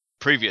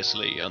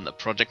Previously on the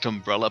Project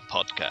Umbrella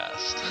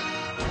podcast.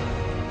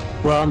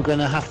 Well, I'm going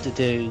to have to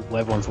do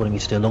what everyone's wanted me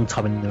to do a long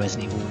time in the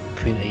Resident Evil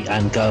community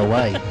and go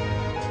away.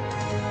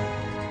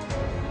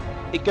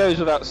 It goes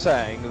without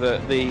saying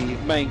that the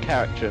main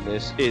character in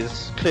this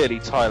is clearly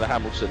Tyler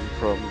Hamilton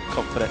from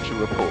Confidential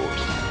Report.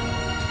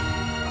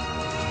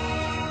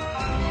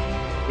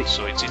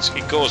 So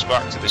it goes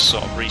back to this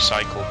sort of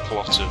recycled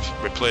plot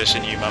of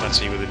replacing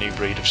humanity with a new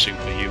breed of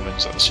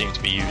superhumans that they seem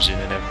to be using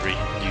in every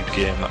new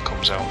game that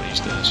comes out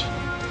these days.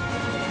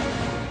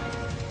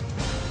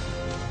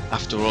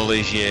 After all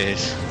these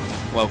years,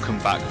 welcome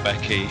back,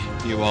 Becky.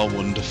 You are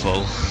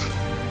wonderful.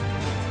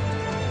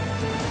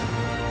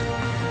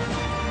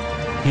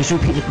 Can you just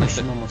repeat the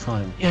question one more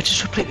time? Yeah,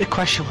 just repeat the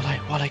question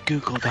while I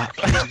Google that,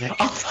 please, Nick.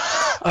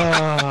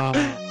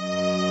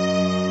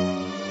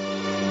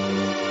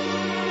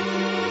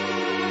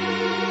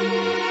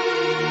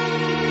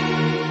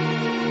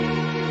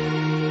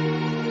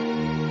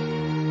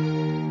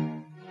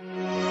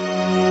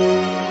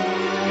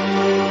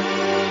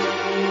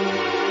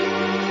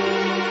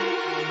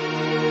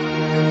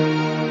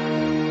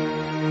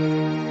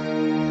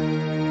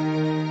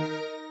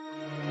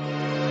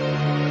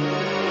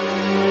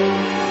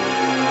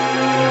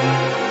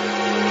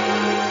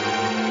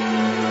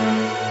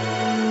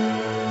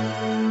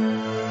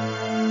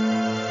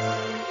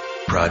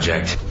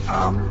 Project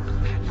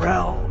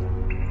Umbrella.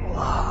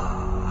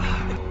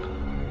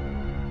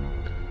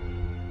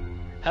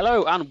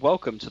 Hello and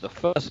welcome to the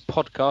first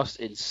podcast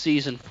in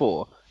Season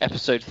 4,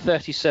 Episode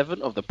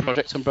 37 of the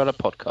Project Umbrella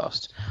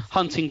podcast.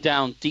 Hunting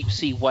down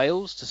deep-sea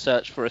whales to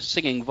search for a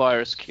singing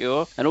virus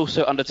cure and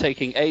also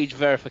undertaking age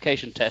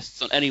verification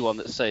tests on anyone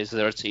that says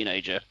they're a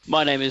teenager.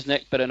 My name is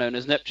Nick, better known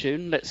as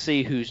Neptune. Let's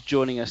see who's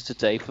joining us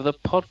today for the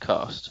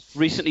podcast.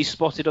 Recently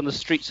spotted on the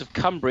streets of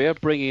Cumbria,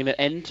 bringing an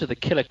end to the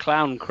killer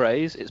clown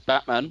craze, it's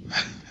Batman.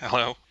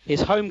 Hello.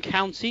 His home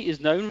county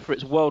is known for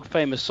its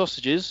world-famous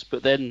sausages,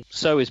 but then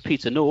so is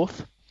Peter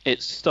North.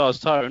 It's Star's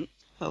Tyrant.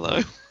 Hello.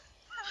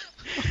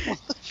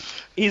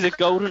 He's a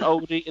golden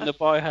oldie in the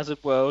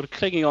biohazard world,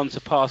 clinging on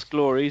to past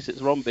glories. It's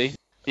Romby.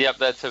 Yep,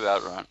 that's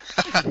about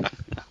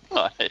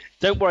right.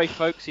 Don't worry,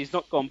 folks. He's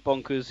not gone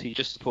bonkers. He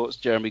just supports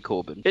Jeremy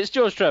Corbyn. It's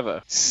George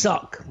Trevor.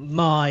 Suck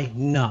my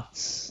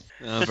nuts.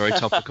 Very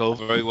topical.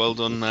 Very well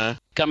done there.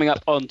 Coming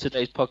up on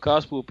today's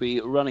podcast, we'll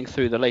be running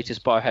through the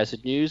latest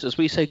biohazard news as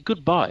we say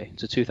goodbye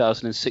to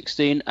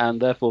 2016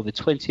 and therefore the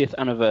 20th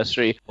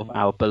anniversary of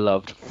our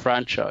beloved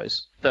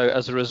franchise. So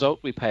as a result,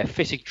 we pay a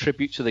fitting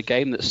tribute to the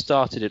game that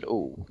started it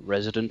all,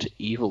 Resident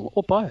Evil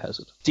or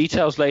Biohazard.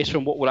 Details later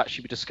on what we'll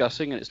actually be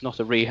discussing, and it's not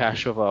a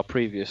rehash of our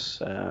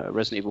previous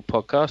Resident Evil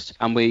podcast.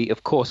 And we,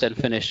 of course, then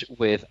finish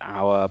with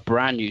our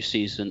brand new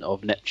season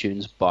of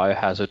Neptune's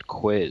Biohazard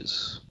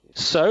quiz.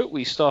 So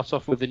we start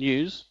off with the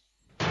news.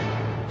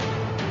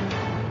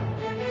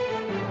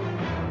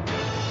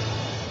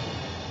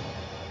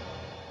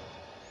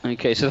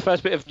 Okay, so the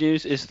first bit of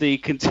news is the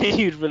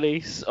continued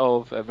release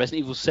of Resident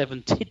Evil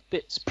 7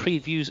 tidbits,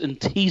 previews and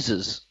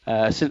teasers.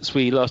 Since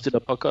we last did our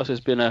podcast, there's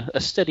been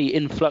a steady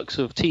influx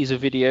of teaser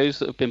videos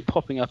that have been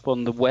popping up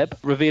on the web,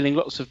 revealing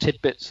lots of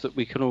tidbits that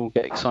we can all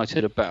get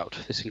excited about.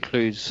 This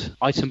includes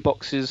item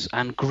boxes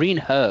and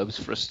green herbs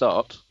for a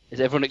start.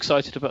 Is everyone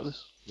excited about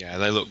this? Yeah,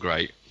 they look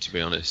great, to be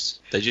honest.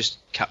 They just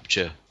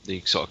capture the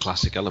sort of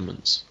classic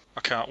elements.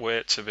 I can't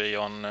wait to be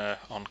on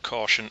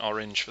Caution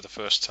Orange for the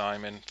first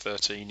time in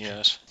 13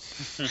 years.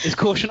 Is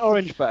Caution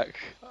Orange back?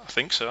 I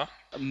think so.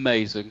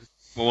 Amazing.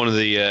 Well, one of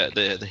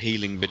the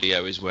healing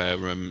video is where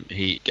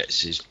he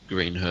gets his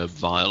green herb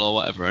vial or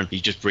whatever, and you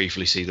just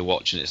briefly see the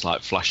watch, and it's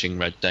like flashing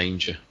red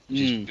danger,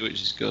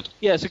 which is good.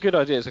 Yeah, it's a good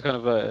idea. It's a kind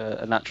of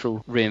a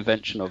natural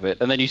reinvention of it.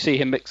 And then you see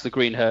him mix the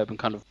green herb and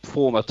kind of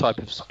form a type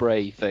of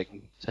spray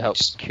thing to help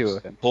cure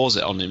him. Pours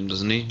it on him,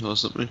 doesn't he, or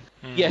something?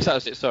 Yes, that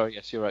was it. Sorry,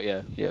 yes, you're right.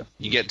 Yeah.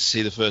 You get to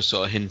see the first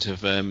sort of hint of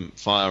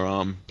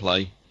firearm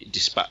play. He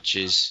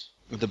dispatches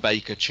the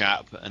baker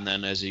chap, and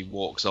then as he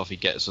walks off, he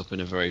gets up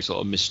in a very sort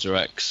of Mr.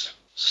 X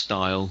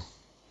style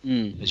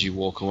as you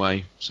walk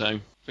away. So,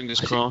 fingers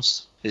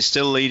crossed. It's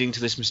still leading to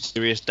this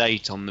mysterious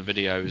date on the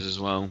videos as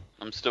well.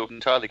 I'm still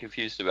entirely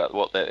confused about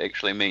what that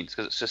actually means,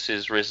 because it just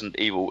says Resident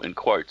Evil in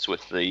quotes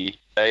with the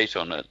date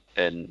on it,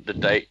 and the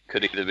date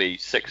could either be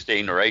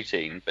 16 or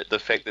 18, but the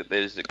fact that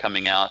there's it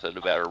coming out at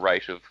about a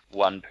rate of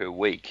 1 per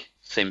week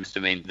seems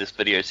to mean this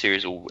video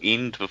series will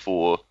end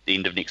before the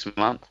end of next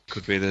month.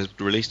 Could be the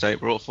release date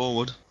brought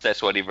forward.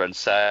 That's what everyone's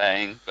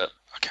saying, but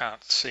I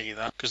can't see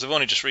that, because they've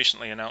only just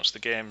recently announced the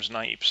game's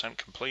 90%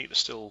 complete. They're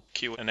still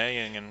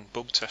Q&Aing and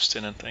bug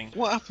testing and things.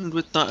 What happened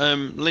with that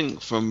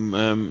link from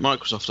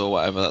Microsoft or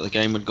whatever, that the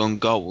game had gone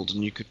gold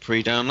and you could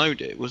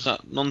pre-download it? Was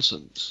that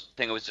nonsense? I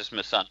think it was just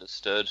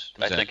misunderstood.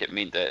 I think it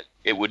meant that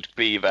it would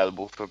be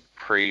available for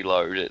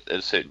preload at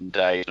a certain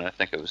day, and I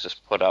think it was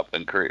just put up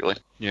incorrectly.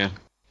 Yeah.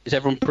 Is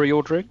everyone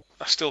pre-ordering?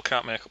 I still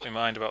can't make up my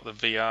mind about the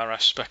VR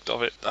aspect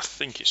of it. I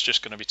think it's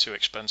just going to be too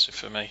expensive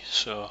for me,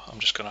 so I'm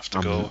just going to have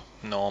to go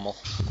normal.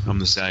 I'm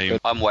the same.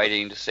 I'm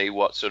waiting to see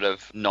what sort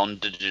of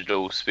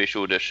non-digital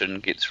special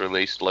edition gets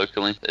released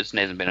locally. It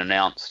hasn't been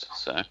announced,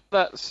 so...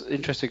 That's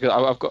interesting, because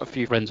I've got a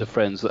few friends of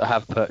friends that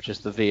have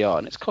purchased the VR,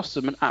 and it's cost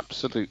them an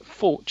absolute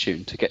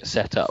fortune to get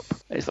set up.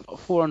 It's like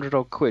 400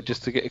 odd quid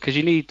just to get... Because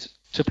you need,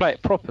 to play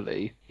it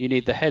properly, you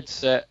need the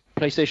headset,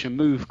 PlayStation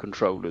Move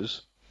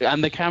controllers,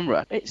 and the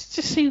camera. It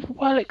just seems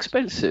well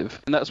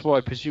expensive, and that's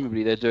why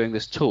presumably they're doing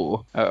this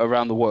tour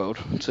around the world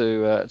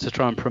to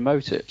try and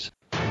promote it.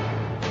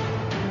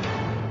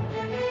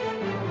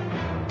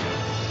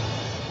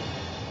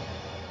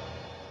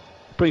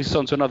 Brings us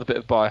on to another bit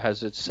of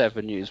Biohazard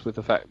 7 news, with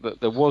the fact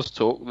that there was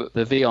talk that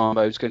the VR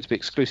mode is going to be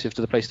exclusive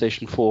to the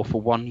PlayStation 4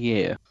 for 1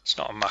 year. It's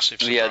not a massive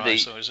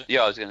surprise, though, is it?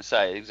 Yeah, I was going to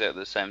say exactly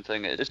the same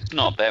thing. It's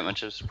not that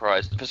much of a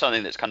surprise. For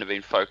something that's kind of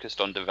been focused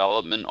on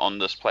development on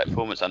this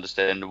platform, it's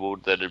understandable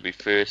that it'd be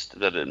first,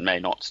 that it may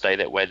not stay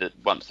that way, that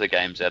once the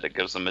game's out, it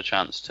gives them a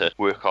chance to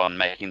work on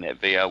making that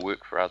VR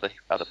work for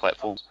other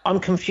platforms. I'm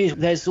confused.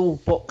 There's all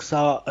box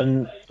art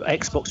and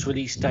Xbox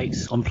release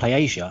dates on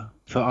PlayAsia.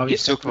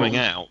 It's still coming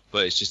out,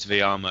 but it's just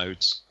VR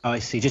modes. Oh, I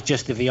see.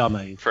 Just the VR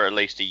mode. For at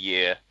least a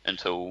year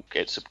until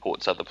it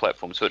supports other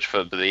platforms, which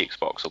for the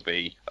Xbox will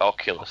be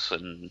Oculus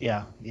and...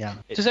 Yeah.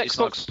 Does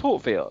Xbox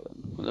support VR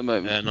then, at the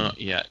moment? Not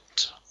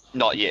yet.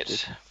 Not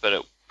yet, but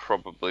it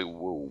probably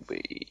will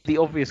be. The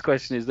obvious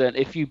question is then,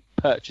 if you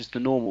purchase the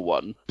normal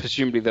one,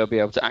 presumably they'll be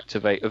able to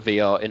activate a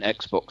VR in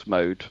Xbox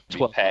mode.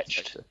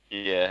 Patched.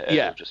 Yeah,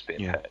 it'll just be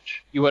a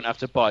patch. You won't have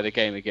to buy the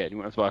game again. You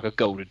won't have to buy like a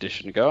gold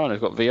edition and go,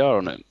 it's got VR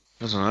on it.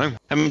 I don't know.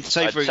 I mean, I'd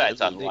say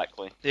it's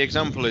unlikely. The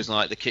example is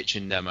like the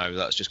kitchen demo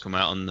that's just come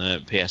out on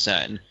the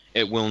PSN.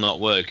 It will not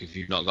work if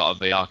you've not got a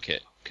VR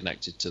kit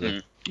connected to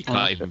the... You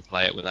can't even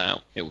play it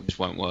without. It just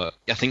won't work.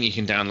 I think you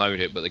can download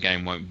it, but the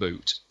game won't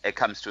boot. It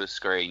comes to a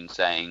screen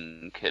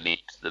saying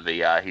connect the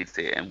VR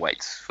headset and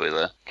waits for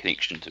the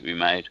connection to be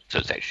made. So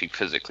it actually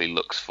physically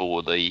looks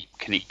for the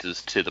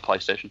connectors to the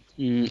PlayStation.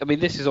 I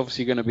mean, this is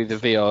obviously going to be the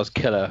VR's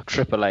killer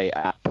AAA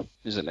app,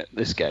 isn't it,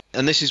 this game?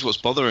 And this is what's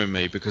bothering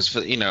me, because,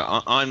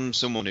 I'm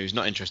someone who's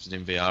not interested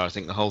in VR. I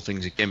think the whole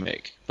thing's a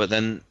gimmick. But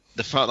then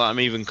the fact that I'm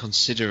even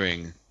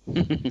considering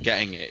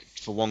getting it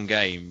for one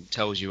game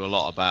tells you a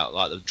lot about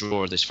like the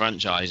draw of this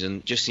franchise,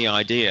 and just the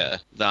idea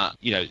that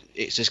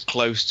it's as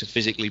close to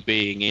physically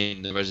being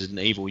in the Resident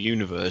Evil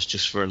universe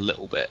just for a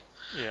little bit.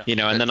 Yeah.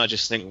 And then I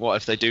just think, what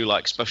if they do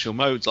like special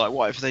modes? Like,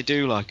 what if they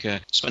do like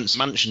a Spencer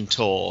Mansion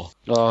tour?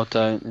 Oh,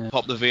 don't. Yeah.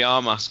 Pop the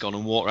VR mask on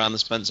and walk around the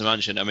Spencer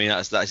Mansion. I mean,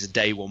 that's a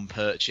day one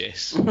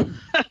purchase. And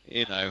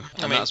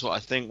that's what I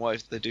think. What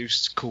if they do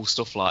cool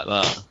stuff like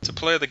that? To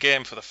play the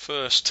game for the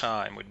first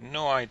time with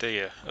no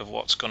idea of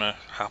what's going to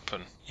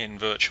happen in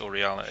virtual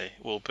reality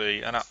will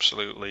be an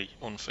absolutely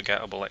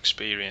unforgettable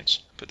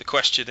experience. But the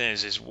question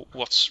is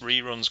what's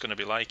reruns going to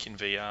be like in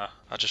VR?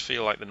 I just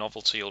feel like the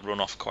novelty will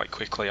run off quite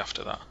quickly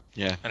after that.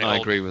 Yeah, and I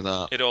agree with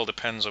that. It all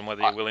depends on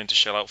whether you're willing to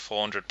shell out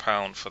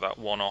 £400 for that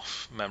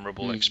one-off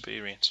memorable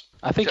experience.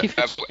 I think if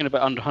you're talking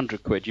about under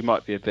 100 quid, you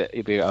might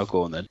be I'll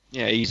go on then.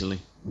 Yeah, easily.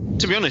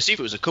 To be honest, if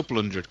it was a couple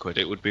 £100,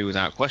 it would be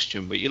without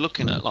question, but you're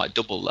looking at like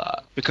double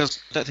that. Because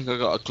I don't think I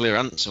got a clear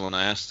answer when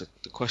I asked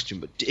the question,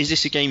 but is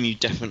this a game you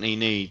definitely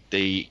need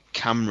the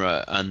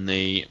camera and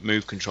the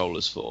Move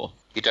controllers for?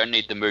 You don't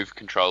need the Move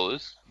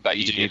controllers, but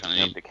you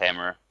definitely need the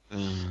camera.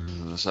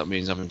 So that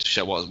means having to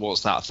show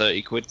what's that,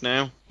 30 quid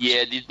now?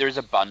 Yeah, there's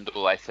a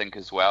bundle, I think,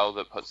 as well,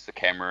 that puts the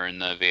camera and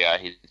the VR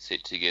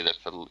headset together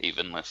for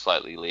even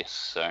slightly less.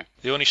 So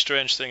the only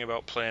strange thing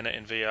about playing it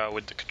in VR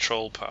with the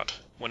control pad,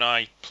 when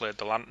I played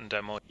the Lantern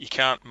demo, you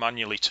can't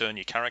manually turn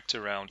your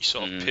character around. You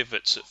sort of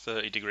pivots at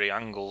 30-degree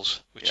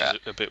angles, which is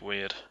a bit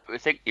weird. I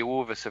think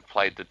all of us have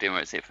played the demo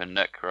except for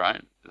Nick,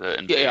 right?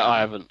 Yeah, I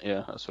haven't.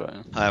 Yeah, that's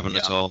right. I haven't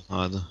at all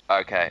either.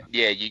 Okay.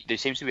 Yeah, there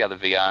seems to be other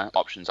VR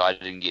options. I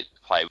didn't get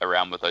to play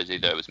around with those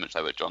either. It was much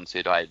like what John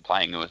said. I had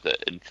playing with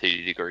it in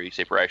 30-degree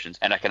separations.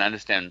 And I can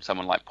understand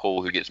someone like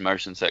Paul who gets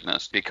motion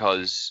sickness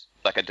because...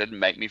 Like, it didn't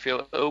make me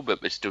feel ill,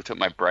 but it still took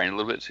my brain a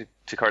little bit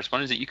to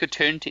correspond. Is that you could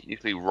turn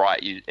technically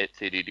right at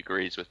 30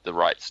 degrees with the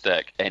right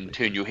stick and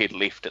turn your head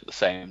left at the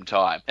same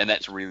time, and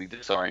that's really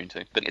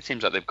disorienting. But it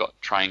seems like they've got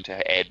trying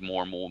to add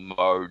more and more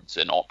modes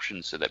and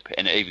options, so that,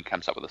 and it even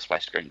comes up with a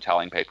splash screen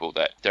telling people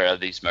that there are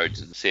these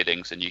modes and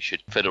settings, and you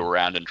should fiddle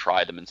around and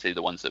try them and see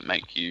the ones that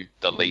make you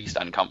the least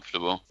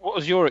uncomfortable. What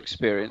was your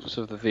experience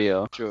of the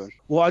VR, George?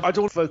 Well, I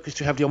don't focus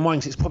too heavily on mine,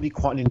 'cause it's probably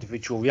quite an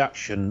individual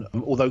reaction.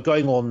 Although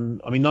going on,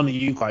 I mean, none of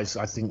you guys,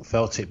 I think,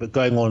 felt it, but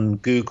going on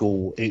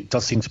Google, it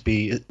does seem to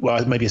be,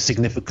 well, maybe a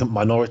significant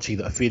minority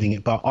that are feeling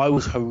it, but I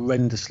was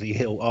horrendously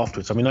ill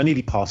afterwards. I mean, I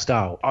nearly passed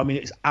out. I mean,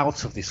 it's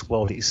out of this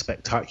world. It is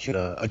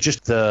spectacular.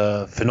 Just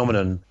the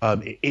phenomenon,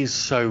 it is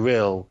so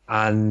real,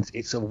 and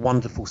it's a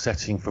wonderful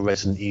setting for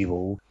Resident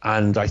Evil,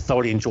 and I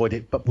thoroughly enjoyed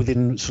it, but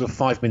within sort of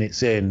 5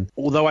 minutes in,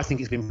 although I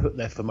think it's been put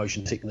there for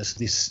motion sickness,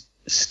 this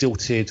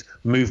stilted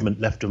movement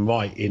left and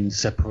right in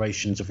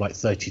separations of like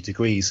 30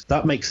 degrees.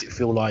 That makes it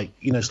feel like,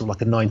 sort of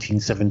like a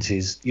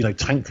 1970s,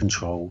 tank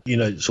control,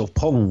 sort of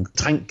Pong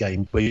tank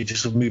game where you're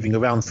just sort of moving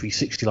around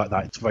 360 like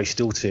that. It's very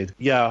stilted.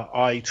 Yeah,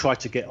 I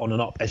tried to get on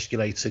an up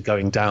escalator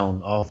going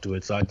down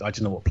afterwards. I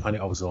didn't know what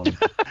planet I was on.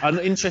 And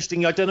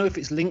interestingly, I don't know if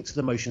it's linked to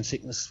the motion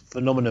sickness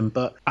phenomenon,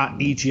 but at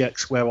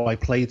EGX where I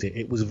played it,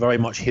 it was very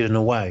much hidden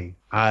away.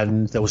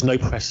 And there was no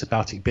press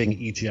about it being at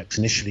EGX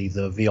initially,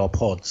 the VR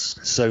pods.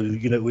 So,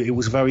 it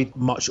was very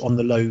much on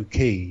the low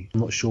key. I'm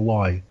not sure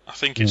why. I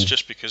think it's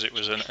just because it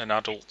was an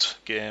adult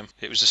game.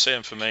 It was the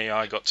same for me.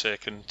 I got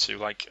taken to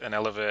like an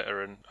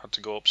elevator and had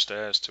to go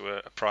upstairs to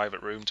a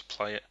private room to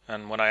play it.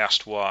 And when I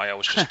asked why, I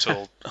was just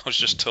told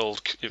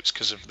it was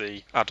because of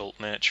the adult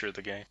nature of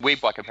the game. We,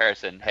 by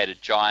comparison, had a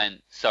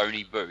giant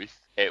Sony booth.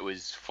 It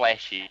was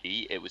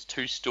flashy. It was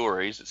 2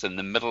 stories. It's in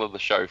the middle of the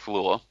show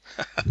floor.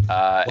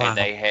 Wow. And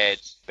they had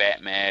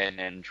Batman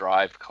and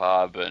Drive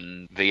Club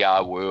and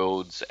VR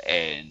Worlds,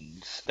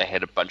 and they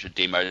had a bunch of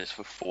demos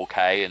for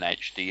 4K and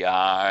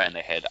HDR, and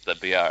they had the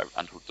VR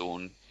Until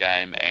Dawn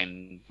game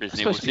and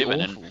Resident Evil 7.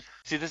 And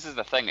see, this is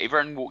the thing.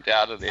 Everyone walked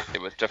out of there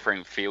with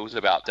different feels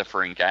about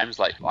different games.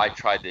 Like, I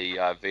tried the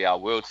VR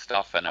World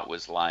stuff, and it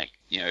was like,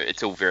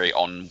 it's all very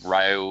on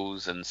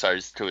rails, and so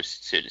to a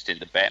certain extent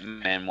the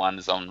Batman one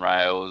is on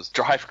rails.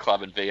 Drive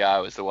Club in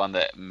VR was the one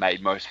that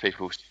made most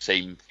people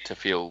seem to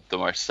feel the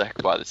most sick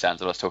by the sounds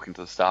that I was talking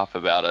to the staff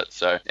about it.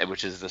 So,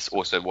 which is this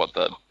also what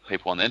the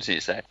people on the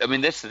internet say. I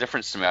mean, that's the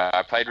difference to me.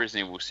 I played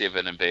Resident Evil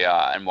 7 in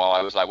VR, and while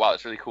I was like, wow,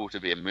 it's really cool to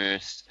be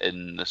immersed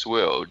in this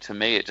world, to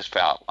me it just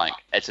felt like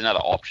it's another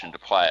option to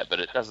play it, but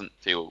it doesn't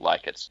feel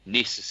like it's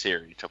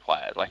necessary to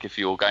play it. Like, if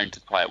you're going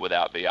to play it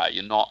without VR,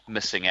 you're not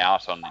missing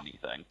out on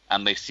anything.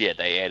 Unless,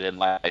 they add in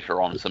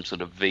later on some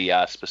sort of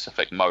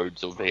VR-specific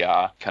modes or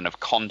VR kind of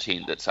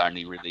content that's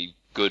only really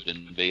good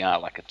in VR,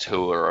 like a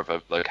tour of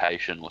a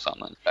location or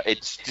something.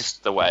 It's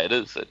just the way it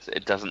is.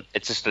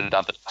 It's just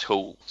another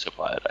tool to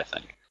play it, I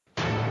think.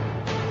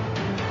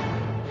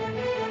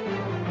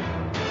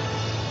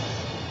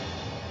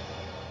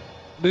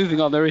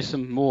 Moving on, there is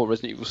some more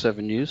Resident Evil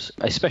 7 news.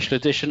 A special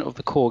edition of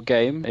the core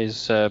game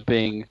is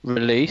being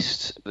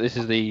released. This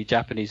is the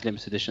Japanese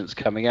limited edition that's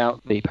coming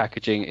out. The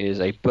packaging is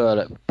a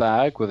burlap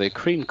bag with a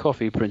cream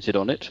coffee printed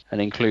on it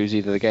and includes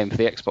either the game for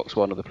the Xbox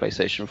One or the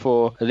PlayStation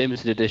 4, a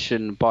limited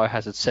edition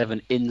Biohazard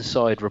 7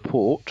 inside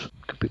report.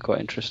 Could be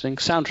quite interesting.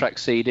 Soundtrack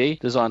CD,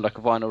 designed like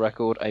a vinyl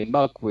record, a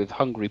mug with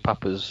Hungry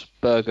Papa's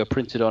burger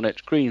printed on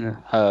it, green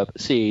herb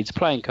seeds,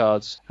 playing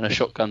cards, and a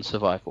shotgun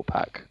survival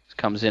pack.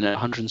 Comes in at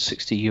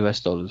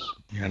 $160.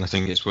 Yeah, and I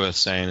think it's worth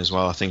saying as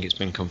well, I think it's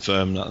been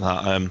confirmed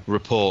that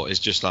report is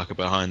just like a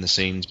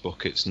behind-the-scenes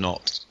book. It's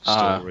not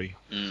story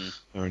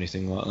or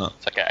anything like that.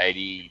 It's like an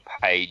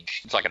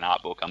 80-page, it's like an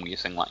art book, I'm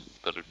guessing, like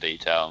a bit of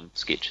detail,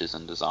 sketches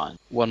and design.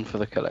 One for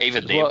the collection.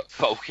 Even they're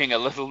bulking a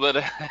little bit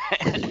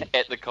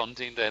at the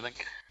content, I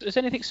think. Has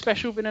anything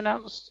special been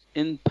announced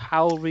in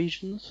PAL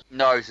regions?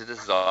 No, so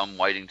this is, I'm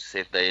waiting to see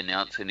if they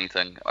announce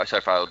anything. So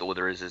far, all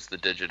there is the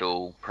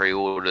digital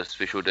pre-order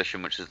special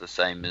edition, which is the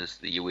same as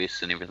the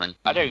US and everything.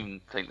 I don't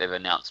even think they've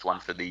announced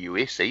one for the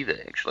US either,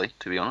 actually,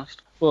 to be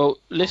honest. Well,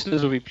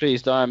 listeners will be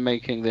pleased I am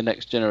making the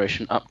next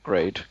generation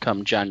upgrade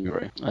come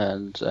January.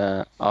 And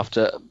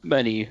after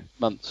many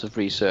months of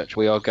research,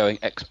 we are going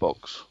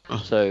Xbox.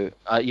 So,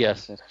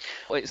 yes,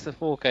 it's the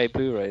 4K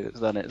Blu-ray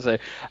that's done it. So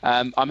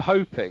I'm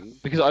hoping,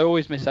 because I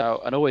always miss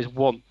out and always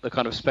want the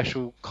kind of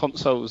special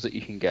consoles that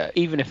you can get,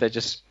 even if they're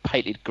just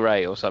painted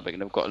grey or something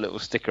and they've got a little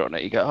sticker on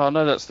it. You go, oh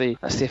no, that's the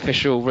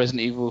official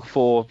Resident Evil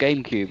 4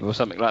 GameCube or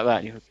something like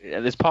that.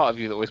 And there's part of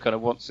you that always kind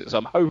of wants it. So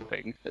I'm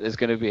hoping that there's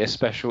going to be a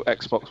special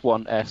Xbox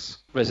One S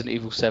Resident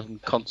Evil 7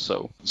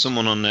 console.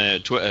 Someone on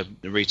Twitter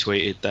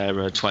retweeted their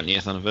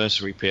 20th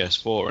anniversary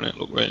PS4 and it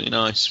looked really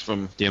nice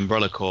from the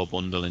Umbrella Corps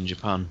bundle in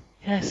Japan.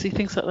 Yeah, see,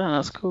 things like that,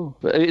 that's cool.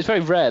 But it's very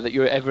rare that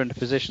you're ever in a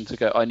position to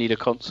go, I need a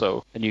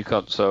new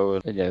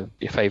console, and your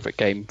favourite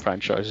game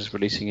franchise is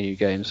releasing a new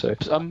game. So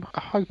I'm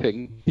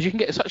hoping, because you can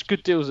get such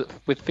good deals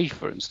with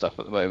FIFA and stuff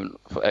at the moment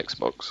for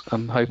Xbox,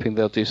 I'm hoping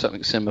they'll do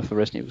something similar for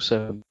Resident Evil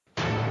 7.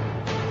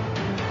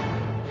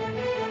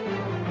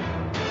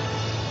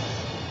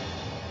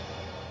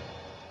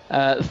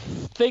 I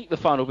think the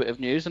final bit of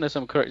news, unless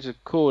I'm corrected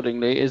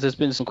accordingly, is there's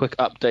been some quick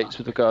updates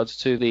with regards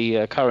to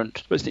the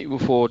current Resident Evil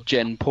 4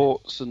 Gen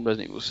ports and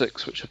Resident Evil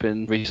 6, which have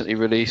been recently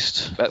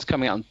released. That's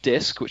coming out on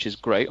disc, which is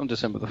great, on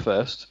December the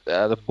 1st.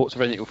 The ports of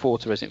Resident Evil 4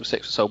 to Resident Evil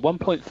 6 sold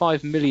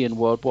 1.5 million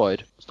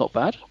worldwide. It's not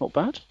bad, not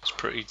bad. It's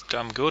pretty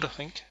damn good, I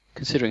think.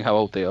 Considering how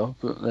old they are,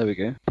 but there we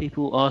go.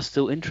 People are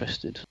still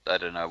interested. I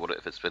don't know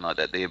if it's been like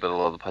that there, but a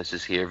lot of the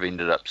places here have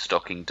ended up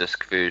stocking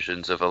disc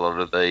versions of a lot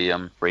of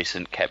the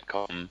recent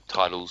Capcom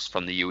titles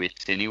from the US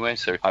anyway.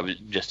 So I was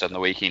just on the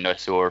weekend, I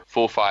saw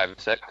 4, 5,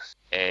 6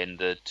 and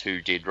the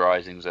 2 Dead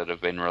Risings that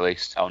have been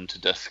released onto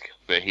disc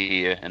for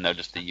here, and they're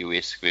just the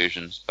US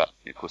versions, but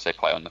of course they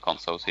play on the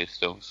consoles here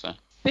still. So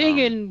being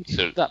in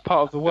that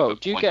part of the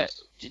world, do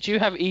you Did you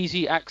have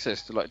easy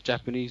access to like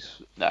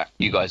Japanese? No,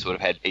 you guys would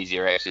have had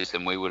easier access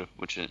than we would have,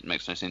 which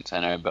makes no sense, I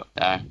know, but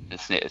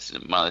it's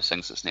one of those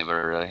things that's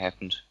never really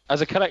happened. As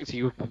a collector,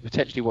 you would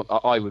potentially want.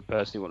 I would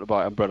personally want to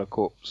buy Umbrella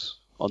Corps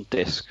on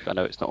disc. I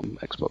know it's not on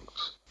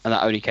Xbox, and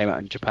that only came out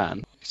in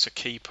Japan. It's a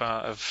key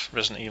part of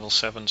Resident Evil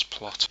 7's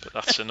plot, but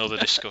that's another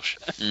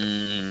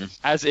discussion.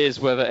 As is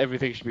whether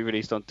everything should be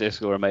released on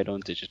disc or made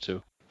on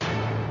digital.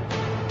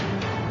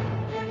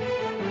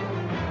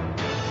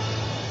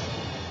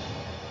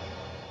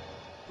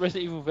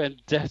 Resident Evil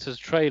Vendetta's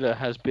trailer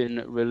has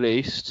been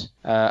released.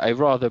 A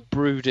rather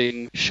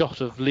brooding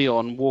shot of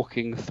Leon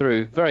walking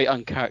through, very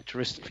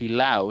uncharacteristically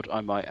loud,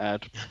 I might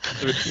add,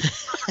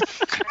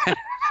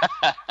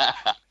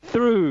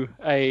 through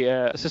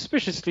a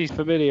suspiciously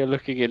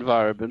familiar-looking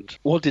environment.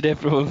 What did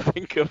everyone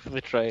think of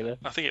the trailer?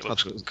 I think it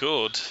looks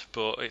good,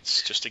 but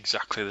it's just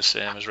exactly the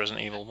same as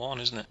Resident Evil 1,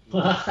 isn't it?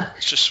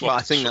 It's just Well,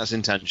 I think that's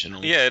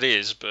intentional. Yeah, it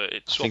is, but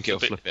it's I think it'll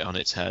flip it on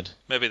its head.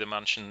 Maybe the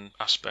mansion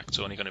aspect's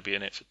only going to be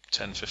in it for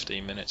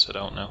 10-15 minutes, I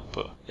don't know.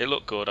 But it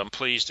looked good. I'm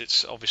pleased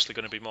it's obviously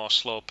going to be more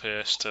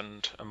slow-paced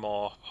and a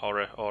more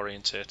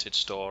horror-orientated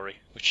story,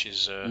 which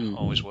is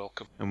always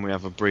welcome. And we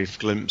have a brief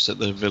glimpse at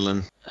the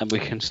villain. And we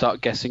can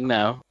start guessing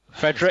now.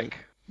 Frederick?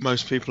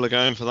 Most people are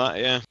going for that,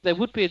 yeah. There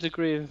would be a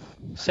degree of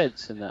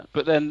sense in that.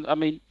 But then, I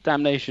mean,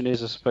 Damnation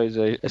is, I suppose,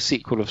 a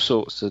sequel of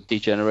sorts to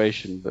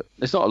Degeneration, but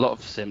there's not a lot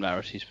of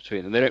similarities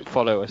between them. They don't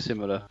follow a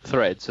similar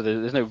thread, so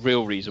there's no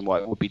real reason why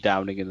it would be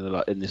Downing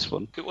in this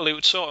one. Well, it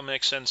would sort of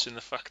make sense in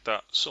the fact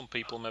that some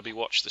people maybe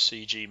watch the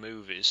CG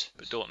movies,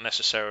 but don't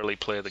necessarily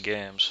play the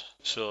games.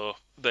 So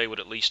they would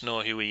at least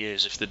know who he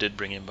is if they did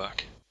bring him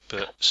back.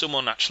 But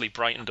someone actually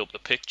brightened up the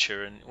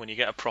picture, and when you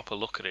get a proper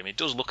look at him, it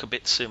does look a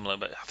bit similar,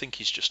 but I think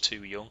he's just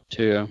too young.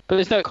 Too young. But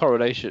there's no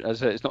correlation.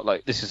 As it's not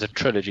like this is a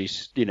trilogy,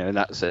 in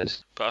that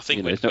sense. But I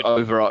think there's no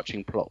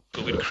overarching plot.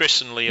 But with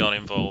Chris and Leon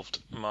involved,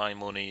 my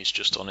money is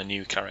just on a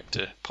new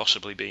character,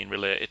 possibly being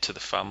related to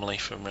the family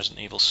from Resident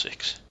Evil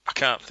 6. I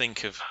can't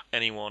think of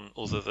anyone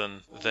other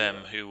than them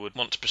who would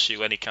want to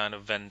pursue any kind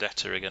of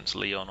vendetta against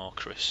Leon or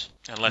Chris.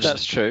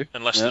 That's true.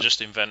 Unless they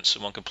just invent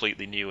someone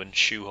completely new and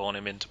shoehorn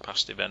him into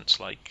past events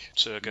like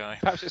Sergei.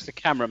 Perhaps it's the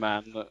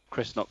cameraman that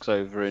Chris knocks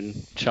over in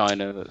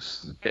China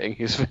that's getting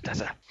his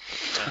vendetta.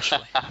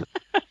 Potentially.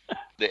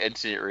 The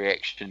internet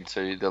reaction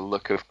to the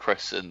look of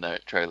Chris in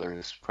that trailer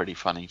is pretty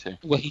funny too.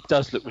 Well, he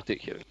does look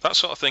ridiculous. That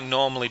sort of thing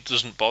normally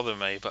doesn't bother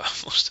me, but I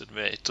must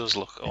admit it does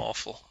look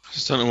awful. I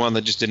just don't know why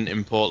they just didn't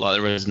import like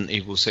the Resident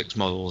Evil 6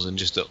 models and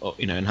just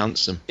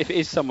enhance them. If it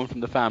is someone from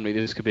the family,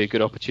 this could be a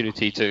good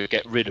opportunity to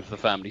get rid of the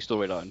family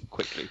storyline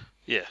quickly.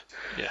 Yeah.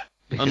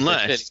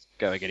 Unless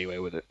going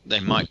anywhere with it. They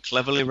might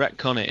cleverly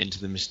retcon it into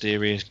the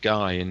mysterious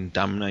guy in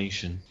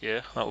Damnation.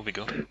 Yeah, that would be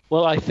good.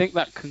 Well, I think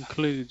that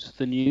concludes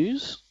the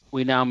news.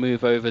 We now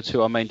move over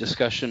to our main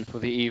discussion for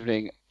the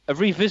evening, a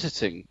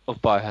revisiting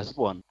of Biohazard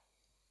 1.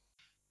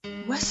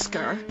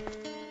 Wesker?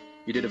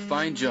 You did a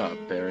fine job,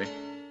 Barry.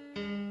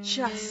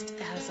 Just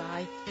as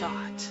I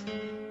thought.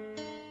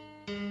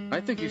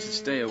 I think you should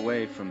stay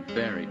away from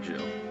Barry,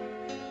 Jill.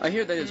 I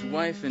hear that his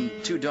wife and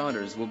 2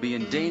 daughters will be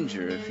in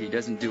danger if he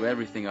doesn't do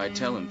everything I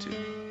tell him to.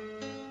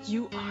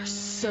 You are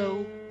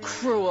so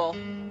cruel.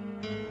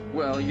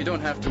 Well, you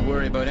don't have to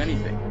worry about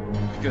anything,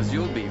 because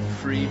you'll be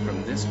free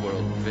from this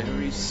world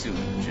very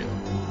soon, Jill.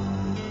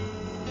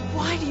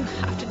 Why do you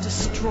have to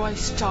destroy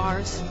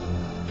stars?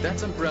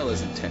 That's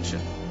Umbrella's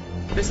intention.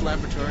 This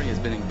laboratory has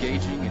been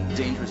engaging in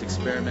dangerous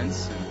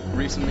experiments, and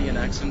recently an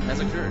accident has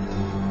occurred.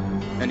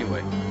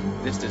 Anyway,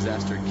 this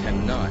disaster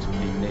cannot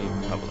be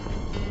made public.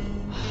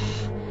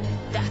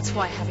 That's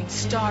why having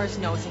stars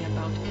nosing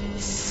about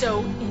is so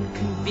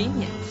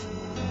inconvenient.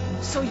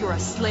 So you're a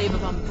slave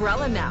of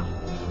Umbrella now,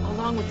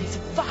 along with these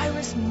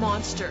virus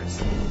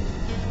monsters.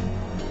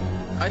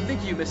 I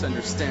think you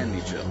misunderstand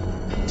me, Jill.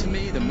 To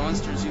me, the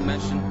monsters you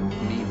mention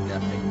mean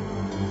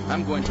nothing.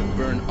 I'm going to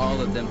burn all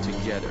of them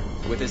together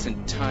with this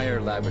entire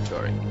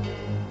laboratory.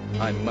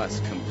 I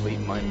must complete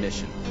my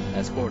mission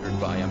as ordered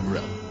by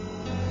Umbrella.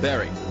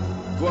 Barry,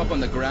 go up on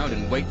the ground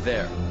and wait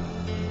there.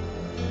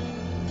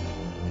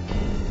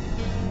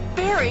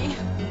 Barry!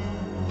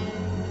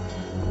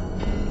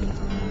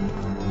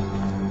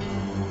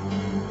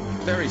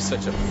 Barry's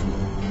such a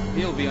fool.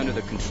 He'll be under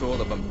the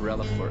control of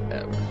Umbrella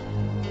forever.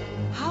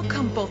 How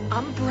come both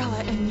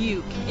Umbrella and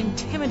you can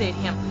intimidate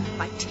him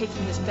by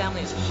taking his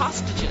family as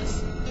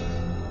hostages?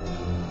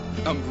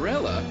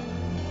 Umbrella?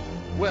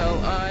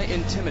 Well, I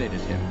intimidated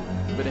him,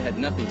 but it had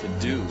nothing to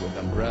do with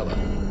Umbrella.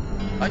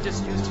 I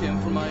just used him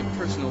for my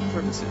personal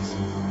purposes,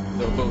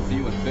 though both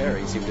you and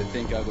Barry seem to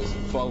think I was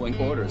following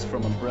orders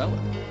from Umbrella.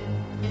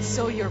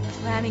 So you're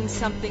planning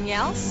something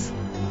else?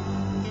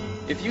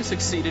 If you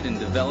succeeded in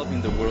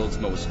developing the world's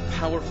most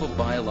powerful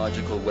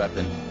biological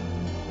weapon,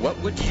 what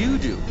would you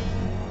do?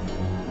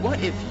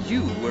 What if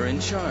you were in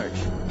charge?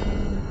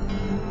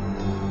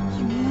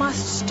 You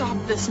must stop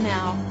this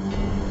now.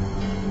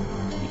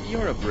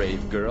 You're a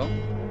brave girl.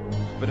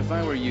 But if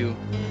I were you,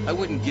 I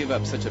wouldn't give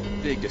up such a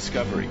big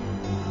discovery.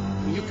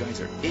 You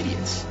guys are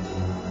idiots.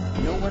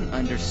 no one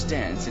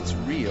understands its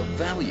real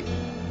value.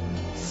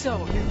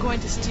 So, you're going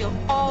to steal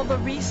all the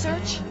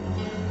research?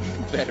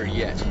 Better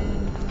yet,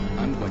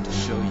 I'm going to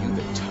show you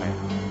the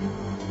title.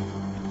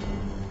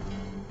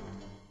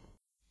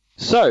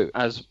 So,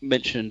 as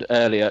mentioned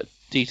earlier,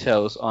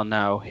 details are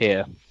now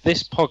here.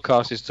 This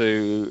podcast is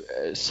to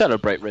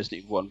celebrate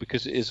Resident Evil 1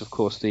 because it is, of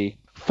course, the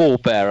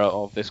forebearer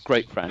of this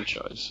great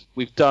franchise.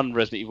 We've done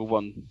Resident Evil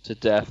 1 to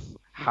death.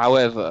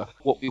 However,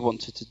 what we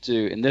wanted to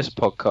do in this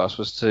podcast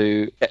was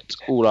to get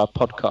all our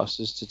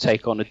podcasters to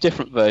take on a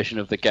different version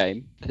of the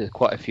game. There's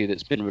quite a few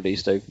that's been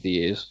released over the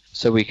years.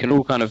 So we can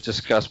all kind of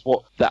discuss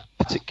what that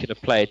particular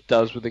player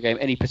does with the game,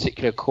 any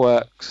particular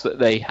quirks that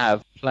they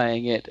have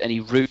playing it, any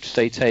routes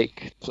they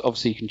take. So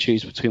obviously you can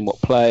choose between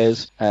what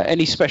players,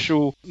 any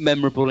special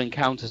memorable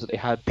encounters that they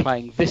had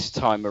playing this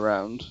time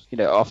around,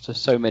 after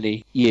so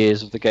many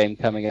years of the game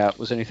coming out.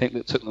 Was anything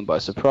that took them by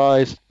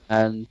surprise?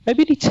 And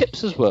maybe any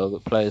tips as well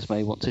that players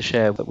may want to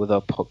share with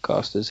our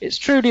podcasters. It's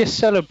truly a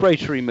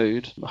celebratory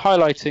mood,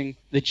 highlighting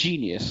the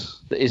genius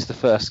that is the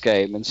first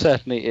game, and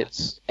certainly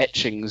its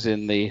etchings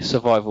in the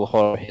survival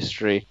horror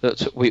history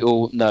that we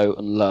all know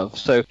and love.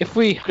 So if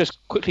we just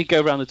quickly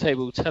go around the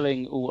table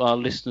telling all our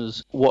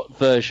listeners what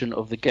version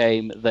of the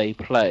game they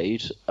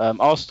played,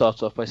 I'll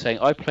start off by saying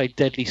I played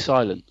Deadly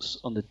Silence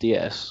on the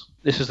DS.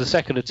 This was the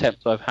second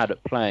attempt I've had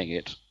at playing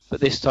it. But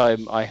this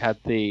time I had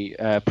the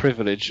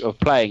privilege of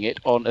playing it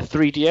on a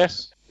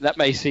 3DS. That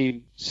may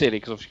seem silly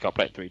because obviously you can't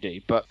play it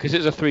 3D, but because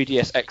it's a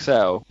 3DS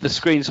XL, the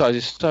screen size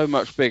is so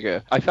much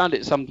bigger. I found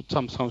it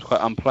sometimes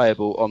quite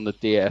unplayable on the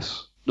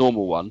DS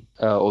normal one,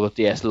 or the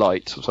DS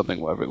Lite or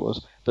something, whatever it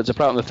was. But to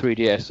play it on the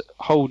 3DS,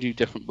 whole new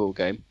different ball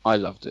game. I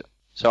loved it.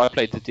 So I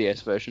played the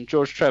DS version.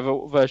 George, Trevor,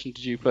 what version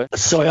did you play?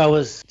 Sorry, I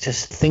was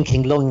just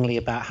thinking longingly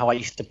about how I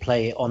used to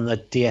play it on the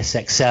DS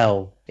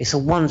XL. It's a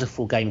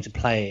wonderful game to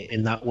play it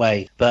in that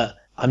way, but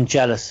I'm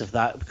jealous of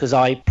that because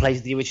I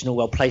played the original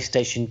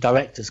PlayStation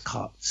Director's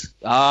Cut.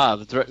 Ah,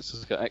 the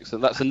Director's Cut,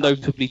 excellent. That's a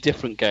notably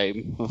different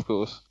game, of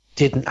course.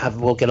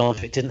 We'll get on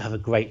to it, didn't have a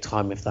great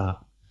time with that.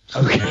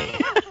 Okay.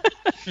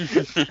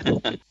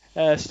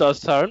 Stars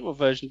Tyrant, what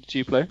version did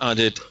you play? I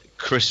did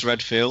Chris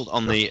Redfield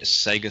on the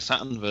Sega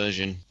Saturn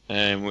version,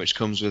 which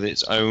comes with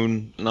its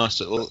own nice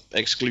little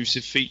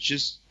exclusive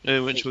features,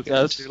 which we'll get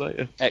into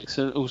later.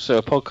 Excellent. Also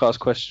a podcast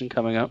question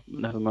coming up.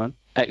 Never mind.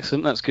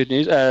 Excellent, that's good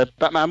news.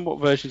 Batman, what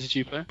version did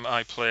you play?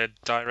 I played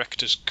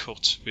Director's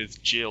Cut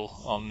with Jill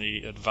on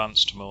the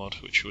advanced mode,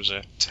 which was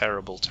a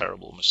terrible,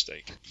 terrible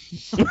mistake.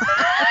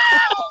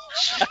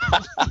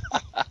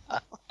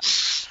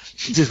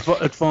 Just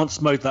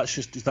advanced mode,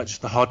 is that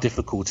just the hard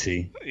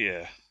difficulty?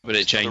 Yeah. But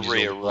it changes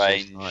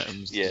rearrange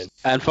items. Yeah.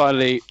 And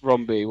finally,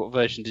 Romby, what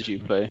version did you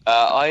play?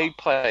 I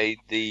played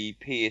the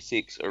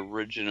PSX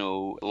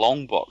original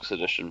long box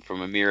edition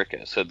from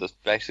America, so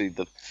basically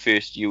the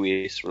first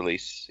US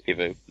release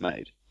ever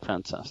made.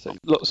 Fantastic.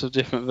 Lots of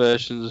different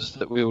versions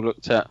that we all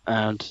looked at,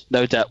 and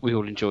no doubt we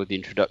all enjoyed the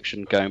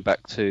introduction going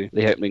back to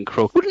the opening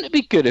crawl. Wouldn't it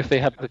be good if they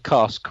had the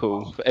cast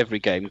call for every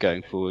game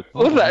going forward?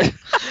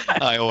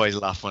 I always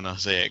laugh when I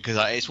see it because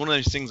it's one of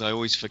those things I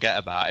always forget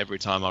about every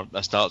time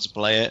I start to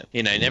play it.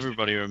 And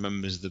everybody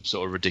remembers the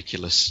sort of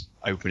ridiculous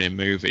opening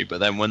movie, but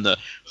then when the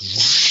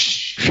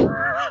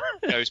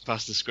goes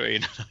past the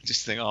screen, I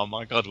just think, oh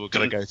my god, we're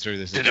going to go through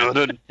this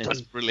again.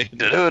 It's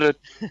brilliant.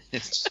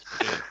 It's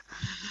brilliant.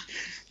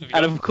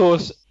 And of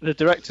course, the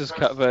director's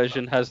cut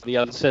version has the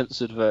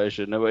uncensored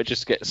version, where it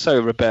just gets so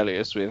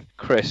rebellious with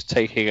Chris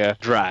taking a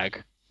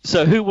drag.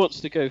 So who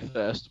wants to go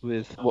first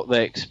with what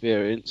they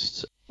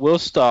experienced? We'll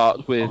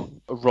start with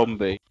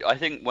Romby. I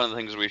think one of the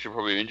things we should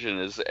probably mention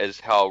is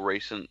how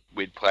recent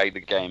we'd played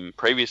the game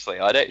previously.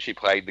 I'd actually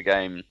played the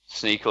game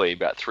sneakily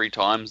about 3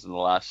 times in the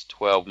last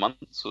 12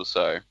 months or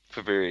so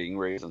for varying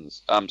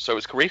reasons. So it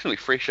was reasonably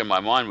fresh in my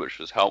mind, which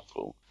was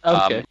helpful.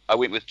 Okay. I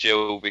went with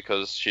Jill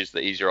because she's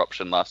the easier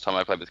option. Last time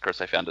I played with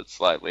Chris, I found it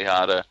slightly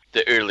harder.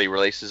 The early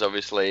releases,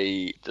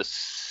 obviously, the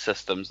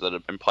systems that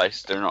have been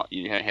placed,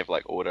 you don't have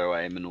like auto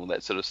aim and all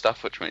that sort of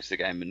stuff, which makes the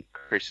game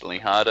increasingly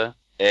harder.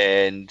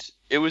 And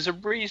it was a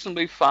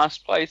reasonably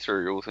fast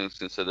playthrough, all things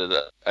considered.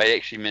 I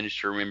actually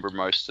managed to remember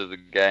most of the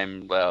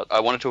game. I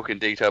want to talk in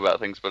detail about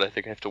things, but I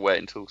think I have to wait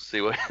until see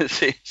what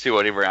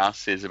everyone else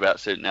says about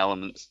certain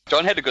elements.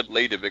 John had a good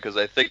leader because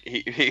I think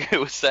he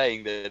was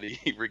saying that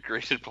he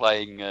regretted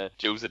playing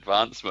Jill's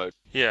advanced mode.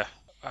 Yeah.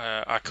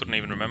 I couldn't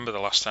even remember the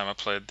last time I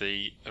played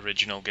the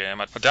original game.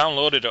 I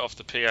downloaded it off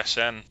the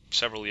PSN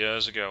several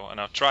years ago,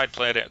 and I've tried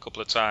playing it a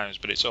couple of times,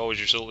 but it's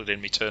always resulted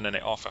in me turning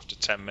it off after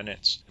 10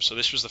 minutes. So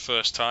this was the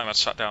first time I'd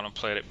sat down and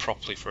played it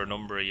properly for a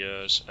number of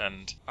years,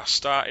 and I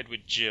started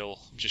with Jill,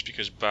 just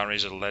because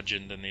Barry's a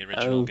legend in the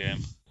original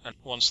game. And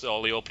once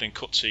all the opening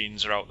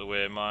cutscenes are out the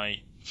way, my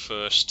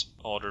first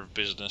order of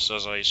business,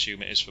 as I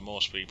assume it is for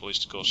most people, is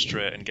to go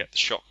straight and get the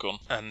shotgun.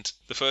 And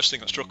the first thing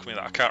that struck me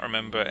that I can't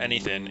remember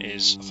anything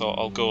is I thought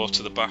I'll go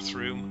to the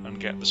bathroom and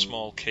get the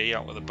small key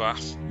out of the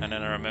bath, and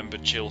then I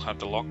remembered Jill had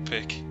the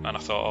lockpick, and I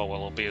thought, oh well,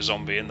 there'll be a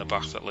zombie in the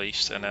bath at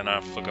least, and then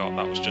I forgot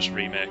that was just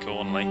remake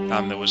only,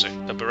 and there was a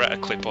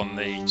Beretta clip on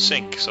the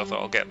sink, so I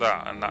thought I'll get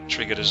that, and that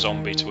triggered a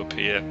zombie to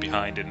appear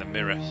behind in the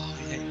mirror. Oh,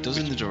 yeah, it does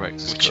in the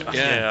director's Which, cut.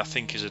 yeah, I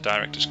think is a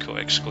director's cut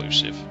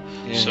exclusive.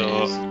 Yeah,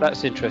 So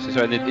That's interesting.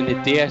 So in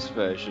the DS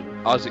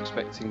version, I was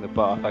expecting the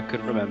bath. I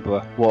couldn't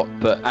remember what,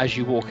 but as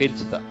you walk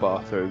into that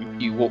bathroom,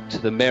 you walk to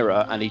the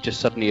mirror, and he just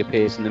suddenly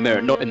appears in the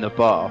mirror, not in the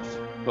bath,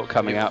 not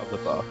coming out of the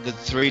bath. The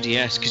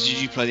 3DS, because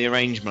did you play the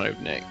arrange mode,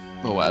 Nick?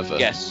 Or whatever.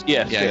 Yes.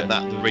 Yeah,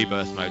 the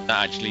rebirth mode,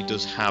 that actually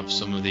does have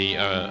some of the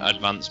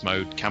advanced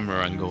mode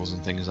camera angles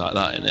and things like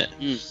that in it.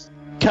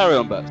 Carry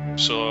on, Bert.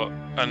 So,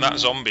 and that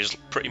zombie's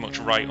pretty much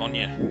right on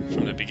you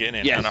from the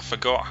beginning, Yes. and I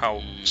forgot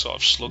how sort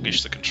of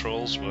sluggish the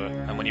controls were.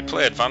 And when you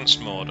play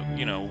advanced mode,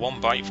 you know, one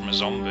bite from a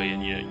zombie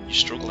and you're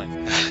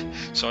struggling.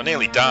 So I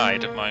nearly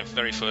died at my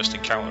very first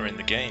encounter in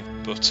the game,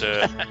 but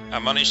I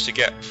managed to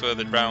get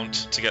further round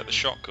to get the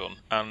shotgun.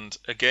 And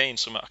again,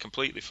 something I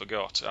completely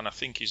forgot, and I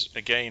think is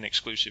again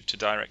exclusive to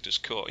Director's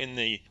Cut. In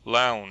the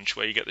lounge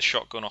where you get the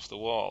shotgun off the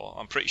wall,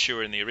 I'm pretty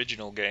sure in the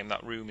original game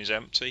that room is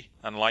empty,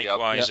 and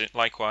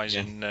likewise,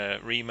 in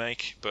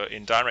remake, but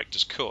in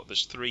Director's Cut,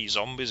 there's 3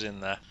 zombies in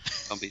there.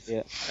 Zombies.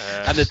 Yeah.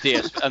 And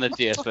the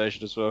DS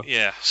version as well.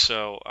 Yeah,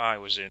 so I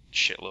was in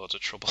shitloads of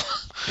trouble.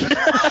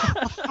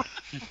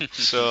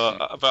 So,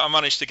 but I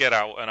managed to get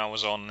out, and I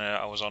was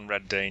on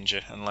Red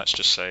Danger, and let's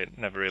just say it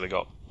never really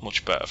got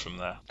much better from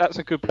there. That's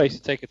a good place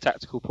to take a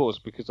tactical pause,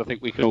 because I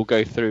think we can all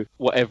go through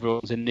what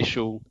everyone's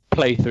initial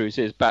playthroughs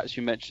is. Bats,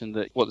 you mentioned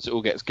that once it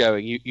all gets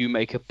going, you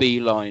make a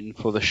beeline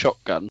for the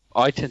shotgun.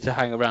 I tend to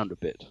hang around a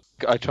bit.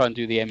 I try and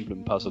do the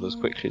emblem puzzle as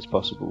quickly as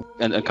possible,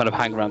 and kind of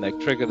hang around there,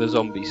 trigger the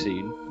zombie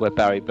scene where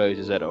Barry blows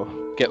his head off,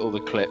 get all the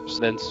clips,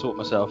 then sort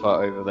myself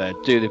out over there,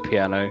 do the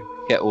piano,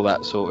 get all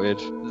that sorted,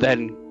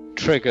 then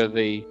trigger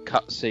the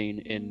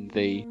cutscene in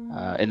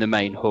the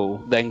main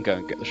hall, then go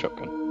and get the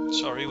shotgun.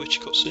 Sorry, which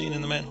cutscene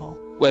in the main hall?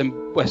 When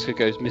Wesker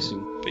goes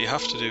missing. But you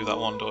have to do that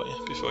one, don't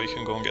you, before you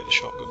can go and get the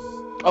shotgun?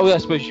 Oh, I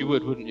suppose you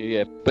would, wouldn't you?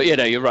 Yeah. But yeah,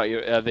 no, you're right.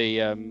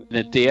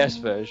 The DS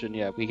version,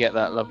 yeah, we get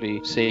that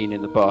lovely scene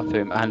in the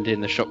bathroom and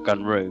in the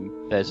shotgun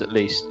room. There's at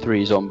least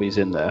 3 zombies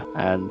in there,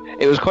 and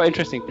it was quite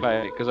interesting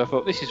playing it because I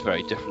thought this is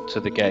very different to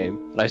the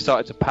game. And I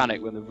started to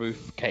panic when the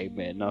roof came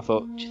in. I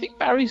thought, do you think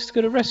Barry's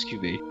going to rescue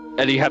me?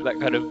 And he had that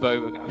kind of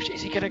moment. Oh shit,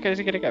 is he gonna go?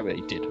 But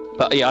he did.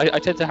 But yeah, I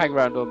tend to hang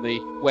around on the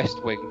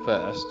west wing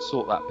first,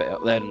 sort that bit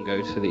out, then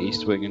go to the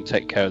east wing and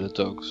take care of the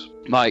dogs.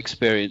 My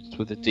experience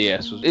with the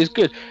DS is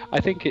good. I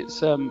think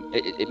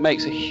it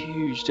makes a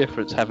huge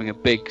difference having a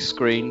big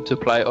screen to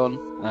play it on.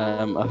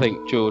 I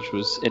think George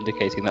was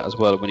indicating that as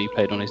well when he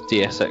played on his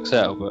DS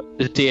XL. But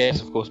the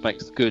DS, of course,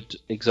 makes a good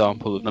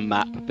example of the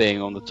map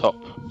being on the top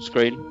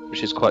screen,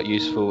 which is quite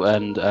useful,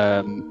 and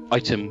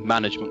item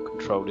management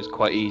control is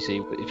quite easy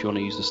if you want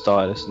to use the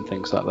stylus and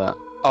things like that.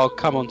 I'll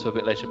come on to a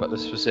bit later about the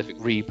specific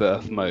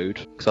rebirth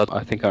mode, because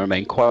I think I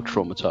remain quite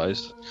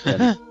traumatised.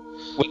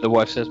 When the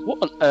wife says, "What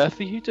on earth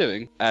are you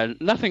doing?" And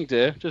nothing,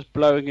 dear, just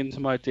blowing into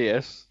my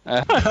DS.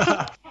 Is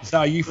that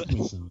a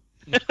euphemism?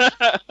 Oh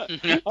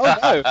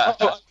no!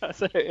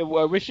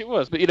 I wish it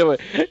was, but you know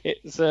what?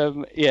 It's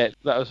that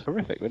was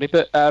horrific, really.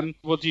 But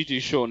what do you do,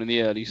 Sean, in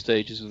the early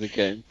stages of the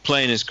game?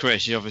 Playing as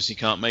Chris, you obviously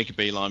can't make a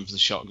beeline for the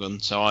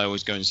shotgun, so I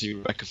always go and see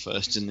Rebecca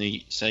first in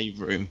the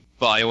save room.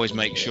 But I always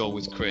make sure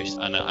with Chris,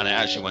 and it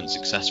actually went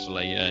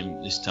successfully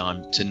this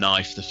time, to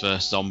knife the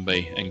first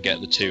zombie and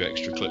get the 2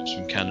 extra clips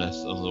from Kenneth.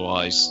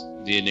 Otherwise,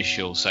 the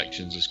initial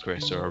sections as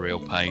Chris are a real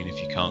pain if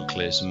you can't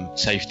clear some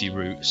safety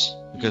routes.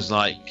 Because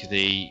like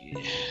the,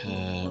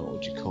 what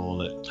would you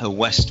call it? A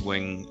west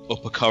wing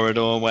upper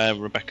corridor where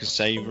Rebecca's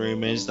save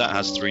room is, that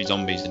has 3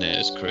 zombies in it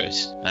as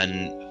Chris.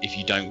 And if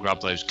you don't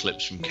grab those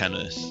clips from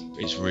Kenneth,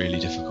 it's really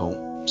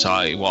difficult. So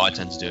what I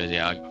tend to do is,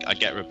 I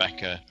get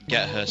Rebecca,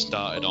 get her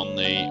started on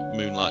the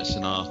Moonlight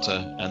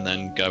Sonata, and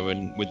then go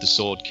and, with the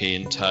sword key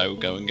in tow,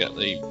 go and get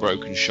the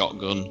broken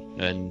shotgun,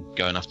 and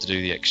go and have to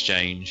do the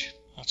exchange.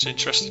 That's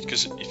interesting,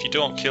 because if you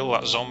don't kill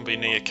that zombie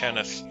near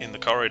Kenneth in the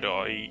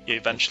corridor, he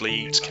eventually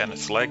eats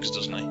Kenneth's legs,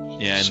 doesn't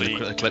he? Yeah, and so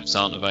the clips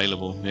aren't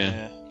available,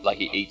 yeah. Like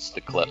he eats the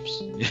clips.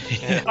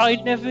 Yeah. I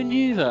never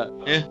knew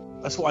that. Yeah.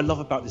 That's what I love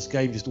about this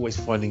game, just always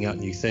finding out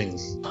new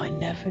things. I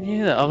never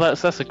knew that. Oh,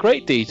 that's a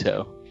great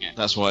detail. Yeah.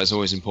 That's why it's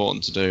always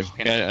important to do.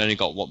 I only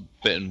got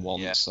bitten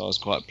once, so I was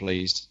quite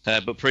pleased.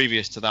 But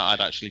previous to that,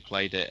 I'd actually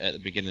played it at the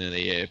beginning of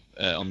the year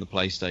on the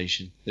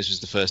PlayStation. This was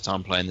the first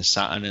time playing the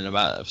Saturn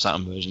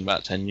Saturn version in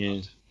about 10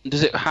 years.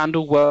 Does it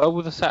handle well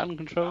with a Saturn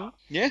controller?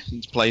 Yeah,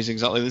 it plays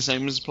exactly the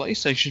same as the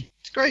PlayStation.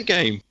 It's a great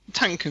game.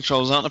 Tank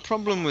controls aren't a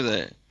problem with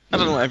it. I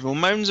don't know what everyone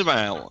moans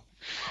about.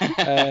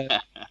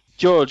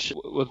 George,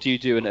 what do you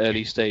do in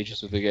early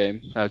stages of the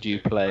game? How do you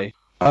play?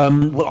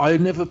 Well, I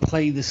never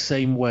play the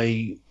same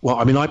way. Well,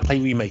 I mean, I play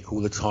remake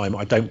all the time.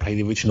 I don't play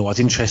the original. I was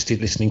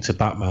interested listening to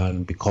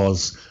Batman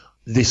because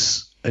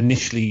this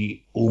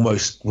initially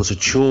almost was a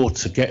chore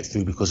to get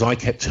through because I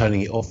kept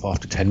turning it off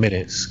after 10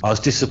 minutes. I was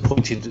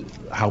disappointed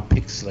how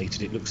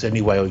pixelated it looks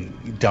anyway, or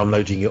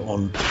downloading it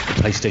on the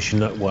PlayStation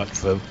Network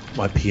for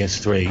my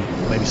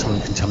PS3. Maybe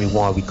someone can tell me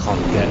why we can't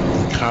get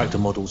the character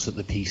models that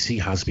the PC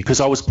has. Because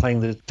I was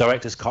playing the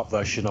director's cut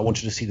version, I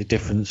wanted to see the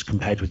difference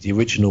compared with the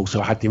original. So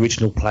I had the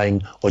original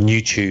playing on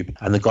YouTube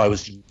and the guy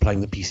was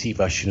playing the PC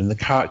version, and the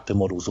character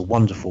models are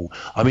wonderful.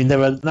 I mean,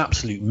 they're an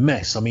absolute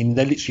mess. I mean,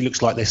 they literally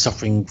looks like they're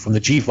suffering from the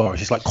G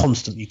virus. It's like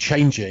constantly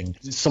changing.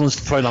 Someone's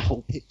thrown up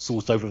all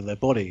pixels over their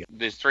body.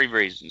 There's three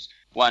reasons.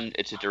 One,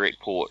 it's a direct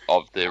port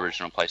of the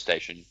original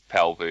PlayStation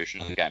PAL version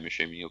of the game,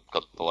 assuming you've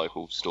got the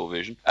local store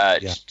version.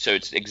 So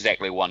it's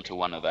exactly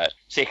one-to-one of that.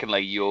 Secondly,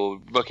 you're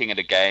looking at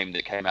a game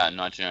that came out in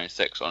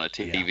 1996 on a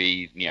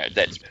TV,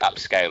 that's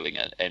upscaling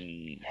it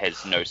and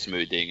has no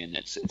smoothing, and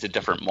it's a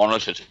different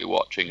monitor to be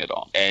watching it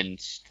on. And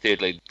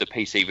thirdly, the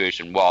PC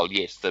version, while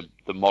yes, the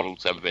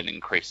models have been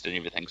increased and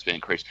everything's been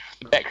increased,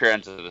 the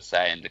backgrounds are the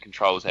same, the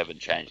controls haven't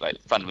changed. Like,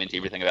 fundamentally,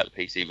 everything about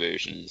the PC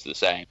version is the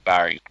same,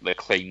 barring the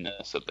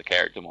cleanness of the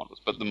character models.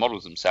 But the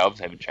models themselves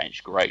haven't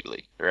changed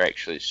greatly.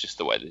 It's just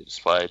the way they're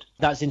displayed.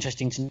 That's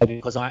interesting to know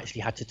because I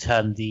actually had to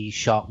turn the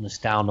sharpness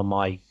down on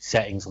my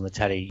settings on the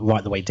telly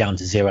right the way down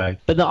to 0.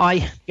 But no,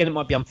 again, it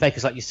might be unfair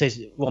because, like you said,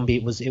 Romby,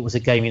 it was a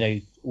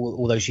game,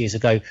 all those years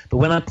ago. But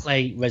when I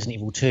play Resident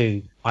Evil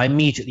 2, I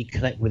immediately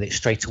connect with it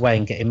straight away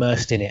and get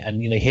immersed in it.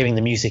 And, hearing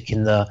the music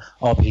in the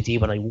RPD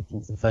when I walked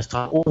in for the first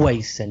time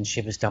always sends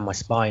shivers down my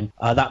spine.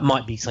 That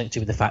might be something to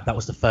do with the fact that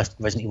was the first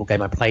Resident Evil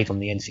game I played on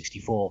the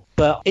N64.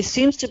 But it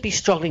seems to be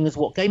struggling as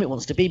what game it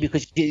wants to be,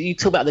 because you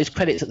talk about those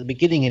credits at the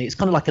beginning and it's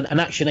kind of like an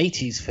action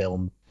 80s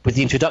film with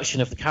the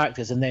introduction of the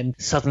characters, and then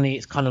suddenly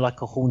it's kind of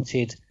like a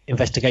haunted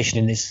investigation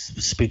in this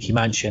spooky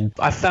mansion.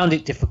 I found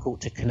it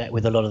difficult to connect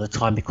with a lot of the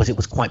time because it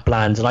was quite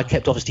bland, and I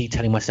kept obviously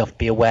telling myself to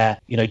be aware,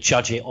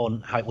 judge it on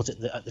how it was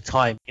at the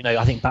time.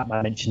 I think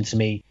Batman mentioned to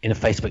me in a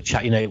Facebook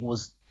chat, it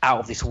was out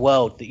of this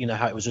world, that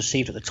how it was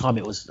received at the time.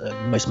 It was the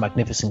most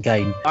magnificent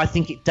game. I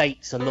think it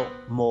dates a lot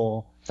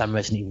more than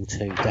Resident Evil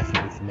 2,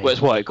 definitely for me. Well,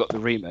 that's why I got the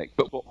remake.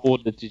 But what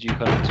order did you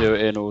kind of do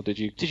it in, or did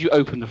you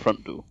open the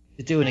front door?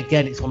 To do, and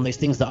again, it's one of those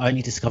things that I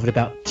only discovered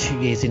about 2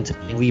 years into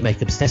playing remake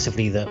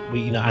obsessively, that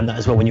and that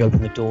as well, when you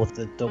open the door,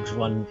 the dogs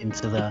run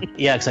into the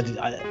because I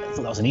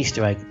thought that was an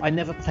Easter egg. I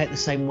never play it the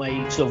same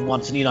way sort of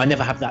once, and I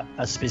never have that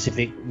a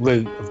specific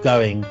route of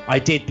going. I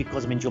did,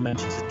 because Joel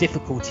mentions the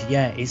difficulty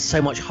is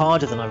so much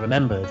harder than I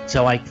remembered,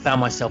 so I found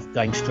myself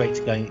going straight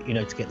to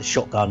to get the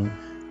shotgun,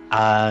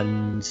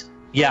 and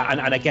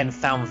again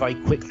found very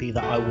quickly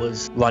that I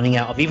was running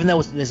out of, even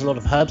though there's a lot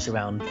of herbs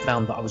around,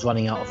 found that I was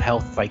running out of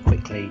health very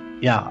quickly.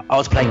 I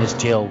was playing as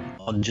Jill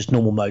on just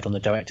normal mode on the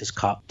director's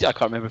cut. I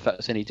can't remember if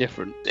that's any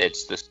different.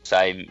 It's the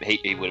same.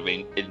 He would have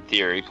been, in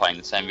theory, playing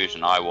the same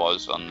version I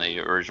was on the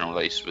original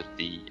release, with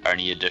the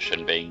only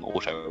addition being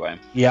auto aim.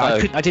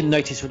 I didn't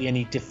notice really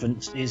any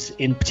differences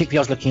in, particularly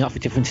I was looking up for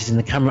differences in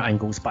the camera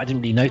angles, but I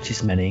didn't really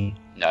notice many.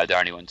 No, the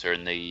only ones are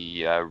in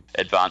the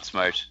advanced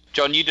mode.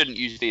 John, you didn't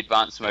use the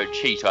advanced mode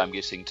cheat, I'm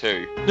guessing,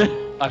 too.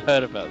 I've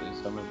heard about this.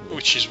 I remember.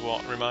 Which is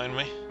what? Remind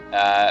me.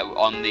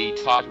 On the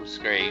title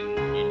screen,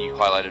 when you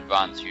highlight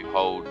advanced, you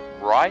hold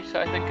right,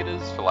 I think it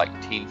is, for like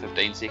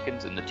 10-15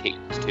 seconds, and the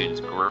text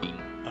turns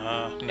green.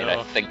 No. And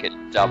I think it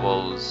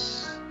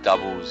doubles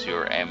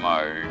your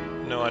ammo.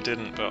 No, I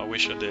didn't, but I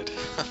wish I did.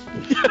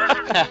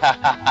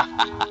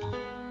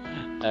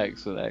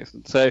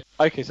 Excellent. So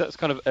that's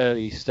kind of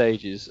early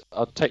stages.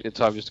 I'll take the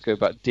time just to go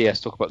back to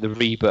DS, talk about the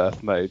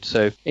rebirth mode.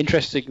 So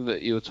interesting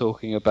that you were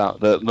talking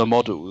about the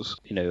models,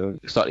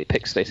 slightly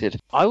pixelated.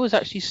 I was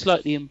actually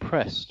slightly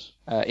impressed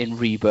in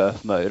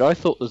rebirth mode. I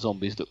thought the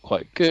zombies looked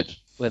quite good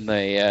when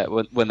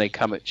they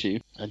come at you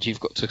and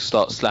you've got to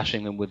start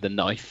slashing them with the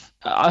knife.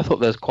 I thought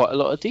there's quite a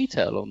lot of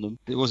detail on them.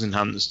 It was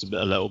enhanced a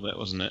little bit,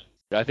 wasn't it?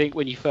 I think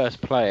when you first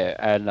play it,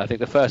 and I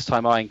think the first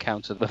time I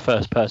encountered the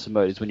first-person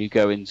mode is when you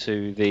go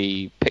into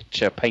the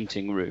picture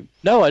painting room.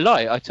 No, I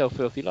lie. I tell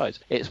filthy lies.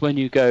 It's when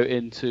you go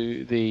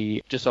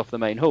into just off the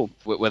main hall,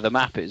 where the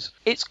map is.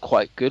 It's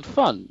quite good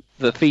fun.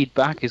 The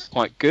feedback is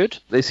quite good.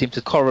 They seem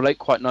to correlate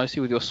quite nicely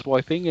with your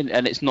swiping,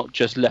 and it's not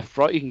just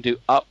left-right. You can do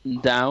up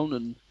and down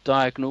and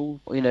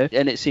diagonal,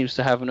 and it seems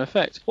to have an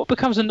effect. What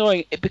becomes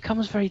annoying, it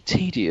becomes very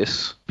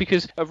tedious,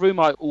 because a room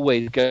I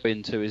always go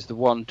into is the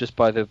one just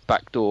by the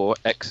back door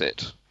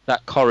exit.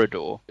 That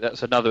corridor,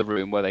 that's another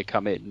room where they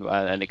come in,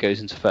 and it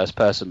goes into first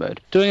person mode.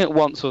 Doing it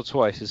once or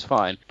twice is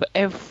fine, but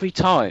every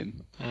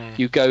time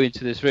you go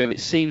into this room, it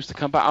seems to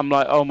come back. I'm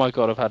like, oh my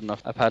god, I've had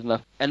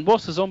enough. And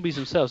whilst the zombies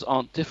themselves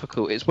aren't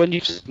difficult, it's when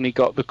you've suddenly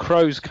got the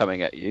crows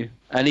coming at you,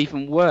 and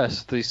even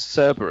worse, the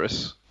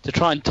Cerberus. To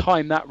try and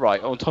time that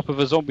right on top of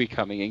a zombie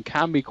coming in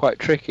can be quite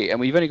tricky, and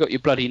when you've only got your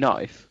bloody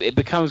knife, it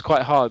becomes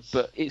quite hard,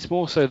 but it's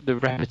more so the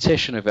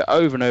repetition of it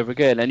over and over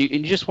again, and you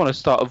just want to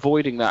start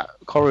avoiding that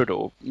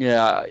corridor.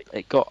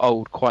 It got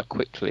old quite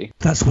quickly.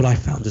 That's what I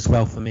found as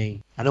well for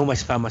me. and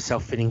almost found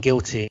myself feeling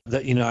guilty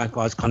that, I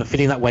was kind of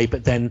feeling that way,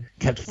 but then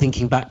kept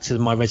thinking back to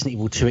my Resident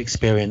Evil 2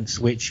 experience,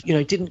 which,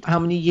 didn't, how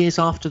many years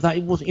after that?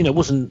 It wasn't,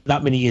 wasn't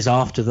that many years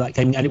after that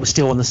game, and it was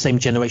still on the same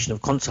generation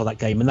of console, that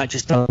game, and that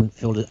just doesn't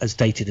feel as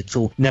dated at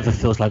all. Never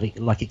feels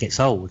like it gets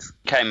old.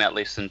 Came out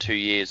less than 2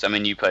 years. I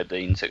mean, you played the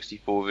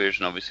N64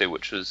 version, obviously,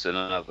 which was in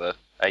another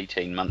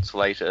 18 months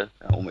later,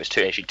 almost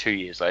 2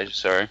 years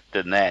later,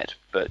 than that.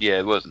 But yeah,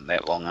 it wasn't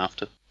that long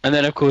after. And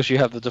then, of course, you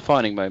have the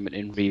defining moment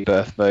in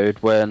Rebirth mode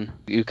when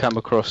you come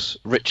across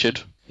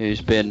Richard,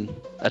 who's been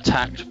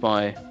attacked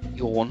by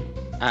Yawn,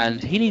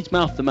 and he needs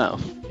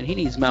mouth-to-mouth, and he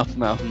needs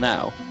mouth-to-mouth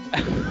now.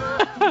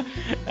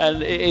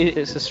 And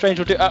it's a strange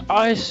one.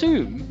 I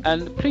assume,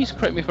 and please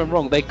correct me if I'm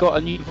wrong, they got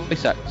a new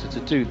voice actor to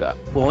do that.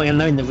 Well, I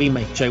know in the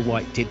remake, Joe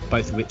White did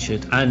both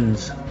Richard and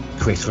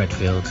Chris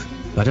Redfield.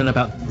 I don't know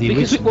about the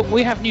original.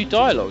 We have new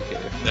dialogue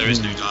here. There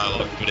is new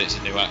dialogue, but it's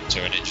a new actor,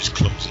 and it just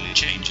clumsily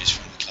changes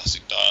from the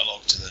classic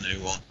dialogue to the new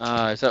one.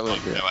 Is that what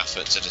it is? No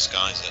effort to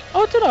disguise it.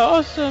 Oh, I don't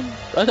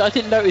know. I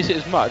didn't notice it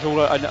as much.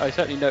 Although I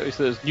certainly noticed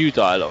there's new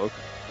dialogue,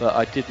 but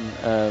I didn't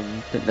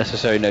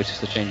necessarily notice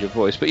the change of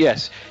voice. But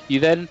yes, you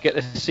then get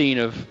the scene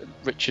of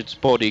Richard's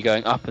body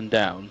going up and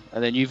down,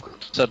 and then you've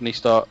got to suddenly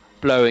start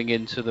blowing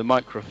into the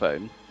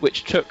microphone,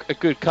 which took a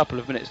good couple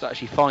of minutes to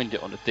actually find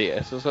it on a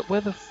DS. I was like, where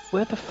the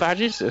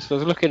fudge is this? I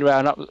was looking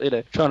around,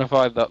 trying to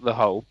find the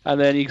hole, and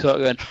then you start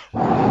going.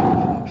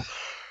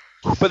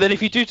 But then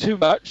if you do too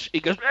much,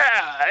 he goes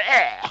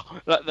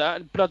like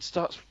that, and blood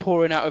starts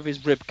pouring out of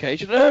his rib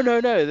cage.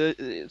 No.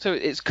 So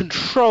it's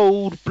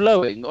controlled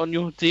blowing on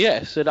your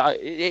DS, and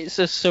it's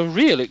a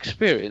surreal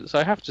experience,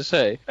 I have to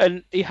say.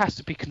 And he has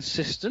to be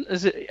consistent,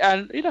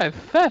 and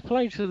fair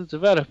play to the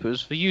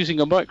developers for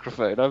using a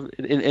microphone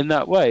in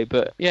that way.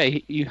 But yeah,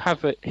 you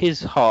have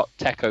his heart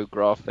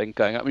tachograph thing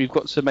going up, and you've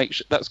got to make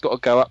sure that's got to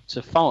go up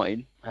to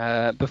fine.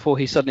 Before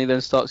he suddenly then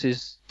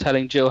starts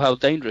telling Jill how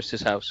dangerous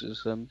his house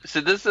is.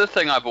 So this is the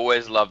thing I've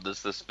always loved,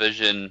 is this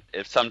vision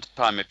of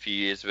sometime a few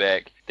years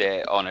back,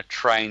 they're on a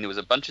train, there was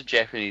a bunch of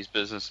Japanese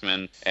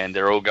businessmen, and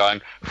they're all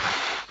going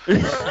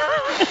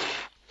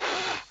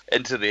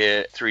into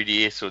their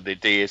 3DS or their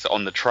DS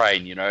on the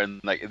train,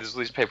 and there's all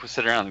these people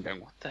sitting around and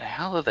going, what the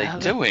hell are they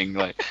doing?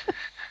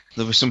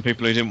 There were some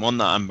people who didn't want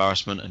that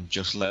embarrassment and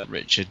just let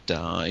Richard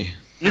die.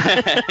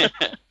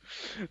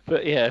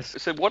 But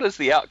yes. So what is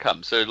the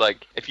outcome? So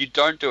if you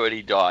don't do it,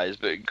 he dies.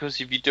 But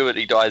because if you do it,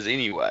 he dies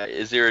anyway.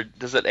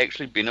 Does it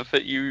actually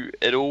benefit you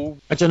at all?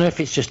 I don't know if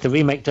it's just the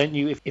remake. Don't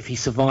you? If he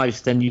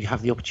survives, then you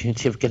have the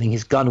opportunity of getting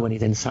his gun when he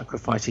then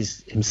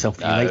sacrifices himself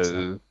to you later.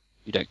 No,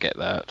 you don't get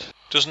that.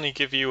 Doesn't he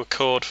give you a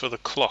code for the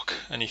clock,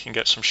 and you can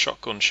get some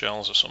shotgun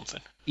shells or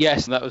something?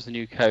 Yes, and that was the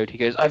new code. He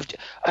goes, I've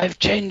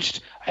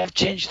changed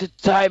the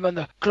time on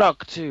the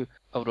clock to.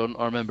 Hold on,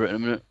 I'll remember it in a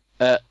minute.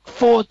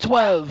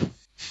 4:12.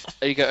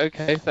 And you go,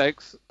 okay,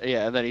 thanks.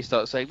 Yeah, and then he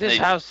starts saying, this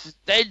house is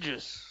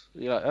dangerous.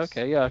 You're like,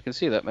 okay, yeah, I can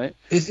see that, mate.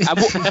 It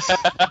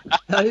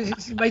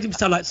made him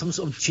sound like some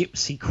sort of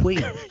gypsy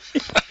queen.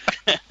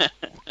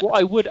 What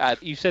I would add,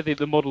 you said that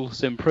the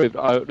model's improved.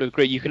 I would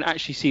agree. You can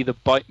actually see the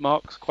bite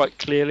marks quite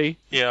clearly.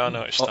 Yeah, I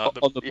noticed that.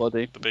 On the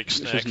body. The big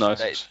snake. Which is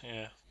nice.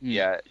 Yeah.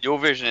 Yeah, your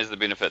version is the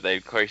benefit. They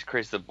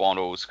increased the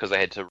models because they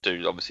had to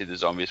do, obviously, the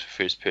zombies for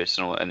first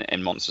person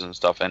and monsters and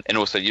stuff. And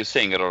also, you're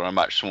seeing it on a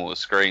much smaller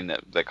screen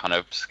that kind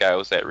of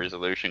scales that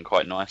resolution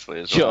quite nicely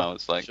as well.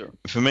 It's Sure.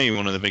 For me,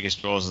 one of the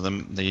biggest draws of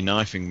the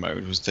knifing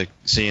mode was to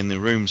seeing the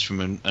rooms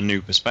from a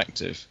new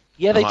perspective.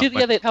 Yeah, they did.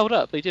 Yeah, they held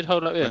up. They did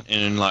hold up, yeah.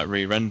 And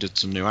re-rendered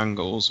some new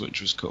angles, which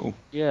was cool.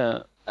 Yeah.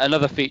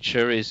 Another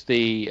feature is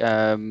the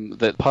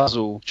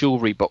puzzle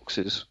jewellery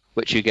boxes,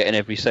 which you get in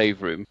every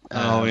save room.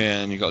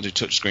 And you've got to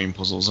do touchscreen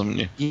puzzles, haven't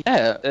you?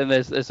 Yeah, and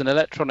there's an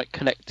electronic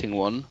connecting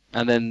one,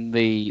 and then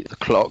the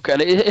clock,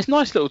 and it's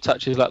nice little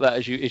touches like that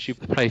as you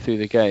play through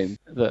the game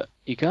that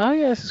you go, oh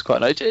yeah, this is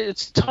quite nice.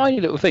 It's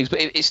tiny little things,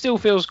 but it still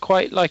feels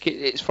quite like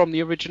it's from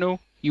the original.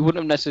 You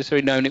wouldn't have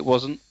necessarily known it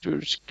wasn't,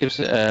 which gives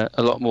it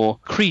a lot more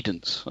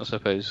credence, I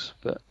suppose.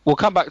 But we'll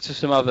come back to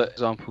some other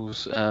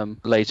examples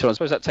later on. I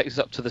suppose that takes us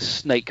up to the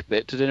snake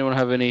bit. Did anyone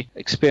have any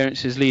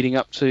experiences leading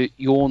up to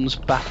Yawn's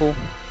battle?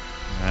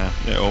 Yeah,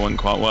 it all went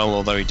quite well,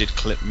 although he did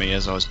clip me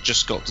as I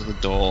just got to the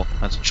door. I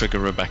had to trigger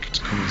Rebecca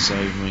to come and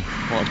save me.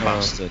 What a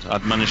bastard.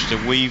 I'd managed to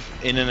weave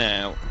in and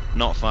out,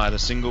 not fired a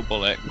single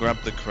bullet,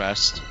 grabbed the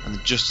crest,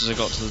 and just as I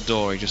got to the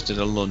door, he just did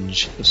a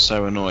lunge. It was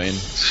so annoying.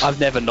 I've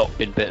never not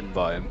been bitten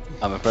by him.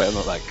 I'm afraid I'm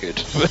not that good.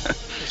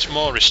 It's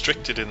more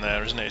restricted in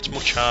there, isn't it? It's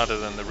much harder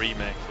than the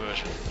remake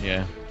version.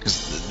 Yeah,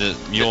 because the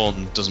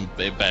Yawn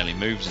it barely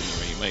moves in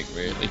the remake,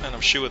 really. And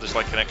I'm sure there's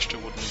an extra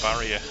wooden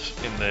barrier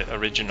in the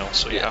original,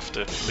 so you have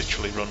to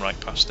literally run right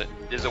past it.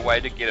 There's a way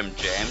to get him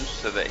jammed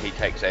so that he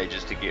takes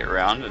ages to get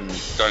around, and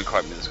don't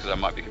quote me this because I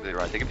might be completely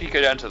right. I think if you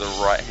go down to the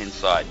right-hand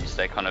side, you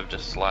stay kind of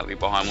just slightly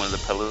behind one of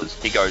the pillars,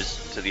 he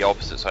goes to the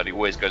opposite side. He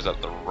always goes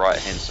up the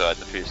right-hand side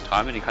the first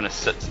time, and he kind of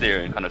sits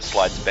there and kind of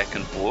slides back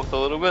and forth a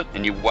little bit,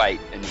 and you wait,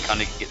 and you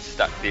kind of get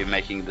stuck there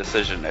making a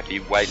decision. If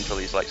you wait until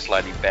he's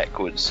sliding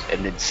backwards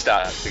and then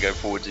start to go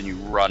forwards and you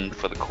run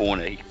for the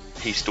corner, he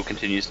he still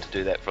continues to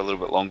do that for a little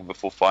bit longer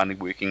before finally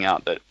working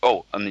out that,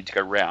 oh, I need to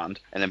go round,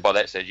 and then by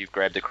that stage you've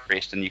grabbed the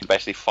crest and you can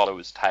basically follow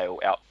his tail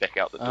back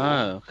out the door.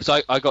 Oh, because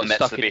I got and that's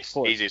stuck the in best,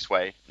 easiest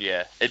way.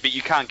 Yeah, but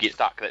you can't get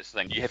stuck. That's the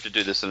thing. You have to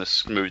do this in a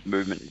smooth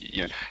movement.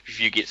 You know, if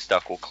you get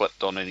stuck or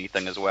clipped on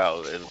anything as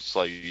well, it'll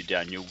slow you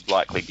down. You'll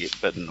likely get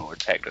bitten or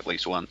attacked at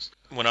least once.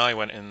 When I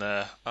went in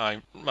there,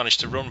 I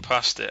managed to run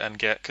past it and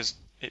get, because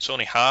it's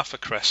only half a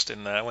crest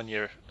in there when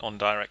you're on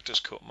director's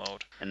cut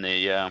mode. In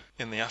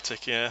the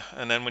attic, yeah.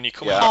 And then when you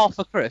come half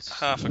a crest.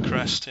 Half a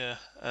crest, yeah.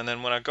 And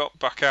then when I got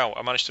back out,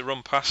 I managed to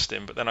run past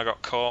him, but then I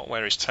got caught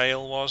where his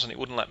tail was, and it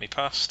wouldn't let me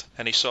past.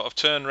 And he sort of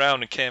turned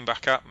round and came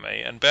back at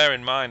me. And bear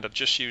in mind, I'd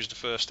just used the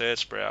first aid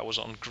spray. I was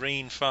on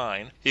green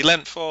fine. He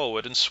leant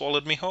forward and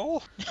swallowed me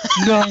whole.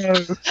 No.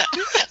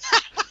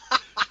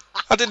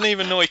 I didn't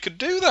even know he could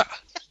do that.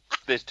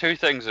 There's two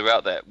things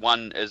about that.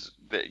 One is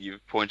that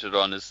you've pointed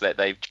on is that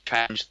they've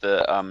changed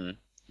the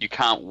you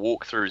can't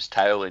walk through his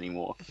tail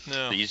anymore.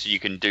 No. You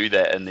can do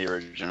that in the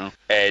original.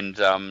 And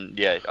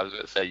yeah, I was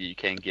going to say you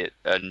can get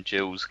in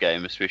Jill's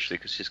game, especially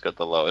because she's got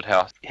the lowered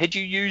health. Had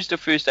you used a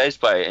first aid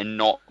spray and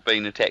not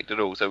been attacked at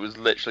all? So it was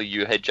literally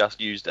you had just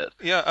used it.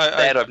 Yeah,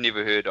 I've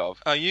never heard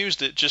of. I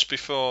used it just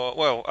before.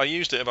 Well, I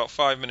used it about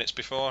 5 minutes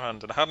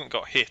beforehand, and I hadn't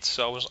got hit,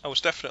 so I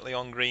was definitely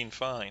on green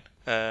fine.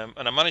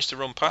 And I managed to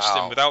run past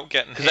him without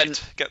getting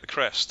hit, get the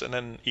crest, and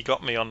then he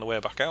got me on the way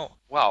back out.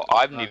 Wow,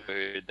 I've never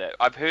heard that.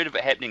 I've heard of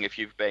it happening if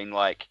you've been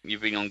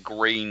on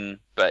green,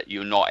 but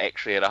you're not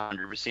actually at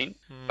 100%.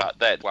 But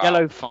that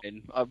Yellow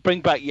fine.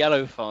 Bring back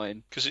yellow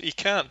fine. Because he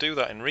can't do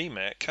that in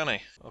remake, can he?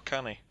 Or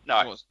can he?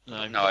 No,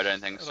 I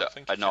don't think so.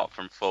 Not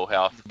from full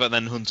health. But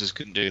then hunters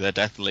couldn't do their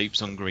death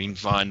leaps on green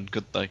fine,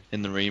 could they?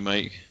 In the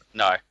remake?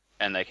 No.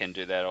 And they can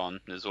do that on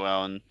as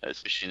well, and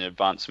especially in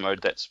advanced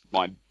mode. That's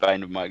my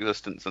bane of my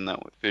existence in that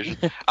version.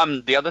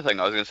 The other thing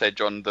I was going to say,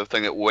 John, the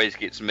thing that always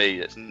gets me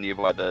that's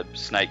nearby the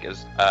snake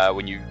is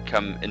when you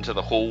come into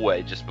the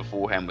hallway just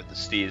beforehand with the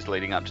stairs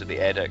leading up to the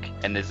attic,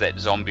 and there's that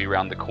zombie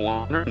around the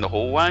corner in the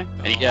hallway,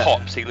 and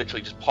he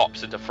literally just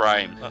pops into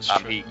frame. That's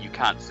true. You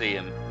can't see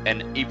him,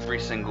 and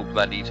every single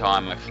bloody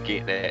time I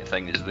forget that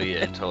thing is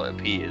there until it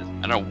appears.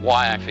 I don't know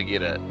why I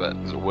forget it, but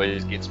it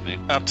always gets me.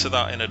 Add to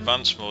that in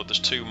advanced mode, there's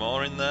 2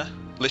 more in there.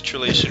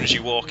 Literally, as soon as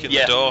you walk in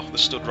the door, they're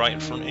stood right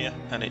in front of you,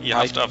 and you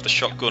have to have the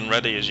shotgun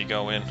ready as you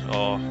go in,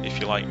 or if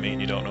you're like me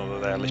and you don't know they're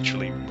there,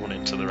 literally run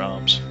into their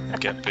arms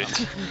and get bit.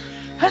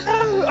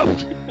 Hello!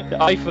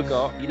 I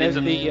forgot. You know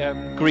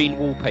the green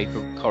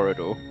wallpaper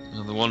corridor?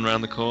 The one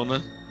round the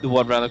corner? The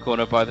one round the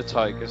corner by the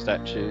tiger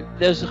statue.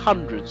 There's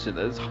hundreds in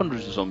there. There's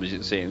hundreds of zombies,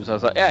 it seems. I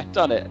was like, yeah,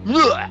 done it.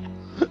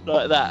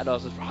 Like that, and I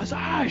was like,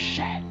 oh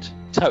shit.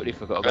 Totally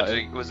forgot about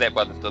it. Was that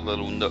by the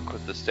little nook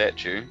with the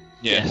statue?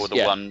 Yeah. Or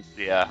the one,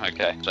 yeah,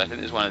 okay. So I think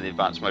there's one in the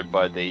advanced mode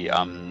by the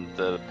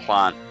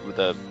plant with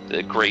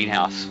the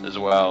greenhouse as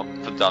well,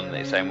 for done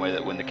the same way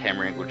that when the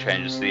camera angle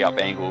changes to the up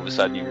angle, all of a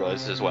sudden you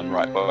realise there's one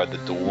right by the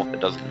door that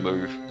doesn't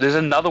move. There's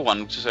another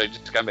one, so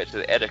just going back to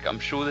the attic, I'm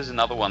sure there's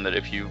another one that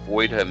if you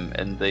avoid him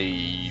in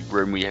the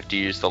room where you have to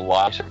use the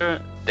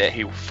lighter, that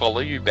he'll follow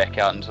you back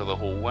out into the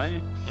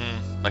hallway.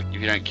 Like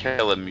if you don't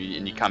kill him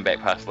and you come back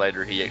past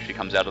later, he actually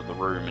comes out of the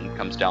room and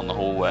comes down the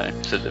hallway.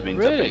 So there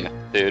ends up being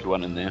a third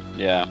one in there.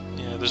 Yeah.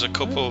 Yeah, there's a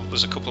couple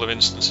of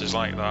instances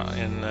like that.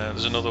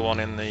 There's another one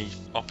in the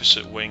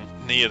opposite wing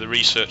near the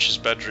researcher's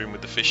bedroom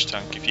with the fish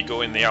tank. If you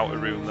go in the outer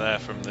room there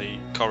from the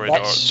corridor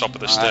at the top of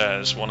the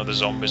stairs, one of the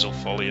zombies will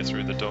follow you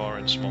through the door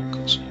in small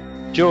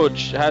cutscene.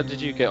 George, how did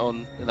you get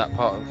on in that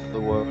part of the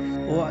world?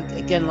 Well,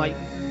 again, like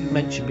you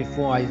mentioned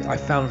before, I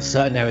found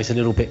certain areas a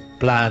little bit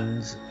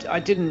bland. I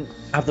didn't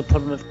have the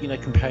problem of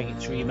comparing it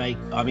to remake.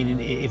 I mean,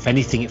 if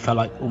anything, it felt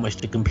like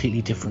almost a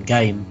completely different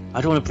game.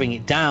 I don't want to bring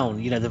it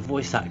down. The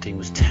voice acting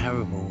was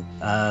terrible.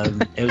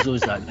 It was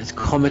always like it's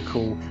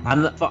comical,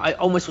 and I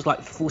almost was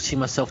like forcing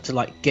myself to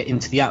like get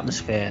into the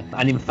atmosphere.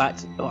 And in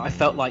fact, I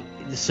felt like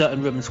the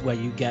certain rooms where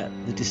you get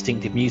the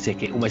distinctive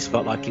music, it almost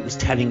felt like it was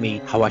telling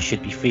me how I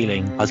should be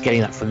feeling. I was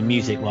getting that from the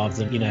music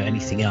rather than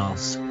anything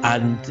else.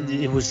 And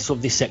it was sort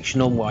of this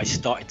section on where I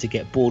started to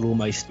get bored,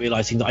 almost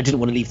realizing that I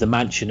didn't want to leave the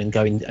mansion and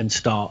go in and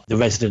start the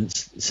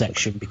residence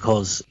section,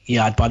 because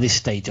by this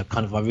stage I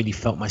really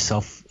felt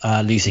myself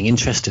losing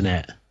interest in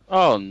it.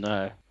 Oh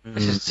no,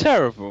 this is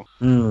terrible.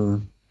 I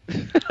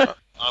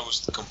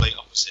was the complete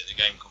opposite. The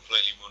game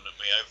completely won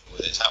me over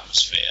with its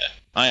atmosphere.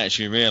 I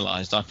actually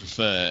realised I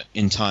prefer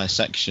entire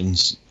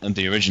sections of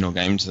the original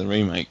game to the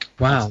remake.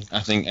 Wow.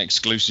 I think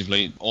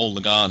exclusively all the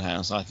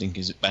guardhouse I think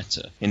is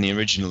better in the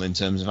original in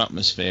terms of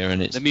atmosphere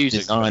and its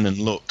design and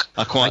look.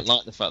 I quite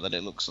like the fact that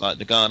it looks like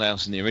the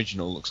guardhouse in the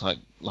original looks like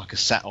a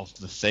set off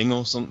The Thing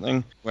or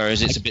something,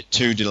 whereas it's a bit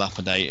too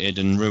dilapidated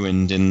and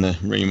ruined in the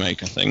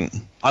remake, I think.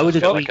 I would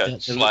agree. Like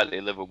a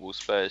slightly livable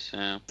space,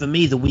 yeah. For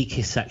me, the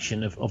weakest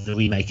section of the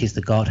remake is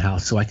the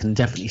guardhouse, so I can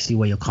definitely see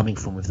where you're coming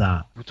from with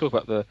that. We'll talk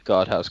about the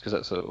guardhouse because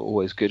that's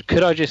always good.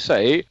 Could I just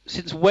say,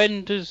 since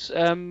when does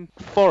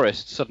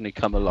Forest suddenly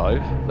come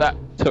alive? That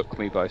took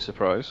me by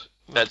surprise.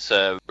 That's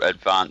a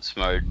advanced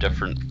mode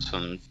difference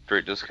from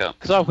Director's Cut.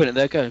 Because I went in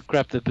there, go and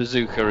grab the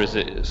bazooka, as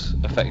it is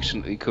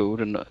affectionately called,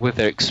 and with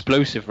their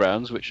explosive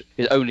rounds, which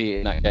is only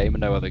in that game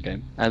and no other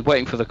game, and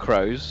waiting for the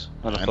crows.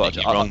 And I thought,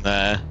 you're wrong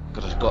there.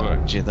 Got to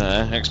correct you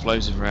there.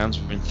 Explosive rounds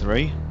were in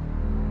 3.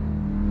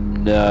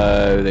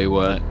 No, they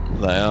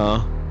weren't. They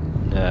are.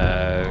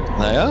 No,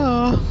 They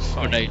are.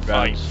 Grenade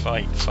Fight.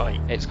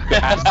 rounds. It's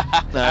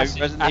No,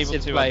 Resident Evil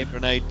 2 had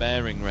grenade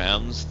bearing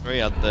rounds. 3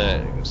 had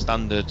the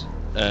standard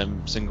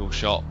single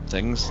shot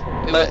things.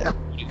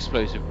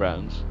 explosive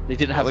rounds. They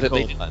didn't have What the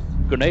are they called?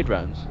 grenade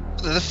rounds.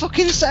 They're the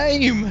fucking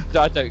same.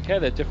 I don't care.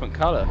 They're different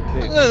colour.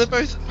 No, they're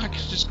both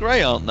packaged as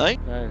grey, aren't they?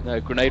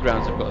 No, grenade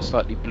rounds have got a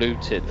slightly blue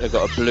tint. They've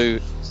got a blue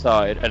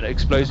side, and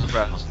explosive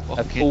rounds have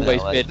Fucking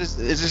always hell, been. Is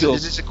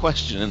this a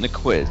question in the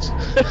quiz?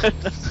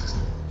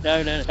 No.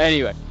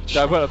 Anyway,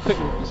 so I went to pick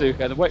up the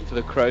bazooka and wait for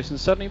the crows, and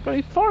suddenly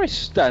bloody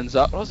Forrest stands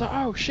up. And I was like,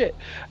 oh shit.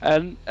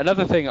 And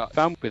another thing I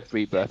found with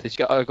Rebirth is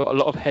I got a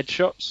lot of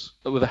headshots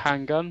with a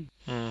handgun.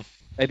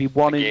 Maybe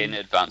one in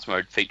advanced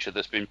mode feature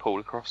that's been pulled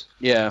across.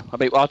 Yeah, I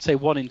mean, I'd say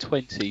 1 in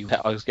 20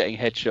 I was getting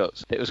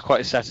headshots. It was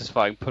quite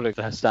satisfying pulling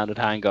the standard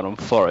handgun on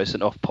Forrest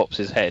and off pops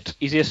his head.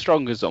 Is he a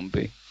stronger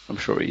zombie? I'm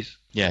sure he's.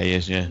 Yeah, he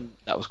is, yeah.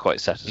 That was quite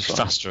satisfying. He's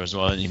faster as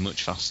well, isn't he?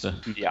 Much faster.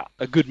 Yeah,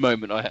 a good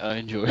moment I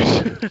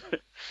enjoyed.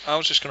 I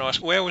was just going to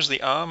ask, where was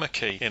the armour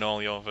key in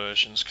all your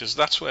versions? Because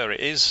that's where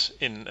it is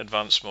in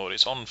advanced mode.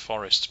 It's on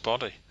Forrest's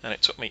body, and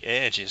it took me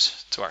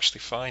ages to actually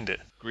find it.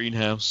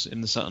 Greenhouse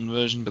in the Saturn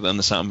version, but then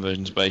the Saturn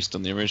version's based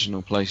on the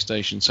original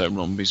PlayStation, so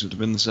Rombies would have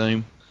been the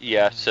same.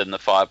 Yeah, it's in the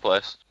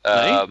fireplace.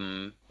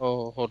 Oh,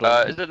 hold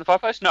on. Is it in the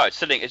fireplace? No, it's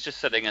just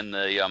sitting in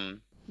the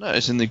No,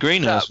 it's in the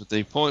greenhouse with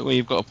the point where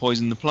you've got to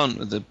poison the plant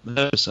with the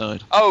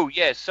herbicide. Oh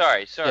yeah,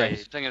 sorry. Yeah.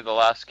 Thinking of the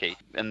last key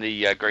in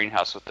the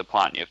greenhouse with the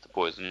plant you have to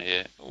poison it.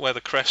 Yeah. Where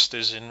the crest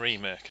is in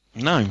Remake.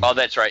 No. Oh,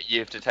 that's right. You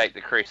have to take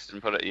the crest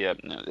and put it. Yeah,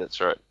 no, that's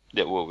right.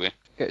 It will be.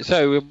 Okay,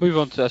 so we'll move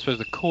on to, I suppose,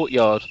 the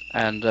courtyard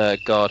and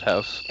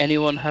guardhouse.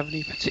 Anyone have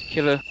any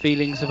particular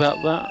feelings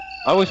about that?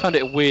 I always found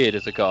it weird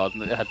as a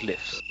garden that it had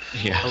lifts.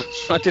 Yeah.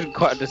 I didn't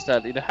quite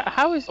understand.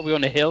 Are we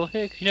on a hill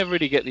here? 'Cause you never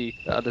really get the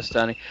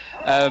understanding.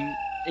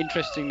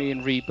 Interestingly,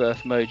 in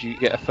Rebirth mode, you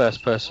get a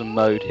first-person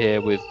mode here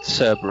with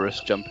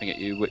Cerberus jumping at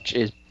you, which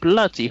is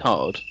bloody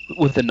hard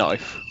with the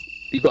knife.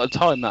 You've got to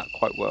time that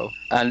quite well.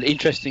 And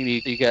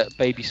interestingly, you get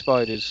baby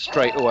spiders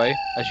straight away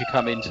as you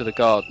come into the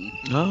garden.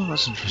 Oh,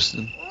 that's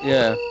interesting.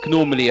 Yeah.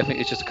 Normally, I think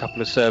it's just a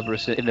couple of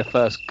Cerberus in the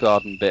first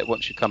garden bit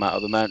once you come out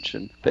of the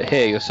mansion. But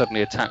here, you're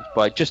suddenly attacked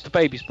by just the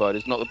baby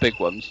spiders, not the big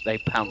ones. They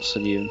pounce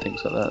on you and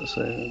things like that.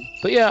 So,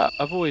 but yeah,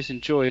 I've always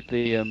enjoyed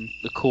the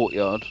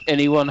courtyard.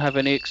 Anyone have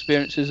any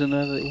experiences in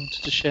there that you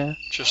wanted to share?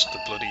 Just the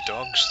bloody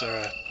dogs.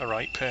 They're a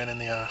right pain in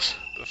the ass.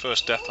 The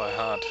first death I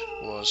had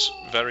was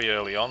very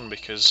early on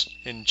because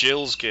in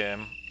Jill's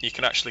game you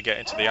can actually get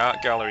into the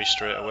art gallery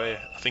straight away.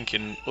 I think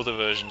in other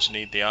versions you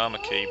need the armour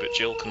key, but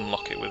Jill can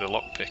unlock it with a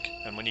lockpick.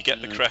 And when you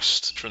get the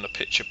crest from the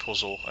picture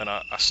puzzle, and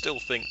I still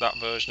think that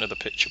version of the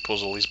picture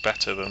puzzle is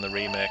better than the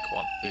remake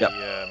one,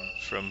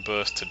 from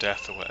Birth to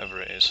Death or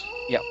whatever it is.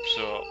 Yep.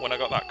 So when I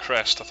got that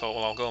crest, I thought,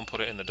 well, I'll go and put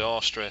it in the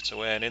door straight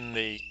away. And in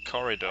the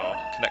corridor,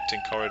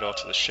 connecting corridor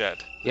to the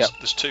shed,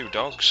 there's 2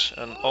 dogs,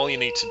 and all you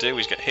need to do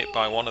is get hit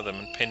by one of them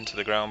and pinned to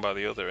the ground by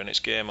the other, and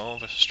it's game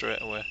over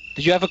straight away.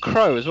 Did you have a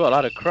crow as well? I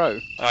had a crow.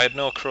 I had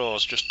no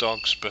crows, just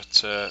dogs,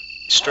 but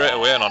straight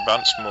away in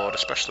advanced mode,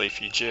 especially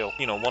if you Jill,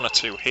 1 or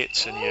 2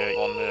 hits and you're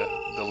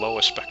on the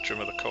lower spectrum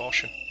of the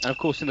caution. And of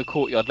course in the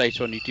courtyard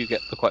later on you do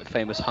get the quite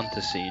famous hunter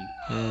scene,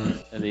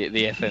 and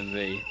the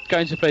FMV.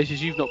 Going to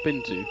places you've not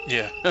been to.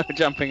 Yeah.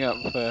 Jumping up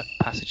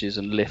passages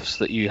and lifts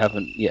that you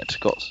haven't yet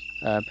got.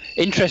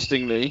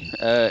 Interestingly,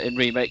 in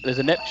Remake there's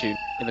a Neptune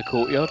in the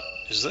courtyard.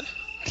 Is there?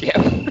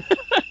 Yeah.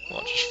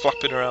 What, just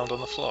flapping around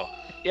on the floor?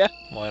 Yeah.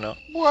 Why not?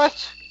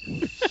 What?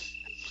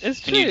 It's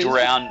Can you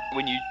drown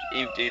when you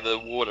empty the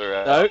water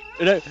out?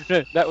 No,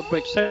 that would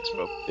make sense,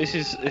 Rob. This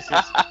is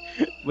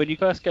when you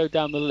first go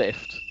down the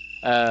lift,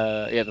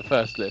 the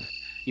first lift,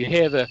 you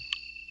hear the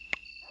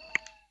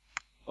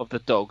of the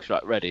dogs,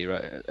 right, ready,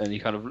 right, and you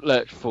kind of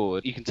lurch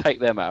forward, you can take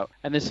them out,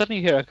 and then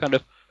suddenly you hear a kind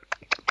of,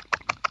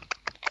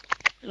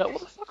 you're like,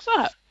 what the fuck's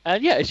that?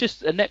 And yeah, it's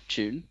just a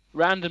Neptune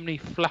randomly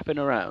flapping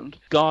around,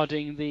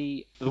 guarding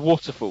the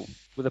waterfall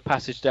with a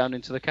passage down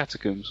into the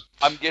catacombs.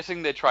 I'm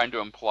guessing they're trying to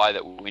imply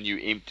that when you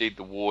emptied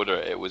the water,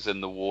 it was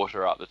in the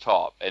water up the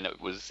top, and it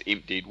was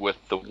emptied with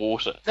the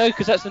water. No,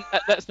 because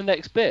that's the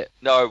next bit.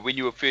 No, when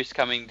you were first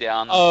coming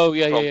down from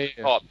the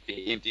top,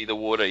 to empty the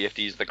water, you have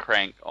to use the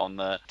crank on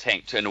the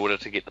tank in order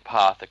to get the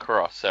path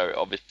across. So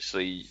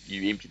obviously,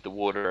 you emptied the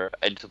water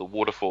into the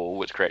waterfall,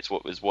 which creates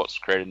what's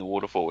creating the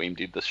waterfall.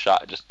 Emptied the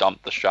shark, just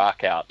dumped the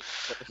shark out.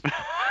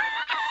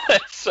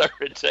 That's so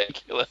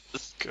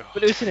ridiculous. God.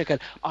 But it was in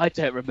I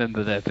don't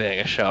remember there being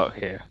a shark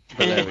here.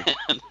 But there we go.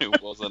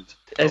 It wasn't.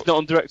 It's not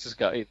on director's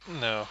cut either.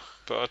 No,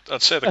 but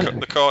I'd say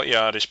the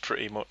courtyard is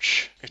pretty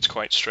much, it's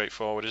quite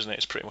straightforward, isn't it?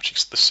 It's pretty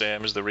much the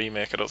same as the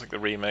remake. I don't think the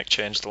remake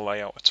changed the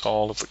layout at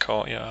all of the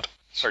courtyard.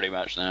 Pretty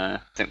much, no. I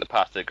think the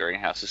path to the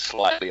greenhouse is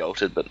slightly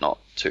altered, but not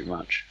too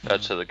much.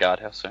 To the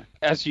guardhouse, so.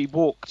 As you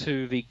walk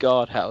to the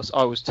guardhouse,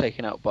 I was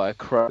taken out by a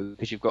crow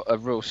because you've got a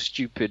real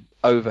stupid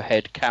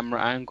overhead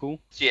camera angle.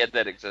 Yeah,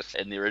 that exists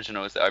in the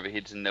original. It's the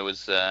overheads, and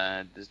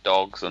there's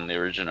dogs on the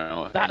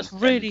original. That's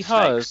and really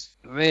hard. snakes.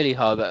 Really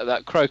hard,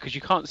 that crow, because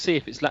you can't see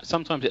if it's...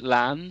 sometimes it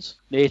lands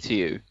near to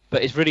you,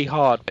 but it's really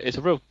hard. It's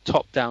a real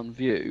top-down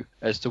view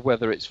as to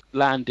whether it's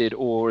landed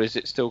or is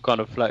it still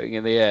kind of floating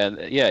in the air.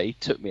 And yeah, he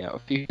took me out a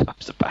few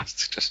times. The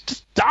bastard.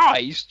 Just die,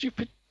 you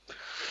stupid...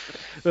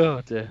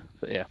 Oh dear.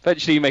 But yeah,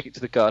 eventually you make it to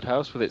the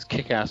guardhouse with its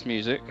kick-ass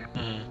music,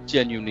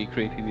 genuinely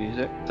creepy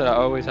music. So I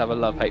always have a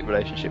love-hate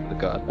relationship with the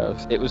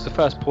guardhouse. It was the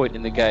first point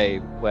in the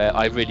game where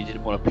I really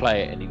didn't want to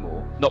play it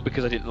anymore. Not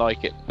because I didn't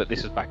like it, but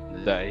this was back in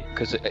the day,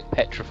 because it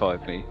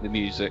petrified me, the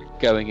music.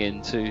 Going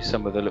into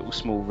some of the little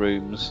small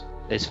rooms,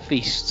 there's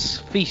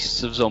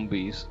feasts of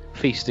zombies,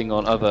 feasting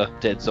on other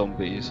dead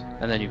zombies.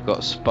 And then you've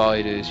got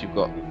spiders, you've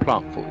got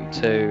Plant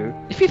 42.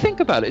 If you think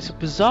about it, it's a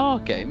bizarre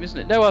game, isn't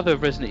it? No other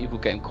Resident Evil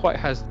game quite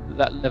has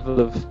that level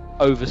of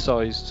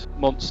oversized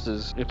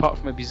monsters, apart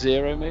from maybe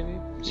Zero, maybe?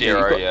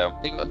 Zero,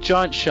 You've got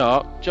giant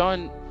shark,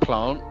 giant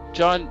plant,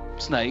 giant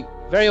snake.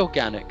 Very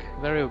organic.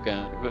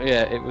 But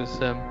yeah, it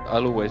was...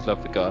 I'll always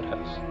love the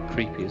guardhouse.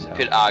 Creepy as hell.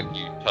 You could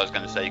argue, I was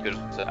going to say, you could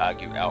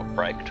argue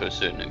Outbreak to a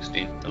certain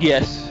extent.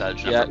 Yes.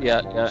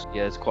 Yeah,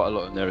 there's quite a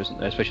lot in there, isn't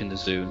there? Especially in the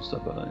zoo and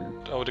stuff like that.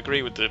 Yeah. I would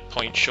agree with the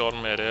point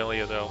Sean made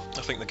earlier, though.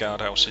 I think the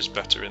guardhouse is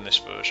better in this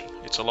version.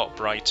 It's a lot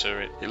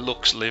brighter. It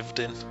looks lived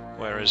in,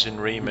 whereas in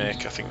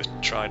Remake, I think they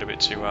tried a bit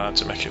too hard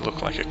to make it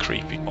look like a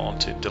creepy,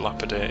 haunted,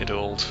 dilapidated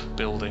old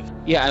building.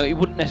 Yeah, I mean, it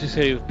wouldn't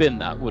necessarily have been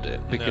that, would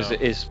it? Because No.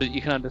 it is, but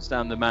you can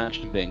understand the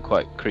mansion being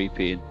quite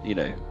creepy, and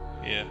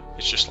Yeah,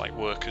 it's just like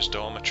workers'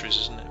 dormitories,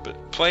 isn't it?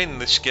 But playing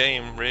this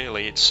game,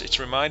 really, it's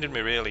reminded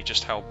me really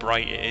just how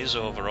bright it is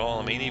overall.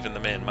 I mean, even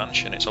the main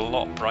mansion, it's a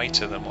lot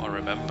brighter than what I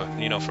remember,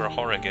 for a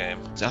horror game.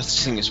 I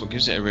think that's what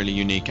gives it a really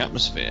unique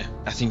atmosphere.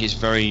 I think it's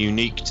very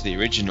unique to the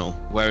original,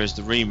 whereas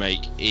the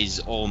remake is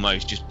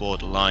almost just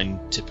borderline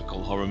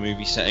typical horror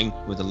movie setting,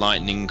 with the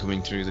lightning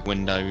coming through the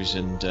windows,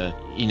 and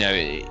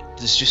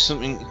there's just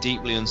something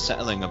deeply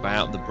unsettling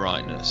about the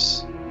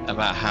brightness,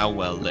 about how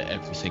well lit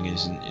everything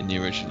is in the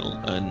original,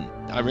 and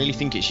I really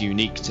think it's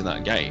unique to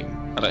that game.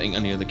 I don't think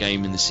any other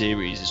game in the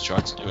series has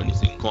tried to do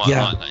anything quite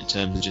like that in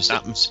terms of just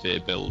atmosphere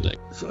building.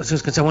 So I was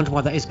just going to say, I wonder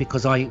why that is,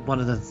 because one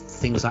of the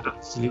things I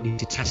absolutely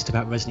detest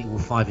about Resident Evil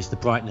 5 is the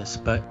brightness,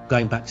 but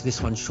going back to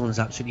this one, Sean's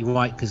absolutely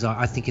right, because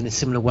I think in a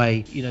similar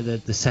way,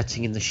 the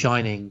setting in The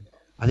Shining,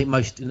 I think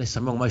unless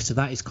I'm wrong, most of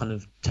that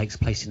takes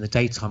place in the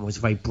daytime. It was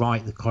very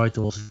bright, the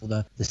corridors,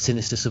 the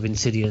sinister sort of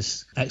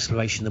insidious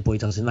exploration the boy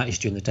does in that is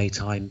during the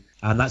daytime.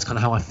 And that's kind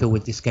of how I feel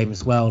with this game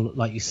as well.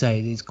 Like you say,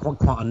 it's quite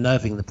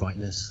unnerving, the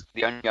brightness.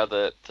 The only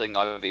other thing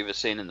I've ever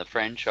seen in the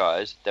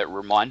franchise that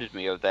reminded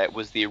me of that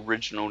was the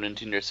original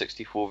Nintendo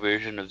 64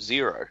 version of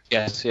Zero.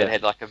 Yes, yeah. It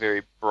had like a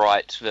very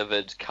bright,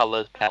 vivid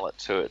colour palette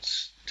to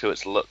its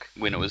look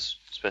when it was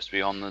supposed to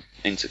be on the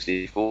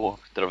N64.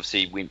 That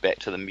obviously went back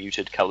to the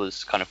muted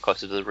colours kind of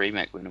closer to the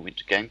remake when it went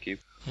to GameCube.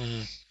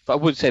 But I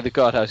would say the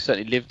guardhouse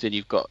certainly lived in.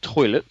 You've got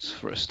toilets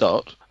for a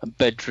start, and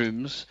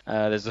bedrooms.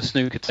 There's a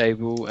snooker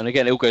table, and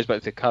again, it all goes back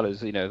to the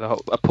colours.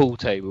 A pool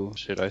table,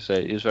 should I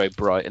say? It was very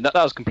bright, and that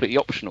was completely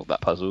optional.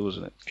 That puzzle,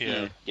 wasn't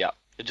it? Yeah.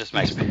 It just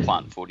makes the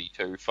Plant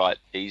 42 fight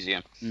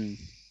easier.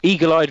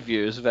 Eagle-eyed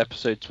viewers of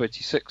episode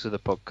 26 of the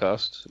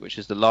podcast, which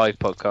is the live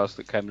podcast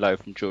that came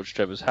live from George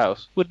Trevor's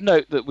house, would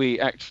note that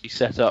we actually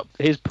set up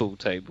his pool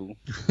table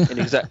in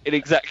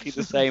exactly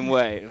the same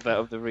way as that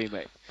of the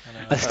remake.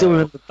 I still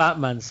remember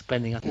Batman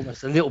spending, I think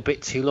that's a little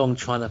bit too long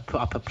trying to put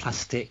up a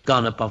plastic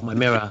gun above my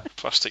mirror.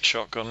 Plastic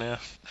shotgun, yeah.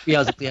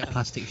 Yeah,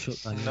 plastic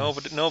shotgun.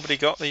 Yes. Nobody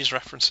got these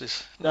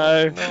references.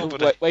 No,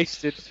 nobody.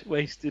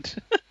 Wasted.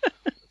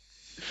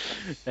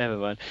 Never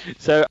mind.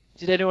 So,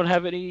 did anyone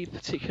have any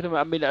particular...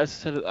 I mean, as I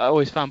said, I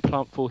always found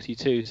Plant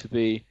 42 to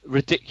be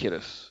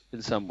ridiculous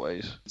in some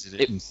ways. Did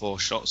it in 4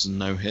 shots and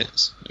no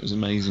hits. It was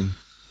amazing.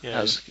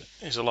 Yeah,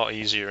 it's a lot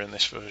easier in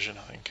this version,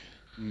 I think.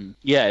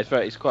 Yeah,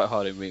 it's quite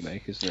hard in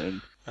Remake, isn't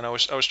it? And I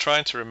was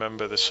trying to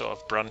remember the sort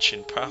of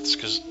branching paths,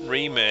 because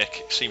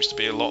Remake seems to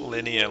be a lot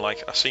linear.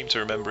 Like, I seem to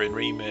remember in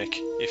Remake,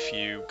 if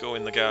you go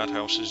in the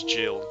guardhouse as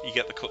Jill, you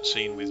get the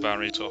cutscene with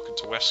Barry talking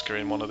to Wesker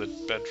in one of the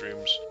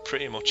bedrooms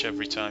pretty much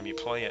every time you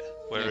play it.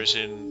 Whereas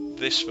in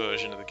this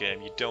version of the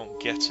game, you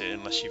don't get it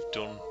unless you've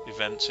done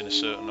events in a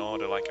certain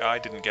order. Like, I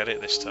didn't get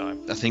it this time.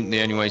 I think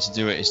the only way to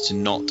do it is to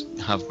not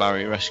have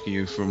Barry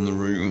rescue you from the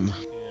room.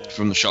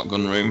 From the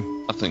shotgun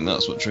room. I think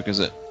that's what triggers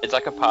it. It's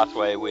like a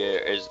pathway where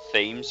it's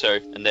themed, so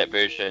in that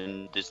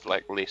version there's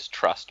like less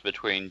trust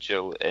between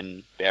Jill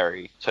and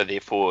Barry, so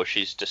therefore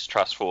she's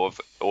distrustful of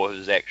all of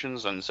his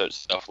actions, and so it's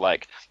stuff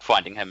like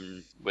finding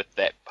him with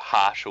that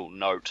partial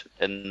note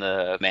in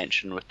the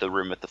mansion with the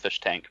room with the fish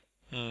tank.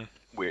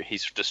 Where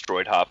he's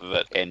destroyed half of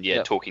it, and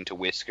talking to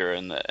Wesker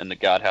in the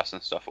guardhouse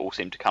and stuff all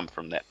seem to come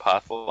from that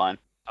path line.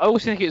 I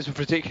always think it's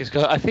ridiculous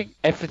because I think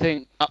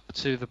everything up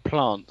to the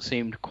plant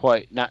seemed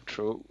quite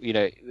natural.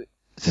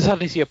 to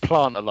suddenly see a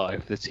plant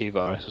alive, the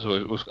T-virus,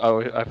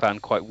 I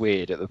found quite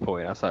weird at the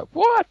point. I was like,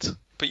 what?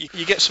 But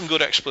you get some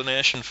good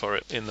explanation for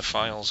it in the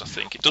files, I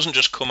think. It doesn't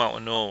just come out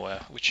of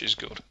nowhere, which is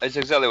good. That's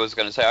exactly what I was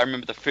going to say. I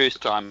remember the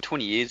first time,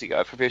 20 years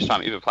ago, for the first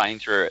time ever playing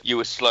through it, you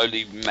were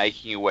slowly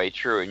making your way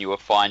through and you were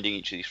finding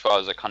each of these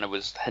files that kind of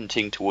was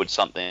hinting towards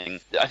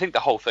something. I think the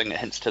whole thing that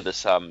hints to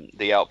this,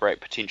 the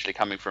outbreak potentially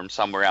coming from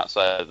somewhere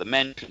outside of the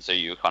mansion, so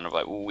you're kind of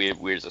like, well,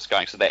 where is this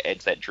going? So that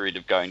adds that dread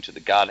of going to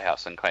the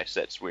guardhouse in case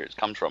that's where it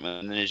comes from.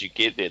 And then as you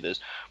get there, there's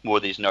more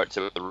of these notes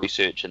about the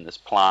research in this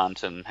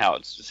plant and how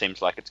it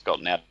seems like it's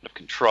gotten out of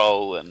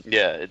control, and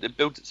yeah, it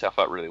builds itself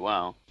up really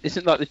well.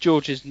 Isn't like the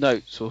George's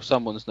notes or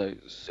someone's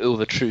notes, all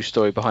the true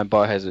story behind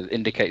Biohazard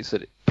indicates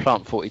that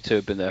Plant 42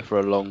 had been there for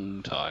a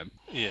long time.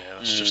 Yeah,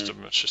 that's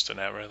just an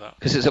error, that.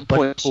 Because it's a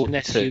point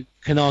 42. You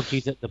can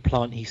argue that the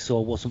plant he saw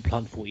wasn't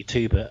Plant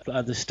 42, but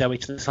the stairway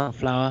to the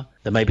sunflower.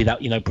 That maybe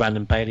that,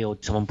 Brandon Bailey or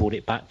someone brought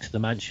it back to the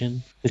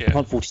mansion. Because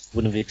Plant 42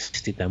 wouldn't have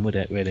existed then, would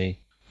it, really?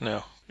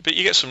 No. But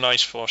you get some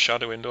nice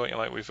foreshadowing, don't you?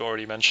 Like we've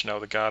already mentioned how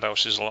the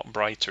guardhouse is a lot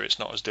brighter, it's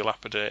not as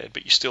dilapidated,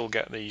 but you still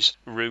get these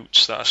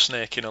roots that are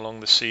snaking along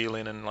the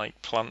ceiling and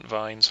like plant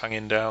vines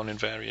hanging down in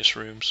various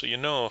rooms, so you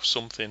know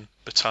something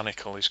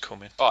botanical is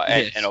coming. Oh,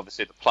 and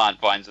obviously the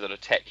plant vines that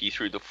attack you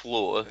through the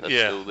floor are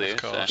still there.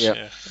 Of course, so.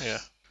 Yeah.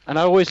 And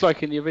I always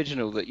like in the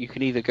original that you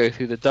can either go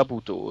through the double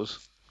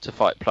doors to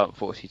fight Plant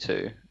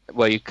 42,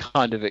 where you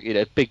kind of,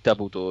 big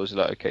double doors,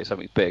 like, okay,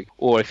 something's big.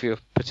 Or if you're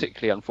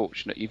particularly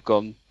unfortunate, you've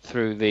gone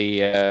through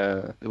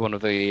the one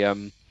of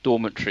the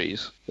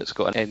dormitories that's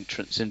got an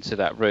entrance into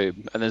that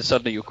room, and then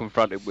suddenly you're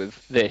confronted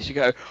with this. You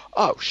go,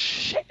 oh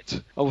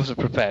shit! I wasn't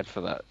prepared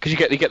for that. Because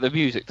you get the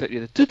music that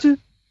you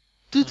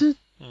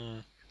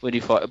when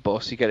you fight a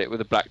boss, you get it with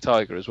a black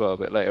tiger as well a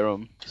bit later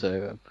on.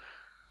 So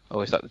I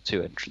always like the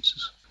two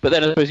entrances. But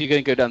then I suppose you're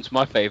going to go down to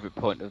my favourite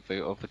point of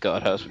the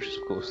guardhouse, which is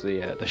of course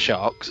the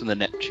sharks and the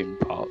Neptune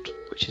part,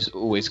 which is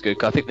always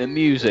good. I think the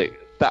music,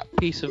 that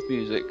piece of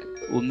music,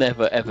 will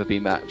never ever be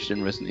matched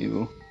in Resident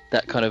Evil.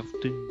 That kind of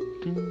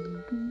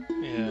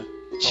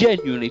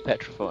genuinely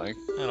petrifying.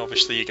 And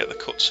obviously you get the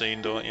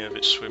cutscene, don't you, of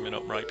it swimming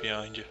up right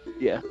behind you.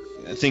 Yeah.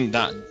 I think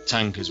that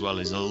tank as well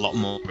is a lot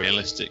more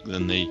realistic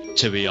than the,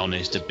 to be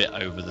honest, a bit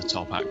over the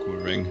top aqua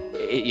ring.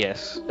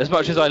 Yes. As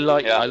much as I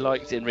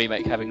liked in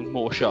Remake having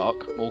more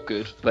shark, more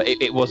good, but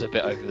it was a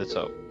bit over the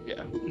top.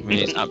 Yeah. I mean,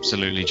 it's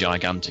absolutely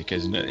gigantic,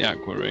 isn't it, the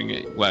aqua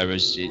ring?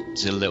 Whereas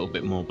it's a little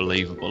bit more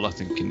believable, I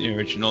think, in the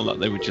original, that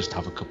they would just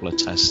have a couple of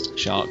test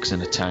sharks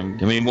in a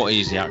tank. I mean, what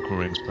is the aqua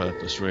ring's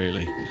purpose,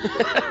 really?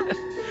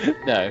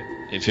 No.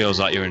 It feels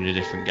like you're in a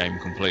different game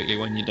completely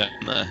when you're down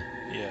there.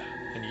 Yeah,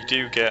 and you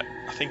do get,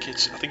 I think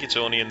it's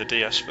only in the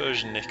DS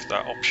version, Nick,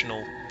 that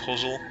optional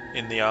puzzle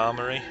in the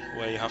armory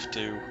where you have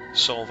to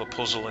solve a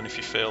puzzle, and if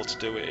you fail to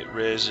do it, it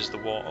raises the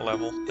water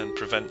level and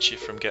prevents you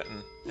from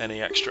getting any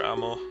extra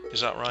ammo.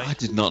 Is that right? I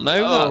did not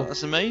know that.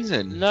 That's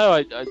amazing. No,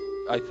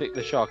 I think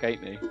the shark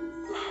ate me.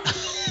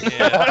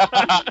 Yeah.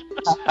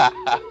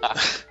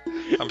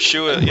 I'm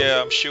sure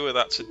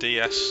that's a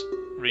DS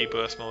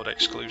Rebirth mode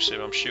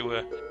exclusive. I'm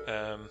sure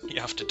you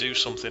have to do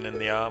something in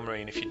the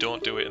armory, and if you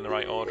don't do it in the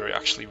right order, it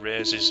actually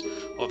raises,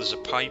 or there's a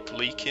pipe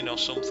leaking or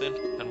something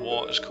and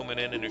water's coming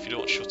in, and if you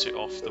don't shut it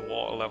off, the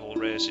water level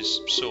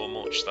raises so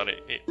much that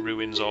it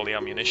ruins all the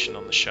ammunition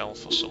on the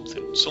shelf or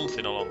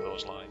something along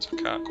those lines. I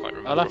can't quite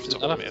remember. I'll have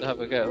to have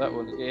a go at that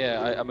one.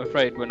 Yeah, I'm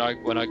afraid when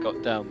I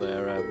got down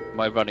there,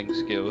 my running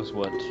skills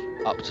weren't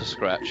up to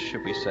scratch,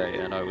 should we say,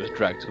 and I was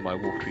dragged to my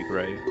watery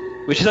grave.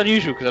 Which is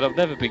unusual because I've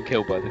never been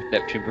killed by the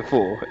Neptune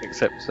before,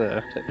 except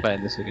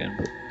playing this again.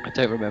 But I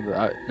don't remember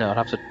that. No, I'll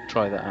have to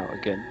try that out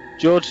again.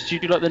 George,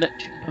 did you like the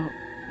Neptune part?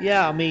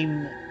 Yeah, I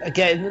mean,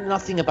 again,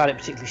 nothing about it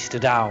particularly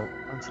stood out.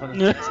 I'm trying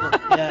to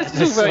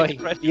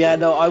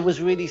I was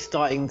really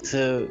starting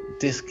to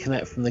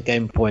disconnect from the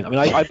game point. I mean,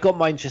 I've got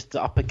mine just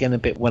up again a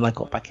bit when I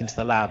got back into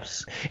the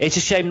labs. It's a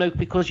shame, though,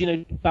 because,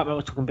 Batman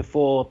was talking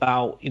before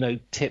about,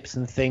 tips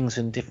and things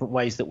and different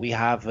ways that we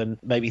have, and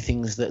maybe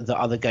things that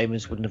other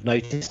gamers wouldn't have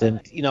noticed. And,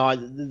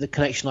 the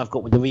connection I've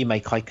got with the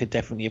remake, I could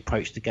definitely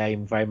approach the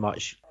game very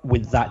much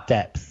with that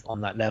depth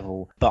on that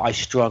level. But I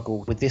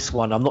struggle with this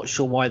one. I'm not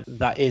sure why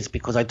that is,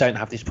 because I don't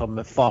have this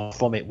problem, far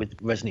from it, with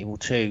Resident Evil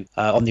 2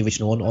 on the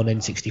original on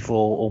N64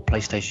 or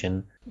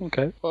PlayStation.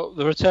 Okay. Well,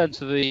 the return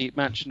to the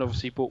mansion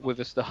obviously brought with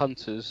us the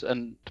hunters,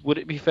 and would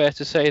it be fair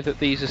to say that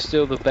these are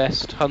still the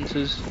best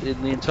hunters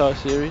in the entire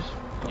series?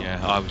 Yeah,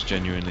 I was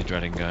genuinely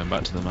dreading going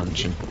back to the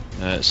mansion.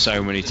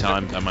 So many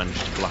times I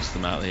managed to blast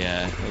them out of the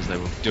air as they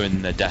were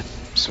doing their death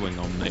swing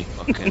on me.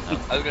 Fucking hell.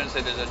 I was going to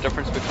say there's a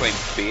difference between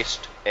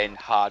best and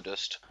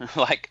hardest.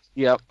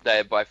 Yep.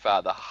 They're by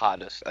far the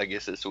hardest. I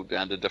guess it's all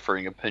down to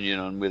differing opinion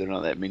on whether or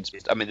not that means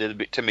best. I mean,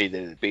 to me,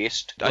 they're the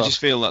best. I just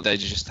feel like they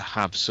just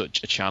have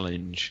such a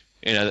challenge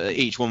You know,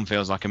 each one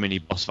feels like a mini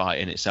boss fight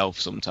in itself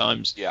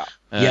sometimes. Yeah.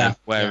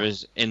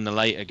 Whereas in the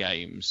later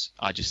games,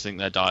 I just think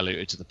they're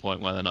diluted to the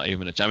point where they're not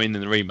even I mean,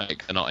 in the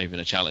remake, they're not even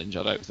a challenge,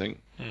 I don't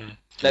think.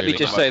 Let me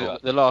just say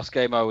that the last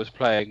game I was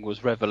playing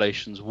was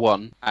Revelations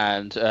 1,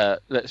 and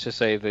let's just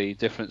say the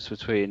difference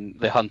between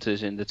the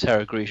hunters in the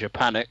Terra Grigia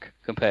Panic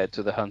compared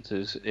to the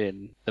hunters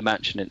in the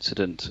Mansion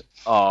Incident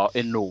are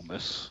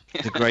enormous.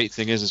 The great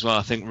thing is as well,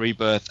 I think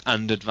Rebirth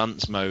and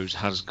Advanced Mode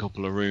has a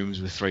couple of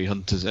rooms with 3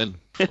 hunters in.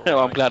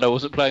 I'm glad I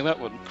wasn't playing that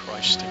one.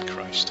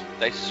 Christ.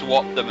 They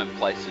swapped them in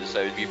places,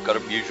 so you've got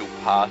a usual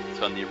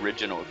path on the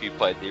original if you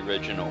played the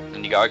original.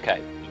 And you go,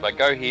 okay, if I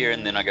go here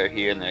and then I go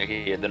here and then I go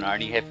here, then I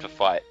only have to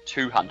fight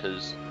 2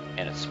 hunters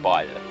and a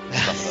spider,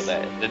 something like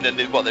that. And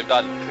then what they've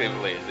done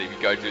cleverly is if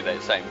you go through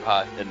that same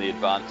path in the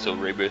Advanced or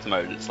Rebirth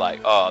mode, it's like,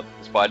 oh,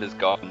 the spider's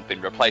gone, been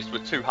replaced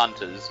with 2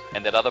 hunters,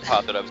 and that other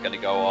path that I was going to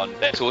go on,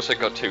 that's also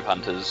got 2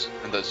 hunters,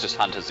 and there's just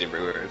hunters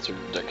everywhere. It's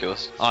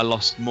ridiculous. I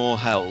lost more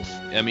health.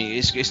 I mean,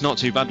 it's not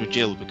too bad with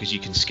Jill because you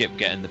can skip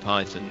getting the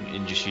Python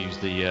and just use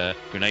the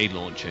grenade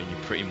launcher and you're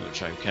pretty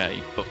much okay.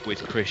 But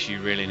with Chris,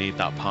 you really need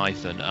that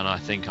Python, and I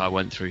think I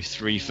went through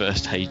 3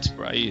 first aid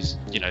sprays,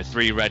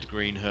 3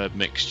 red-green herb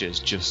mixtures,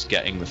 just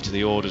getting to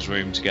the orders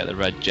room to get the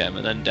red gem,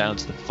 and then down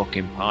to the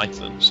fucking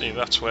Python. See,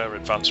 that's where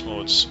Advanced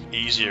Mode's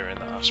easier in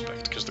that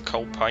aspect, because the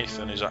Colt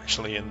Python is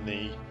actually in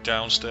the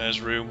downstairs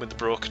room with the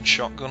broken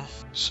shotgun.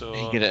 So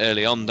you get it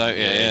early on, don't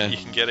you? Yeah. You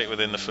can get it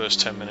within the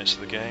first 10 minutes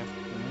of the game.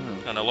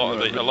 And a lot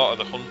of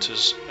the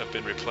hunters have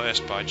been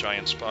replaced by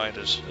giant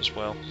spiders as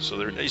well. So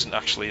there isn't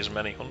actually as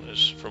many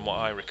hunters, from what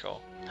I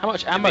recall. How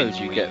much ammo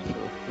do you get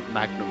for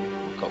Magnum?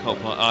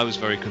 I was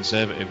very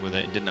conservative with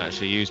it and didn't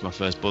actually use my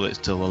first bullets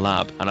till the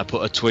lab. And I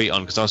put a tweet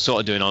on because I was sort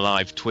of doing a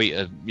live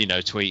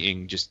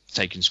tweeting, just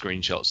taking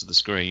screenshots of the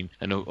screen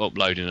and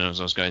uploading them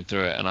as I was going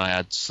through it. And I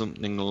had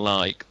something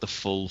like the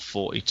full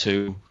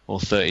 42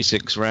 or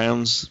 36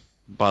 rounds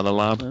by the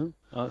lab.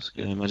 Oh, that's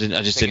good. I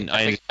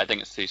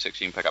think it's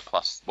 260 you can pick up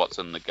plus what's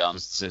in the gun.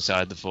 So I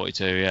had the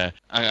 42, yeah.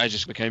 I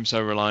just became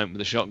so reliant with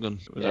the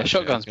shotgun. Yeah,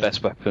 shotgun's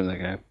best weapon in the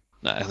game.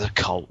 No, the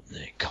Colt,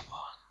 Nick, come on.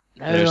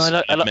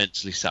 No,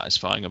 immensely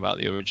satisfying about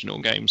the original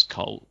game's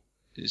Colt.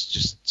 It's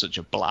just such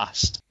a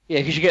blast. Yeah,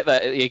 because you get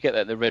that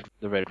in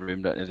the red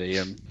room, don't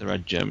you? The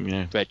red gem,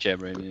 yeah. Red gem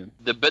room, yeah.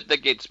 The bit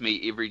that gets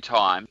me every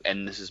time,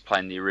 and this is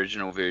playing the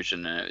original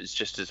version, and it's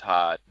just as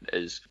hard,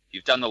 is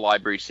you've done the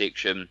library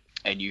section,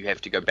 and you have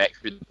to go back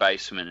through the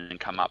basement and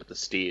come up the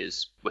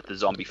stairs with the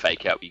zombie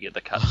fake out. You get the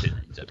cutscene.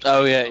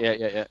 Oh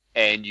yeah.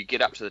 And you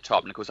get up to the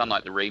top, and of course,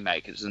 unlike the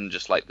remake, it isn't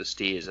just like the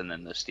stairs and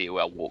then the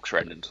stairwell walks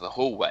right into the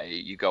hallway.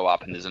 You go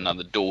up, and there's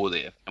another door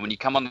there. And when you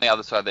come on the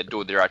other side of that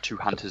door, there are 2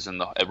 hunters in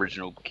the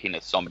original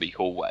Kenneth zombie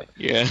hallway.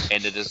 Yeah.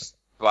 And it is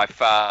by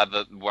far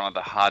one of the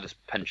hardest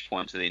pinch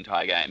points of the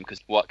entire game, because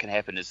what can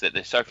happen is that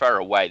they're so far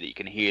away that you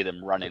can hear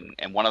them running,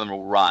 and one of them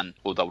will run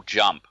or they'll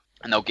jump,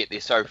 and they'll get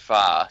there so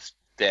fast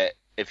that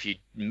if you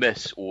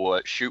miss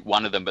or shoot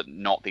one of them but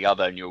not the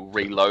other, and you're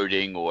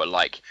reloading, or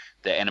like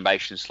the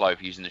animation slow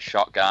for using the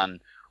shotgun,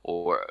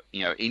 or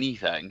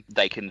anything,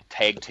 they can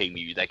tag team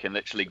you. They can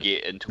literally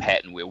get into a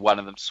pattern where one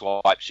of them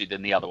swipes you,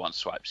 then the other one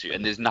swipes you,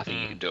 and there's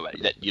nothing you can do about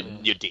it.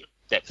 You're dead.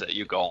 That's it.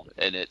 You're gone.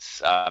 And it's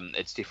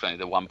definitely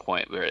the one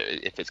point where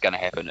if it's going to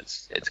happen,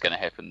 it's going to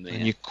happen there.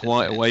 And you're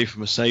quite away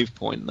from a save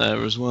point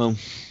there as well.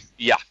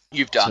 Yeah,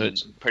 you've done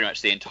pretty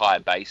much the entire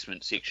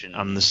basement section.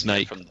 And the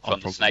snake. From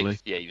the snake.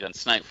 Yeah, you've done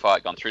snake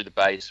fight, gone through the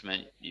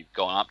basement, you've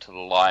gone up to the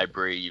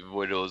library, you've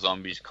avoided all the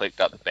zombies,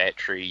 collected up the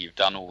battery, you've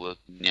done all the,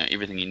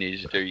 everything you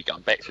needed to do, you've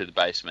gone back through the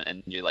basement,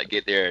 and you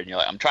get there and you're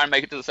like, I'm trying to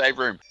make it to the save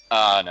room. No,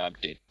 I'm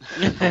dead.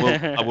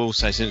 I will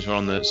say, since we're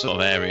on the sort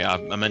of area,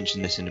 I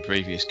mentioned this in the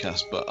previous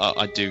cast, but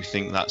I do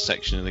think that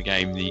section of the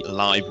game, the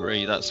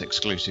library, that's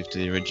exclusive to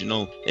the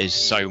original, is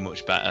so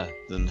much better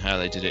than how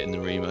they did it in the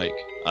remake.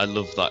 I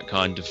love that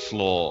kind of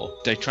floor.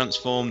 They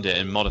transformed it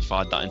and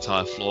modified that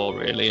entire floor,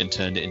 really, and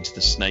turned it into the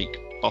snake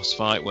boss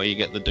fight where you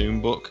get the Doom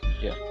book.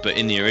 Yeah. But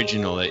in the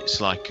original, it's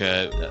like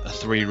a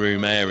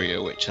 3-room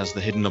area which has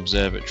the hidden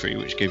observatory,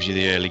 which gives you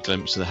the early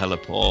glimpse of the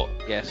heliport.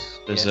 Yes.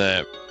 There's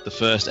the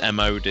first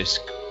MO disc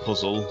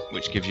puzzle,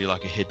 which gives you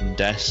like a hidden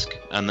desk,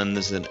 and then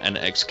there's an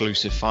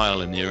exclusive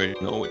file in the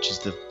original, which is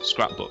the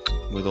scrapbook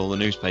with all the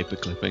newspaper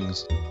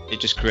clippings. It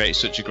just creates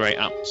such a great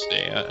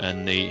atmosphere,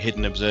 and the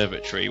hidden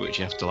observatory, which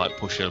you have to like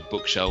push a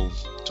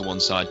bookshelf to one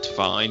side to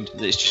find.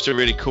 It's just a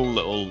really cool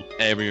little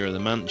area of the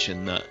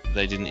mansion that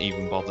they didn't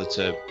even bother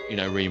to,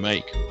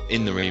 remake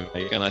in the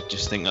remake, and I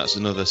just think that's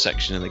another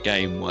section of the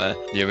game where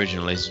the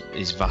original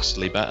is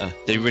vastly better.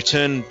 The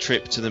return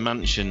trip to the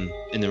mansion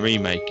in the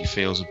remake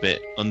feels a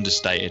bit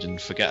understated and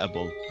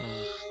forgettable.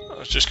 I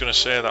was just going to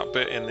say that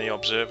bit in the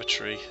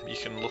observatory, you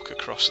can look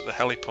across at the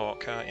heliport,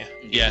 can't you?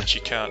 Yeah. Which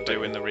you can't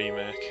do in the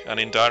remake. And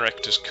in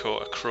Director's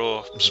Cut, a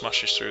crow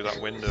smashes through that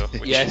window,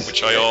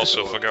 which I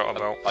also forgot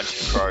about. A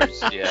bunch of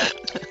crows, yeah.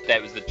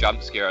 That was the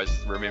jump scare. I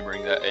was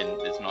remembering that, and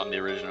it's not in the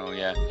original,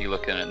 yeah. You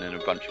look in it and then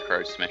a bunch of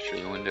crows smash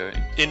through the window.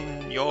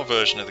 In your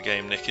version of the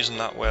game, Nick, isn't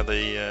that where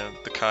the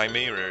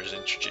Chimera is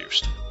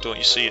introduced? don't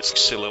you see its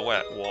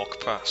silhouette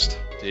walk past?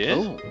 Do you?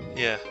 Oh.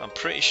 Yeah, I'm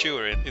pretty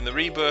sure in the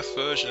Rebirth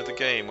version of the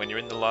game, when you're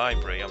in the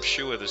library, I'm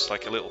sure there's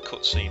like a little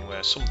cutscene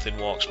where something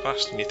walks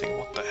past and you think,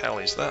 what the hell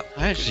is that?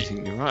 I actually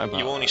think you're right about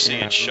You only that, see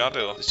yeah. its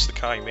shadow. It's the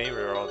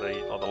Chimera or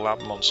the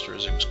lab monster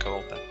as it was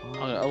called then.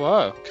 Oh,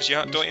 wow. Because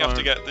don't you have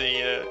to get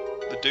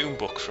the Doom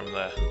book from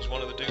there? It's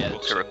one of the Doom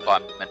books. It's a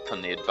requirement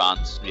from the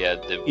advanced. Yeah,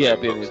 be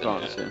the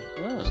advanced. Yeah.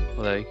 Oh,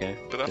 well, there you go.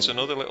 But that's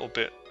another little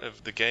bit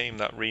of the game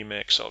that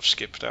remake sort of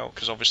skipped out,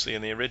 because obviously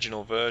in the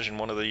original version,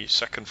 one of the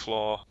second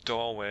floor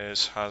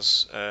doorways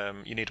has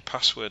you need a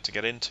password to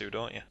get into,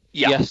 don't you?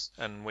 Yeah. Yes.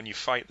 And when you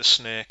fight the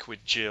snake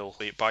with Jill,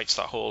 it bites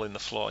that hole in the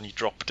floor and you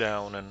drop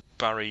down and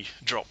Barry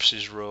drops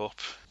his rope.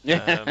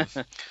 Yeah.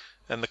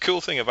 And the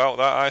cool thing about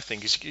that, I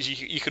think, is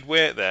you could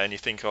wait there and you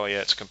think, oh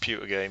yeah, it's a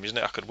computer game, isn't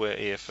it? I could wait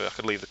here I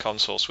could leave the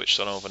console switched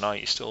on overnight,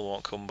 he still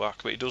won't come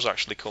back. But he does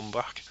actually come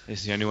back.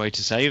 It's the only way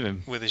to save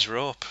him. With his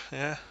rope,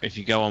 yeah. If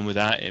you go on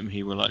without him,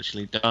 he will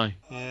actually die.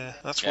 Yeah,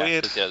 that's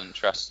weird. Because he doesn't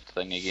trust the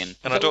thing again.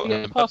 And I don't. You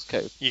get the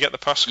passcode. You get the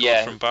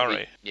passcode from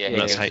Barry.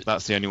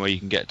 That's the only way you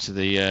can get to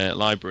the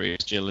library,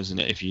 Jill, isn't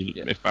it?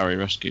 If Barry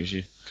rescues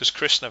you. Because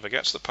Chris never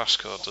gets the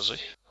passcode, does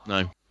he?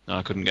 No,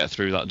 I couldn't get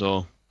through that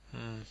door.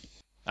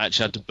 I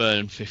actually had to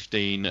burn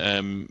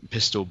 15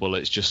 pistol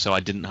bullets just so I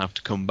didn't have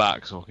to come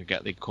back, so I could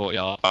get the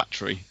courtyard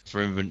battery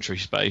for inventory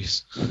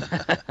space.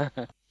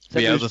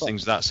 But yeah, other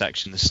things with that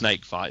section, the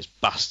snake fight is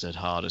bastard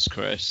hard as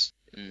Chris.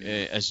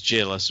 As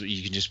Jill,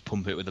 you can just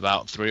pump it with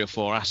about 3 or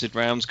 4 acid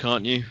rounds,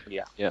 can't you?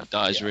 Yeah. It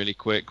dies really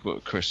quick,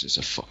 but Chris is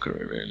a fucker,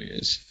 it really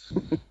is.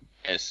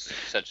 It's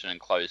such an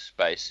enclosed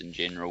space in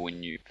general.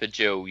 For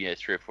Jill, 3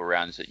 or 4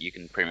 rounds that you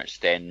can pretty much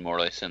stand more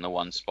or less in the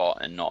one spot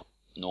and not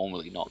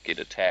get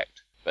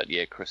attacked. But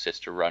yeah, Chris has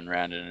to run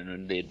around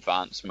in the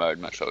advanced mode,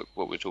 much like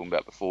what we were talking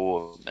about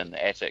before in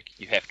the attic.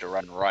 You have to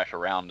run right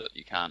around it.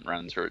 You can't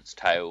run through its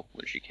tail,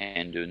 which you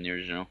can do in the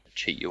original.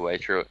 Cheat your way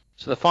through it.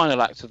 So the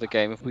final act of the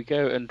game, if we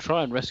go and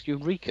try and rescue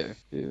Rico,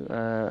 who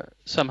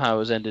somehow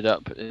has ended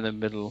up in the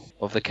middle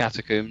of the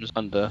catacombs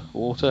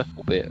underwater,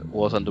 albeit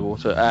was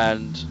underwater,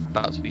 and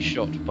about to be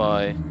shot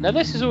by... Now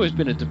this has always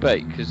been a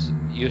debate, because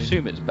you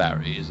assume it's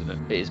Barry, isn't it?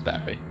 It is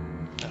Barry.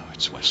 No,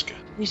 it's Wesker.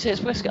 You say it's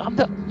Wesker? I'm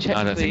not checking.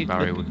 I don't think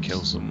Barry would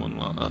kill someone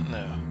like that.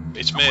 No.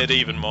 It's made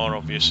even more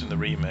obvious in the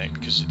remake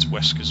because it's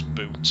Wesker's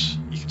boots.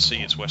 You can see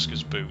it's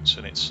Wesker's boots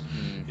and it's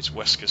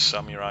Wesker's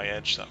samurai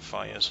edge that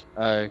fires.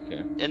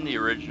 Okay. In the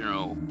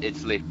original,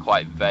 it's left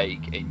quite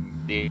vague,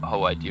 and the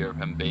whole idea of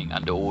him being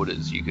under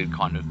orders, you could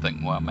kind of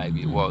think, well,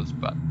 maybe it was,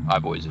 but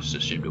I've always just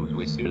assumed it was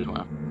Wesker as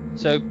well.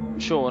 So,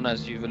 Sean,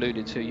 as you've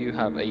alluded to, you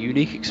have a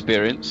unique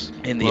experience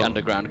in the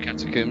underground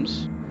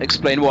catacombs.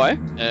 Explain why.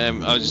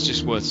 It's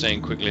just worth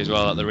saying quickly as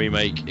well that the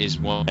remake is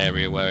one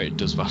area where it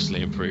does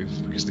vastly improve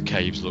because the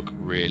caves look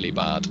really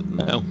bad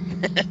now.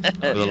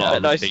 With a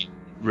lot of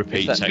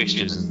repeat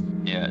textures.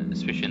 Yeah,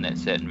 especially in that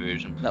Saturn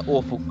version. That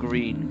awful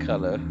green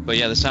colour. But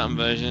yeah, the Saturn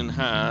version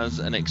has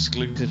an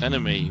exclusive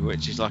enemy,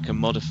 which is like a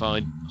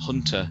modified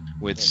hunter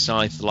with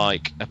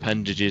scythe-like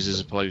appendages as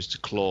opposed to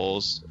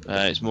claws.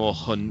 It's more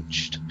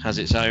hunched, has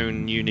its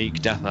own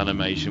unique death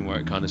animation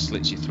where it kind of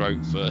slits your throat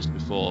first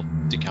before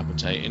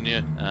decapitating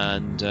you.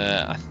 And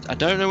I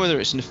don't know whether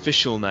it's an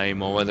official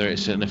name or whether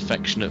it's an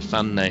affectionate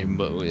fan name,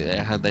 but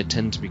they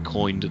tend to be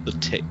coined at the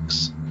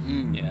Ticks.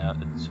 Yeah,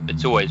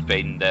 it's always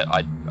been that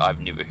I've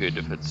never heard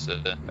if it's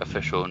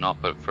official or not,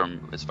 but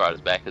from as far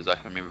as back as I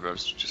can remember, I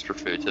was just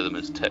referred to them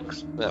as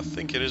Ticks. I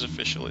think it is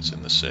official. It's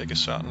in the Sega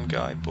Saturn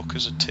guidebook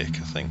as a tick,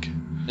 I think.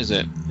 Is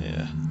it?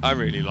 Yeah. I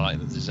really like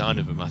the design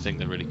of them. I think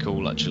they're really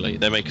cool, actually.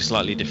 They make a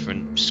slightly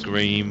different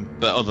scream,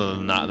 but other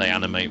than that, they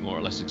animate more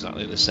or less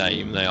exactly the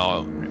same. They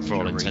are, for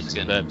all intents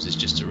and purposes,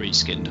 just a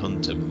reskinned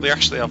hunter. They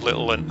actually have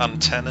little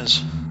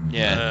antennas.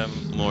 Yeah,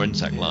 more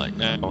insect-like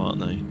now, aren't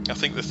they? I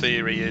think the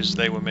theory is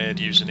they were made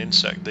using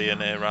insect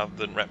DNA rather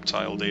than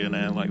reptile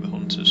DNA like the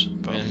hunters,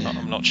 but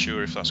I'm not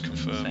sure if that's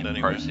confirmed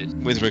anyway.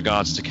 With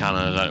regards to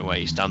canon, I don't know where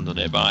you stand on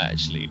it, but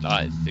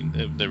I think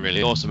they're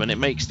really awesome, and it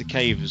makes the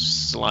caves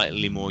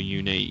slightly more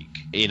unique.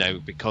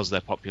 Because they're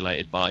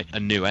populated by a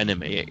new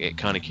enemy, it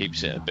kind of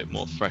keeps it a bit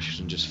more fresh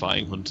than just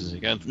fighting hunters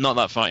again. Not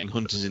that fighting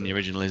hunters in the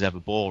original is ever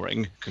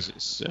boring, because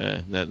it's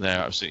they're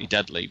absolutely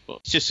deadly, but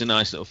it's just a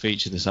nice little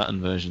feature the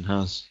Saturn version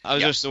has. I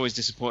was just always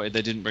disappointed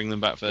they didn't bring them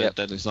back for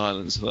Deadly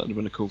Silence. I thought that would have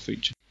been a cool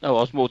feature. No,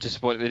 I was more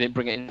disappointed they didn't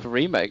bring it in for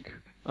remake.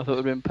 I thought it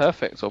would have been a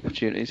perfect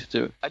opportunity to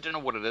do it. I don't know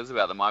what it is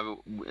about them. I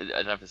don't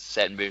know if it's a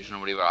Saturn version or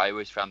whatever. I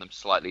always found them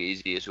slightly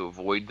easier to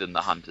avoid than the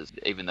hunters,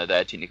 even though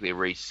they're technically a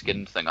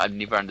reskinned thing. I've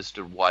never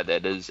understood why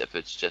that is, if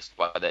it's just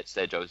by that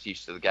stage I was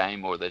used to the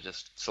game, or they're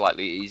just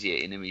slightly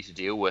easier enemies to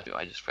deal with.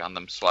 I just found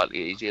them slightly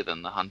easier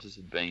than the hunters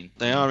had been.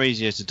 They are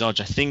easier to dodge.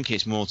 I think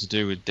it's more to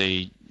do with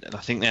I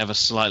think they have a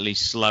slightly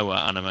slower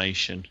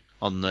animation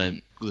on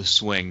the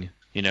swing,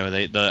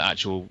 the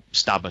actual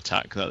stab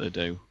attack that they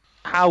do.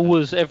 How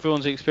was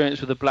everyone's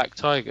experience with the Black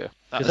Tiger?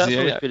 Because that's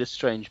always yeah. been a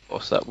strange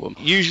boss, that one.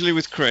 Usually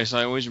with Chris,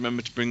 I always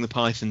remember to bring the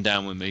Python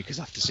down with me because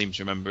I have to seem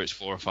to remember it's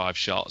 4 or 5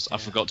 shots. I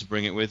forgot to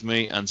bring it with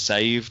me and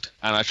saved.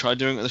 And I tried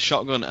doing it with a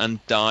shotgun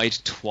and died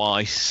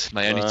twice.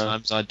 The only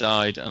times I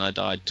died, and I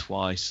died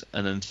twice.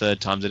 And then the third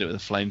time I did it with a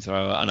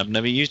flamethrower, and I've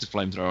never used a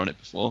flamethrower on it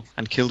before,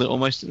 and killed it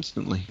almost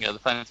instantly. Yeah, the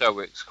flamethrower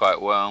works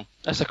quite well.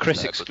 That's a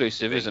Chris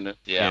exclusive, isn't it?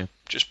 Yeah.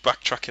 Just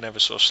backtracking ever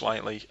so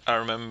slightly, I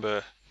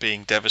remember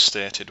being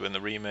devastated when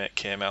the remake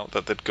came out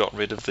that they'd got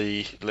rid of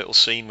the little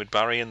scene with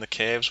Barry in the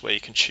caves where you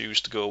can choose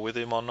to go with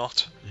him or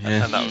not.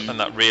 Yeah. And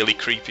that really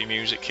creepy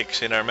music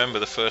kicks in. I remember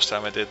the first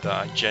time I did that,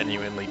 I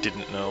genuinely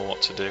didn't know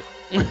what to do.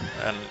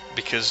 And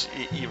because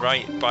you're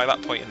right, by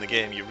that point in the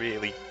game you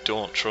really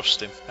don't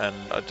trust him, and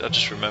I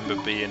just remember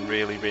being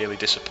really, really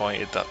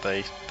disappointed that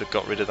they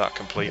got rid of that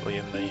completely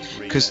in the remake.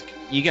 Because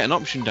you get an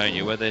option, don't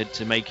you, whether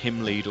to make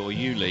him lead or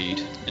you lead,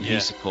 and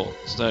he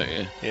supports, don't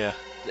you? Yeah.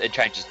 It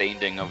changes the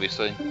ending,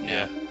 obviously.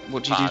 Yeah.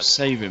 What do you do to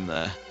save him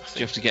there? Do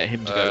you have to get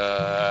him to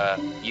go?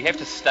 You have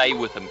to stay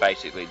with him,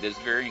 basically. There's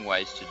varying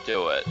ways to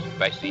do it.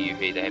 Basically, you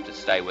either have to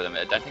stay with him.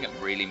 I don't think it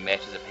really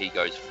matters if he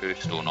goes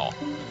first or not.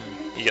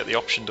 You get the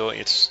option, don't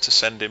you, to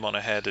send him on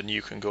ahead and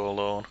you can go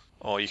alone,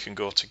 or you can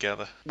go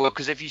together. Well,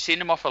 because if you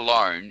send him off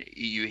alone,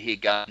 you hear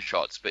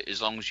gunshots, but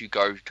as long as you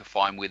go to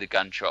find where the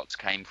gunshots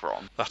came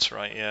from... That's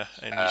right, yeah.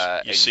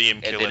 And you see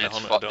him killing a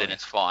hunter, then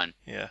it's fine.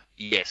 Yeah.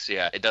 Yes,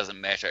 yeah, it doesn't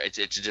matter. It's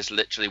just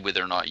literally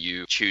whether or not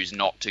you choose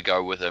not to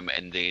go with him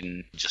and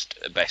then just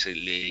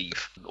basically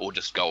leave, or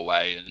just go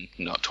away and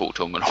not talk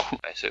to him at all,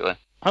 basically.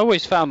 I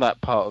always found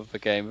that part of the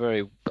game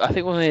very... I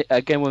think one of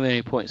the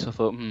only points I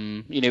thought,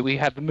 we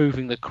had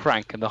moving the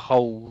crank and the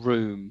whole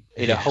room,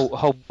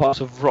 whole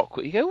parts of rock.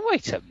 You go,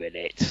 wait a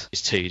minute.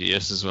 It's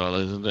tedious as well,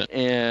 isn't it?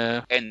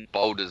 Yeah. And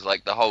boulders,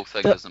 like, the whole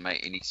thing doesn't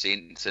make any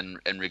sense in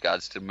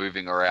regards to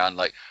moving around.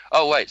 Like,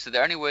 oh, wait, so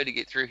the only way to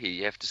get through here,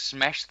 you have to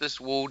smash this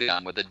wall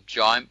down with a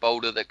giant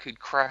boulder that could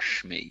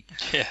crush me.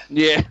 Yeah.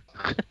 Yeah.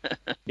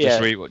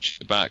 Just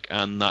rewatch it back,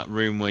 and that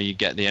room where you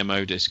get the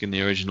MO disc in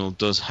the original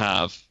does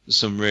have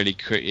some really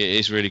it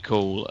is really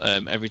cool.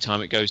 Every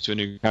time it goes to a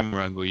new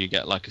camera angle, you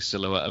get like a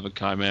silhouette of a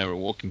chimera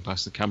walking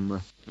past the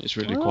camera. It's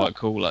really quite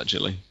cool,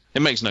 actually.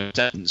 It makes no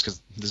sense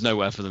because there's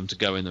nowhere for them to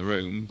go in the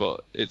room,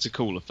 but it's a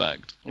cool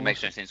effect. It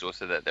makes no sense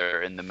also that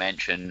they're in the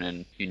mansion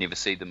and you never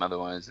see them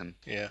otherwise, and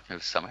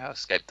have somehow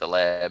escaped the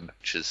lab,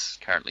 which is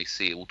currently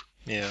sealed.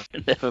 Yeah.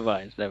 Never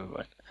mind.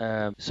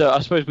 So I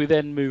suppose we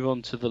then move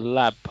on to the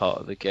lab part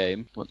of the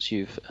game, once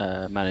you've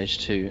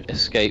managed to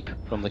escape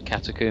from the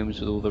catacombs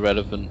with all the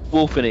relevant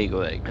wolf and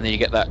eagle egg. And then you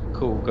get that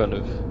cool kind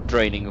of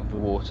draining of the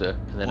water,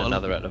 and then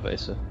another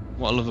elevator.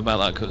 What I love about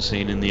that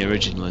cutscene in the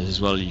original is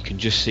as well, you can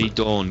just see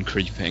dawn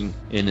creeping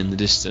in the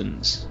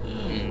distance.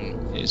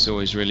 It's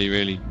always really,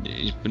 really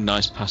a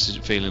nice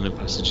feeling of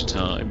passage of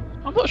time.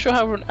 I'm not sure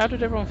how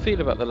did everyone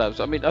feel about the labs.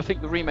 I mean, I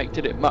think the remake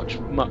did it much,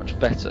 much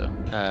better.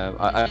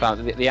 I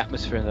found the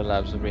atmosphere in the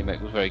labs, the remake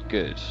was very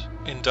good.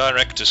 In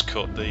Director's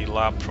Cut, the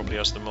lab probably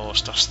has the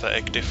most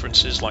aesthetic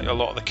differences. Like, a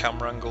lot of the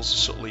camera angles are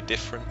subtly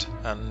different,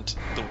 and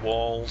the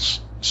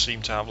walls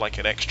seem to have like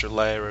an extra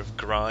layer of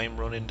grime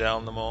running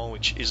down them all,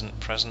 which isn't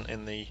present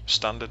in the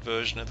standard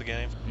version of the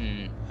game.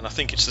 And I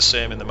think it's the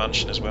same in the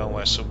mansion as well,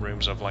 where some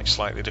rooms have like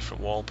slightly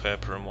different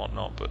wallpaper and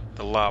whatnot, but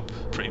the lab,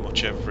 pretty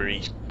much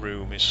every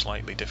room is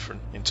slightly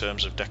different in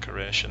terms of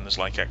decoration. There's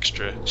like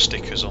extra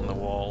stickers on the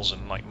walls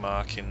and like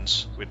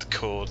markings with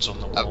codes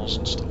on the walls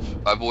and stuff.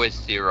 I've always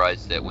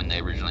theorised that when they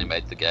originally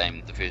made the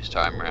game the first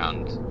time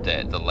around,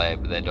 that the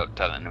lab, they'd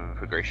done a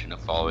progression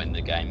of following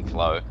the game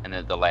flow, and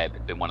that the lab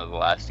had been one of the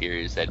last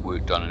areas they'd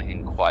worked on and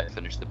hadn't quite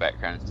finished the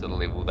backgrounds to the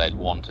level they'd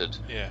wanted.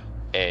 Yeah.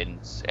 And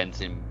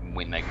then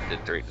when they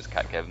did director's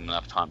cut, gave them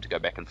enough time to go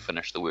back and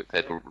finish the work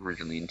they'd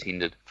originally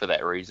intended for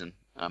that reason.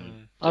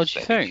 Oh, do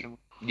you think?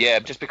 Yeah,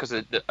 just because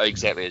of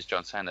exactly as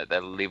John's saying,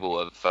 that level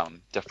of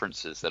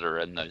differences that are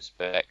in those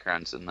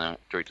backgrounds in the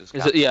director's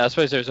cut. I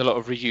suppose there's a lot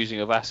of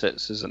reusing of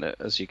assets, isn't it,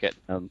 as you get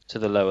to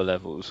the lower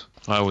levels.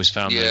 I always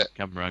found the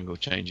camera angle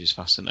changes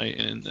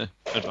fascinating in the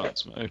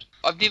advanced mode.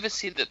 I've never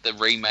said that the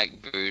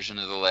remake version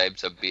of the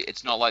labs are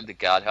it's not like the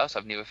guardhouse.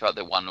 I've never felt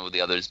that one or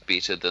the other is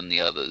better than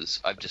the others.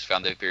 I've just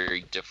found they're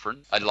very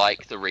different. I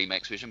like the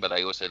remake version, but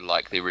I also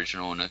like the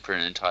original for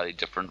an entirely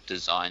different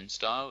design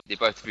style. They're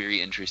both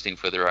very interesting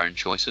for their own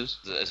choices,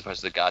 as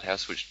opposed to the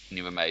guardhouse, which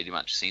never made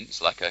much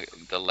sense. Like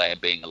the lab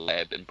being a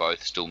lab, and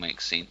both still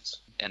make sense.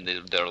 And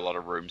there are a lot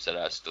of rooms that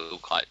are still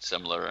quite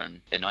similar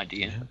in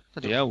idea.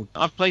 Yeah,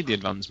 I've played the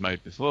advanced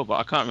mode before, but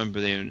I can't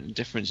remember the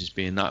differences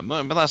being that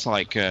much. But that's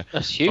like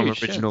that's huge,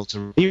 from original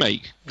to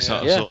remake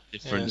sort of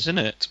difference, isn't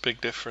it? It's a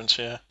big difference,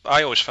 yeah.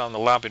 I always found the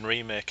lab in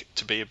remake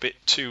to be a bit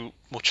too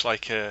much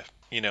like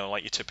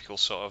like your typical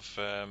sort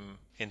of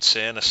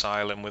insane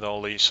asylum with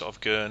all these sort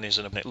of gurneys,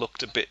 and it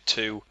looked a bit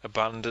too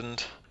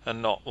abandoned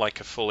and not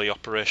like a fully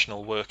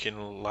operational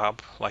working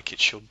lab like it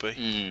should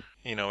be.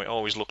 It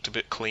always looked a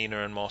bit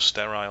cleaner and more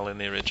sterile in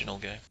the original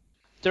game.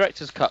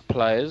 Director's Cut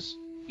players,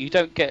 you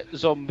don't get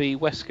zombie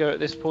Wesker at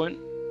this point,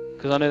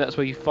 because I know that's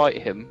where you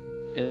fight him.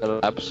 in the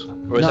labs? Or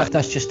is No, that...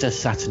 that's just a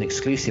Saturn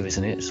exclusive,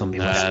 isn't it? Zombie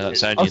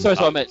That's only Oh, in sorry,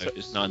 the I battle meant- mode,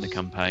 it's not in the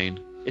campaign.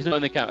 It's not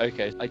in the count.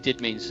 Okay, I did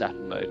mean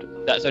Saturn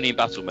mode. That's only in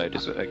battle mode,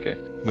 is it? Okay.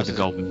 With the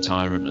Golden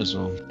Tyrant as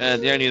well.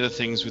 The only other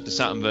things with the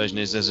Saturn version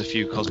is there's a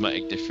few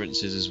cosmetic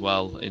differences as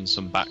well in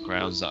some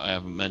backgrounds that I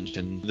haven't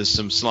mentioned. There's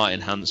some slight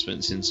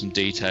enhancements in some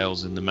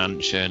details in the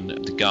mansion.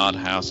 The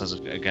guardhouse has,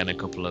 again, a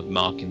couple of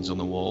markings on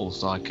the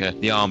walls. Like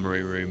the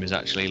armory room is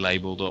actually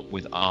labelled up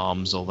with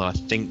arms, although I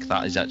think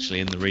that is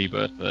actually in the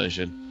Rebirth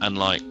version. And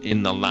like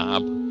in the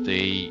lab,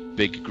 the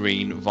big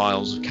green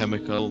vials of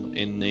chemical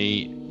in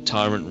the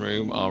Tyrant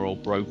room are all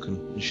broken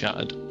and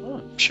shattered.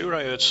 I'm sure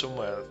I heard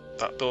somewhere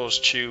that those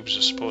tubes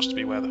are supposed to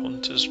be where the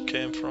hunters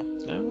came from.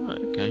 Oh, right,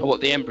 okay. Oh, what,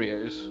 the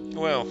embryos?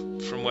 Well,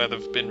 from where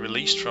they've been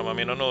released from. I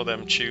mean, I know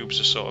them tubes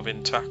are sort of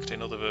intact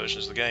in other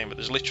versions of the game, but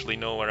there's literally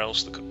nowhere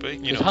else they could be. You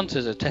Because know,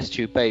 hunters are test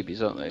tube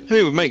babies, aren't they? I think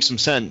it would make some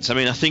sense. I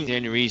mean, I think the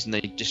only reason they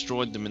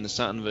destroyed them in the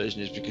Saturn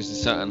version is because the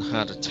Saturn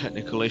had a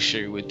technical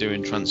issue with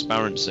doing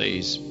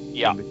transparencies.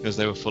 Yeah. And because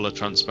they were full of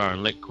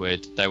transparent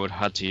liquid, they would have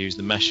had to use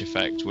the mesh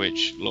effect,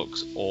 which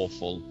looks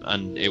awful,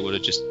 and it would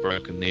have just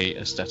broken the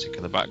aesthetic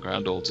of the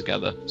background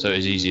altogether. So it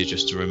was easier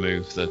just to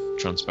remove the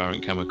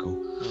transparent chemical.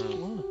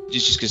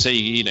 Just to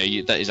say,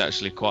 that is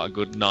actually quite a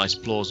good, nice,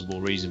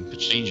 plausible reason for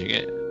changing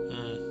it.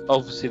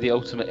 Obviously, the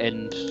ultimate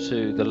end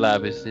to the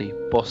lab is the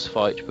boss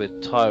fight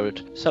with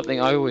Tyrant. Something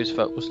I always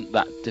felt wasn't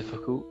that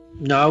difficult.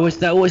 No,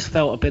 that always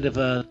felt a bit of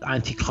a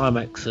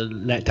anticlimax, a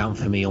letdown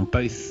for me on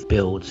both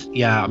builds.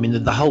 Yeah, I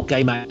mean the whole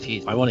game actually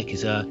is ironic,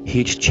 is a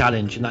huge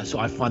challenge, and that's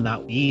what I find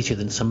that easier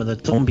than some of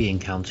the zombie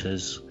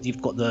encounters.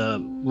 You've got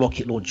the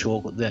rocket launcher,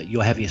 or got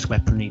your heaviest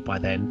weaponry by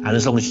then, and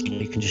as long as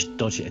you can just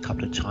dodge it a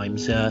couple of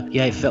times,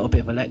 it felt a bit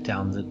of a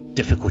letdown. The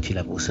difficulty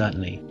level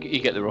certainly. You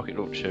get the rocket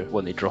launcher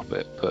when they drop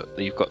it, but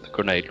you've got the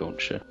grenade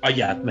launcher. Oh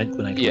yeah, meant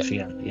grenade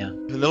launcher. Yeah.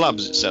 The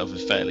labs itself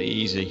is fairly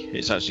easy.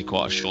 It's actually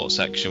quite a short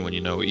section when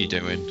you know what you're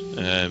doing.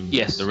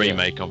 Yes, the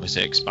remake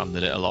obviously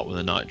expanded it a lot with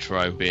the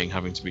nitro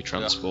having to be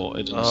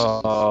transported.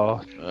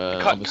 Chimeras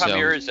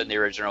in the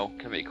original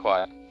can be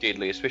quite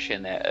deadly, especially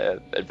in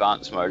that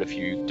advanced mode if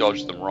you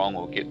dodge them wrong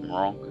or get them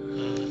wrong.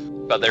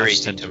 But they're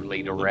easy to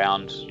lead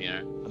around,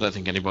 I don't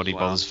think anybody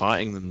bothers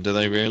fighting them, do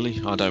they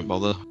really? I don't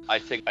bother. I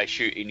think I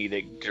shoot any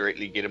that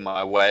directly get in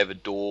my way of a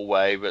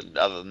doorway, but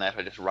other than that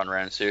I just run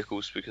around in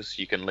circles because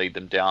you can lead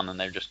them down and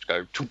they just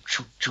go choop,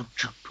 choop, choop,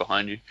 choop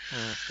behind you.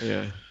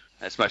 Yeah.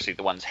 It's mostly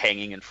the ones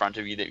hanging in front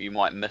of you that you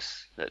might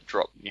miss, that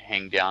drop, you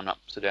hang down,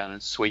 upside down,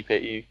 and sweep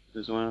at you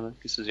as well. I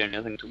guess is the only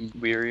other thing to be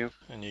wary of.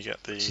 And you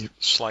get the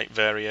slight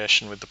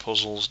variation with the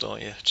puzzles,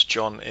 don't you? It's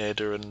John,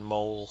 Ada, and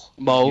Mole.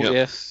 Mole,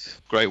 yes.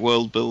 Great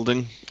world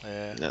building.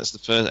 Yeah. That's the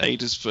first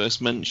Ada's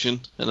first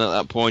mention. And at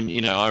that point,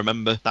 I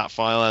remember that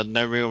file had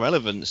no real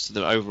relevance to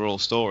the overall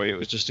story. It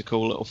was just a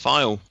cool little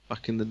file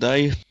back in the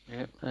day.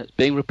 Yeah, it's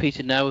being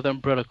repeated now with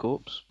Umbrella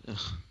Corps.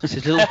 This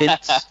is little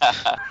hints.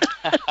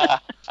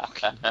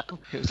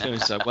 It was going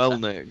so well,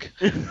 Nick.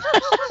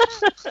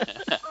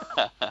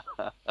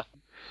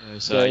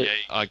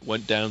 I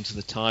went down to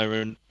the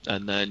Tyrant,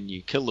 and then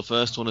you kill the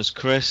first one as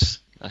Chris.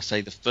 I say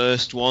the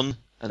first one,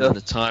 and then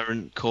the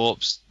Tyrant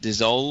corpse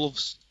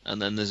dissolves,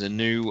 and then there's a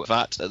new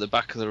vat at the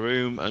back of the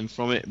room, and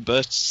from it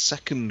bursts a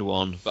second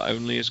one, but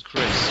only as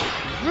Chris.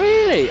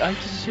 Really? I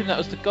just assumed that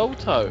was the gold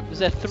tyrant. Was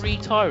there 3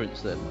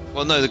 tyrants then?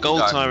 Well, no, the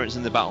gold tyrant's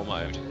in the battle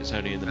mode. It's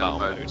only in the battle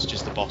mode. It's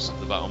just the boss of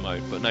the battle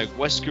mode. But no,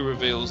 Wesker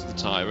reveals the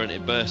tyrant.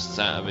 It bursts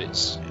out of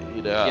its,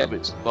 out of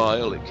its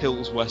vial. It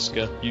kills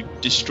Wesker. You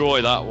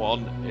destroy that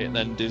one. It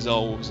then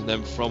dissolves, and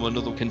then from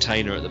another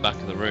container at the back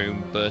of the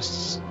room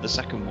bursts the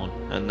second one,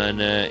 and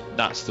then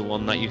that's the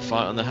one that you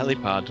fight on the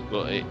helipad.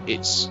 But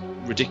it's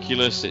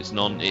ridiculous. It's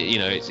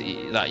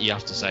that you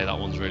have to say that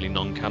one's really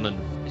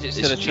non-canon. Is it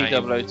still a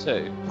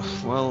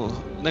T002? Well,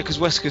 no, because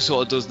Wesker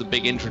sort of does the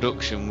big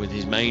introduction with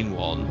his main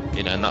one,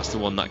 and that's the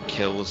one that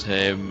kills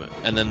him,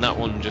 and then that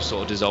one just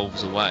sort of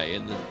dissolves away,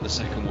 and the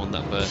second one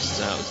that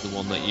bursts out is the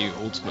one that you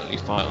ultimately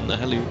fight on the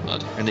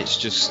helipad, and it's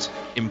just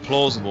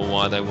implausible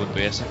why there would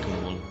be a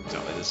second one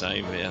exactly the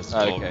same. It has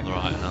the dog on the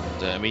right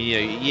hand. I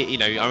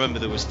mean, I remember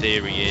there was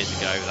theory years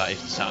ago that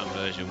if the Saturn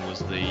version was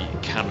the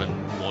canon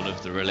one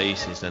of the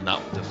releases, then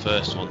the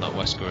first one that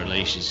Wesker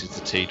releases is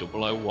the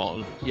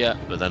T001. Yeah.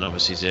 But then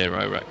obviously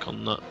Zero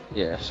retconned that.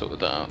 Yeah,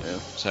 sorted that out. Yeah.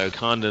 So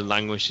kind of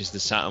languishes the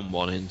Saturn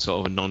one in sort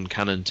of a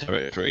non-canon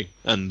territory,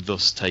 and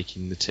thus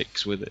taking the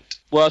ticks with it.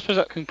 Well, I suppose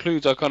that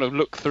concludes our kind of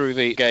look through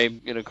the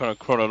game in a kind of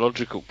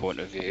chronological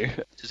point of view.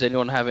 Does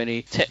anyone have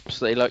any tips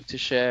they'd like to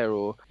share,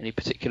 or any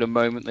particular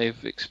moment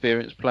they've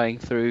experienced playing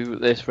through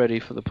this ready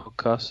for the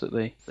podcast that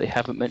they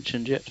haven't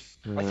mentioned yet?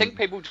 I think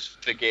people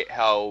just forget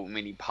how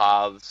many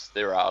paths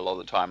there are a lot of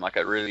the time. Like,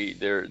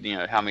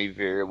 how many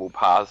variable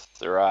paths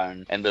there are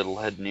and little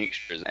hidden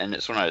extras. And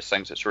it's one of those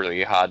things that's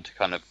really hard to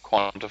kind of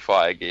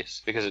quantify, I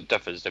guess, because it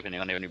differs depending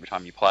on every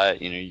time you play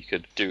it. You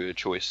could do a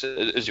choice,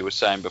 as you were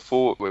saying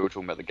before, we were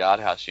talking about the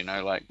guardhouse,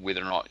 like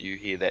whether or not you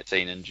hear that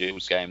scene in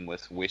Jill's game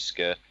with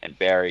Wesker and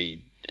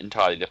Barry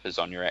entirely differs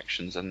on your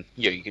actions, and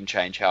you can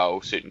change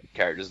how certain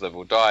characters live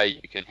or die.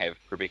 You can have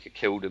Rebecca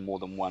killed in more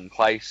than one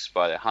place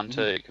by the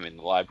hunter. It can be in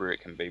the library,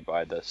 it can be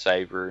by the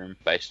save room,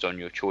 based on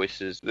your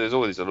choices. There's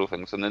all these little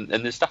things, and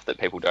there's stuff that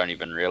people don't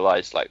even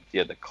realise, like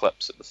the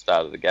clips at the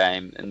start of the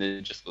game, and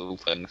they're just little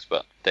things,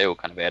 but they all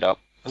kind of add up.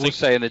 I would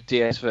say in the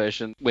DS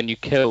version, when you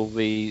kill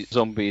the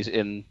zombies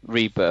in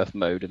rebirth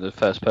mode in the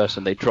first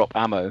person, they drop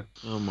ammo.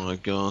 Oh my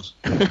god.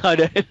 I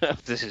don't know.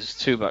 This is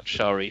too much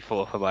RE4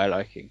 for my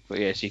liking. But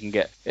yes, you can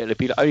get, only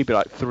be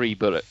like 3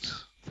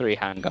 bullets, 3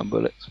 handgun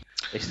bullets.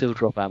 They still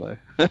drop ammo.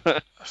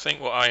 I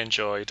think what I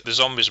enjoyed, the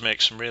zombies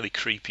make some really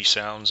creepy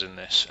sounds in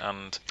this,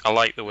 and I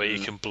like the way you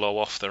can blow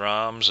off their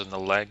arms and the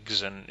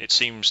legs, and it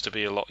seems to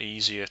be a lot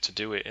easier to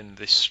do it in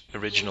this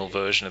original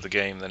version of the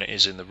game than it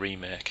is in the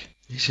remake.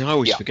 You see, I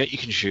always forget you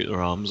can shoot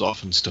their arms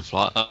off and stuff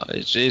like that.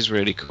 It is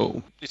really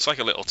cool. It's like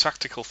a little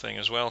tactical thing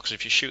as well, because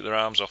if you shoot their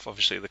arms off,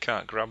 obviously they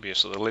can't grab you,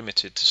 so they're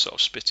limited to sort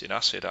of spitting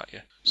acid at you.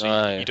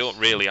 So you don't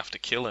really have to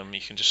kill them,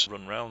 you can just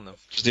run around them.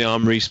 Does the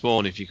arm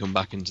respawn if you come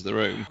back into the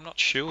room? I'm not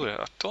sure.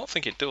 I don't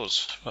think it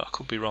does, but I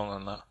could be wrong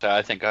on that. So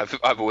I think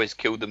I've always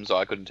killed them, so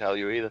I couldn't tell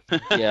you either.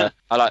 Yeah,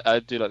 I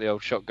do like the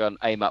old shotgun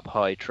aim up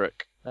high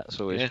trick.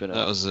 That's always been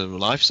that was a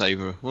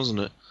lifesaver,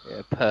 wasn't it?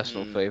 Yeah,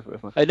 personal favourite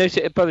of mine. I noticed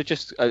it, probably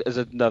just as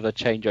another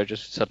change I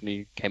just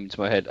suddenly came into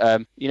my head.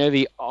 You know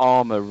the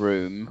armour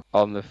room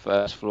on the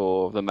first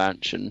floor of the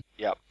mansion?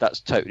 Yep.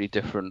 That's totally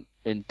different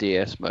in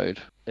DS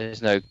mode.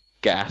 There's no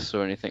gas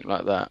or anything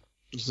like that.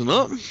 Is there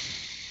not?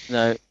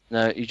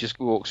 No, you just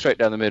walk straight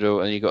down the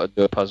middle and you got to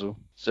do a puzzle.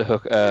 So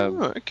hook.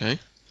 Right, okay.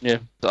 Yeah,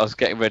 I was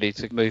getting ready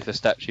to move the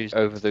statues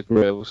over the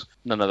grills.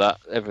 None of that.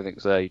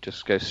 Everything's there. You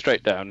just go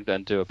straight down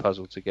and do a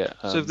puzzle to get.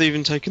 So have they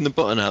even taken the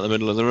button out of the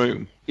middle of the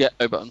room? Yeah,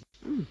 no button.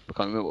 I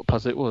can't remember what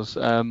puzzle it was.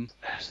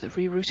 Is it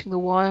rerouting the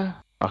wire?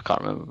 I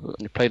can't remember.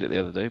 I played it the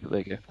other day, but there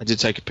you go. I did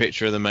take a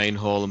picture of the main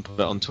hall and put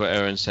it on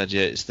Twitter and said,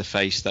 yeah, it's the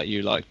face that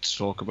you like to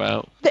talk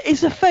about. There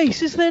is a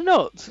face, is there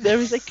not? There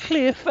is a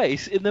clear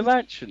face in the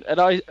mansion. And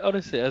I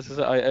honestly, as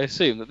I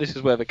assumed that this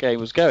is where the game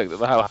was going, that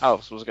the whole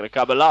house was going to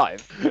come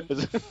alive.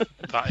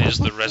 That is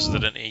the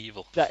Resident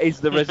Evil. That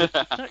is the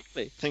Resident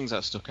exactly. Things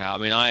that stuck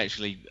out. I mean, I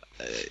actually...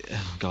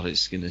 God,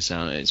 it's going to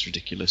sound... It's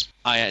ridiculous.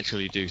 I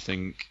actually do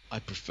think I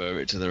prefer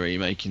it to the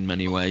remake in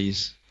many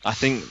ways. I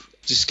think,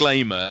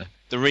 disclaimer...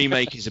 The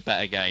remake is a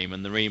better game,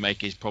 and the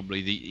remake is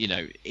probably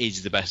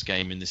is the best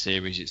game in the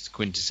series. It's the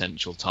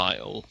quintessential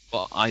title.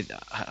 But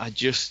I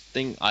just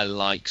think I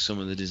like some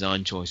of the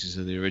design choices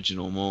of the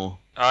original more.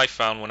 I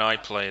found when I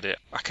played it,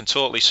 I can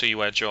totally see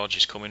where George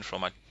is coming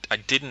from. I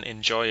didn't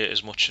enjoy it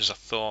as much as I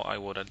thought I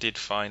would. I did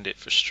find it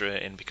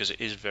frustrating because it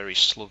is very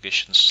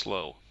sluggish and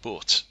slow.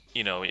 But,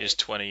 it is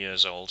 20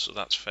 years old, so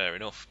that's fair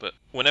enough. But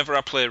whenever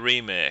I play a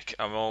remake,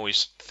 I'm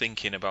always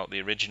thinking about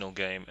the original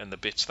game and the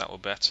bits that were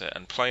better.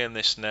 And playing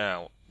this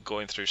now,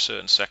 going through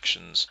certain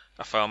sections,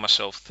 I found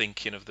myself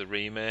thinking of the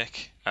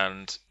remake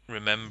and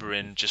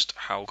remembering just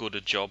how good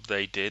a job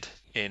they did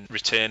in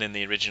retaining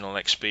the original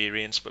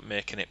experience but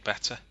making it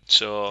better.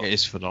 So it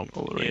is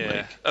phenomenal, the remake.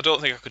 Yeah, I don't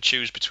think I could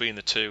choose between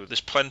the two.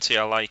 There's plenty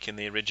I like in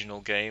the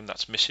original game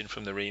that's missing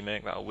from the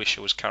remake that I wish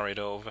I was carried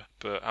over.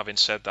 But having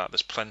said that,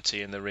 there's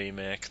plenty in the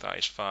remake that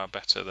is far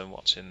better than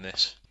what's in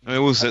this. I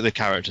mean, also the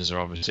characters are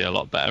obviously a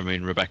lot better. I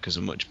mean, Rebecca's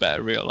a much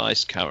better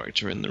realised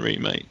character in the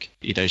remake.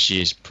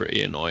 She is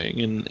pretty annoying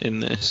in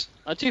this.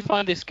 I do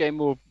find this game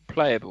more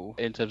playable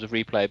in terms of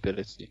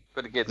replayability.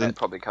 But again, that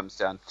probably comes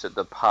down to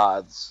the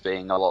paths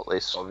being a lot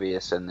less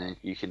obvious, and then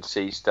you can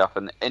see stuff.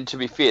 And to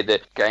be fair, the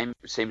game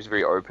seems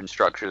very open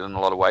structured in a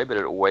lot of way, but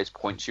it always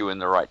points you in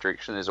the right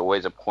direction. There's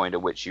always a point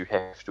at which you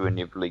have to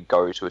inevitably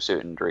go to a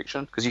certain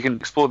direction, because you can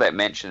explore that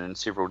mansion in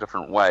several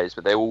different ways,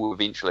 but they all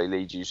eventually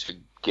lead you to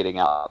getting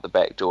out the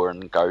back door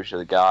and go to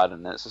the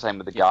garden. And it's the same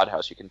with the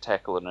guardhouse. You can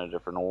tackle it in a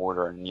different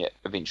order, and yet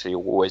eventually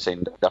you'll always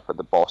end up at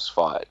the boss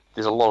fight.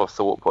 There's a lot of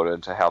thought put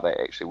into how that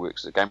actually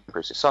works as a game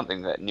process,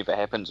 something that never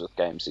happens with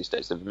games these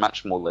days. They're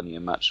much more linear,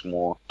 much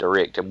more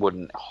direct, and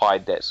wouldn't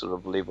hide that sort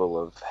of level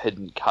of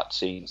hidden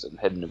cutscenes and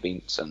hidden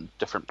events and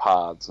different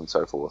paths and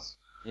so forth.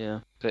 Yeah,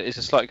 it's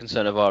a slight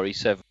concern of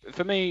RE7.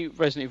 For me,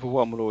 Resident Evil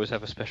 1 will always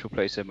have a special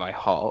place in my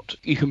heart.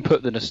 You can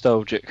put the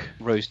nostalgic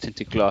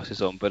rose-tinted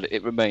glasses on, but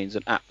it remains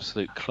an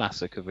absolute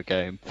classic of a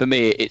game. For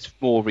me, it's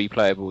more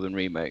replayable than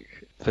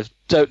Remake, for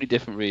totally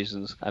different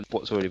reasons, and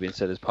what's already been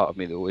said as part of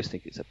me that always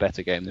think it's a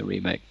better game than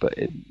Remake, but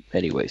in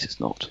many ways it's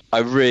not. I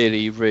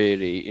really,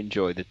 really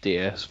enjoy the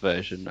DS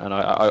version, and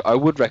I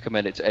would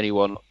recommend it to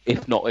anyone,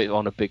 if not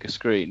on a bigger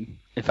screen.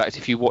 In fact,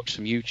 if you watch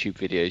some YouTube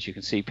videos, you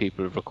can see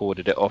people have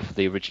recorded it off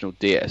the original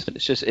DS, and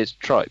it's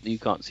tripe. You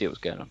can't see what's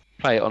going on.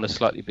 Play it on a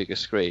slightly bigger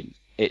screen.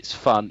 It's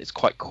fun. It's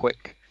quite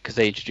quick, because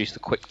they introduced the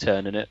quick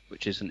turn in it,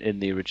 which isn't in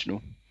the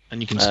original.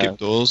 And you can skip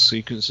doors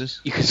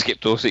sequences. You can skip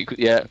door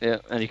sequences, yeah,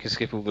 and you can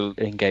skip all the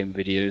in-game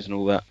videos and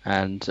all that.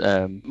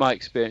 And my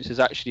experience has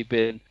actually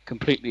been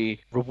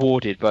completely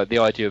rewarded by the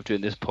idea of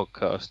doing this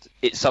podcast.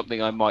 It's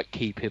something I might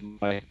keep in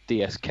my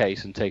DS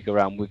case and take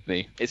around with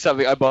me. It's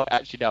something I might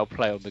actually now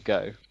play on the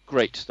go.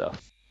 Great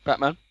stuff.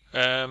 Batman?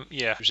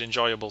 Yeah, it was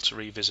enjoyable to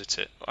revisit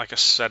it. Like I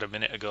said a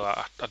minute ago,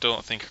 I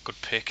don't think I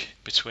could pick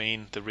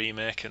between the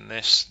remake and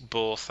this.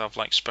 Both have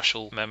like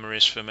special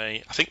memories for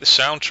me. I think the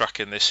soundtrack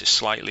in this is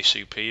slightly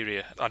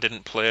superior. I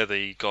didn't play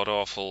the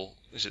god-awful,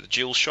 is it the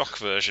DualShock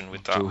version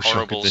with that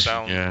horrible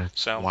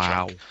soundtrack?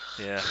 Wow.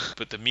 Yeah,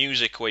 but the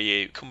music where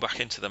you come back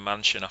into the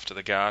mansion after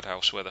the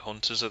guardhouse where the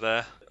hunters are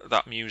there,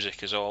 that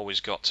music has always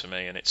got to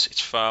me, and it's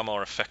far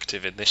more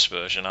effective in this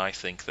version, I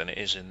think, than it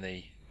is in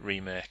the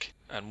remake.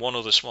 And one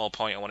other small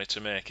point I wanted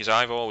to make is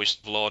I've always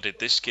lauded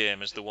this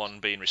game as the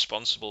one being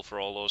responsible for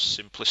all those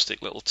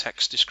simplistic little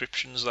text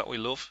descriptions that we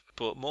love.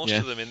 But most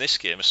of them in this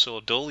game are so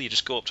dull. You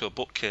just go up to a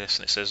bookcase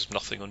and it says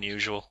nothing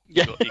unusual.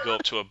 You go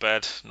up to a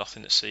bed,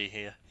 nothing to see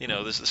here. You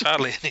know, there's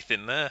hardly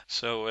anything there.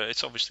 So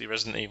it's obviously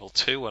Resident Evil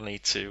 2 I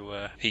need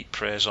to heap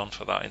praise on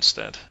for that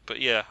instead. But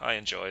yeah, I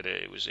enjoyed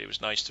it. It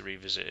was nice to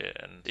revisit it,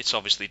 and it's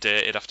obviously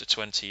dated after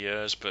 20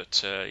 years,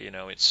 but you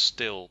know, it's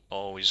still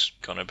always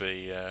gonna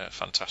be a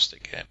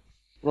fantastic game.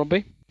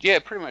 Robbie? Yeah,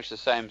 pretty much the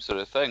same sort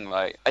of thing.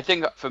 Like, I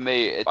think for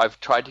me, I've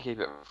tried to keep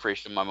it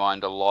fresh in my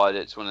mind a lot.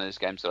 It's one of those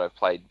games that I've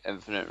played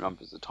infinite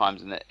numbers of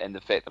times, and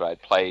the fact that I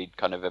played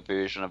kind of a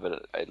version of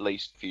it at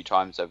least a few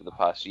times over the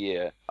past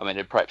year. I mean,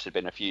 it perhaps had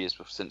been a few years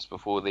since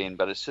before then,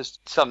 but it's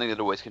just something that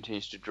always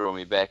continues to draw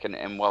me back.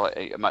 And while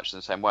much in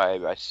the same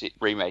way,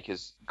 remake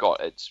has got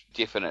its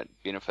definite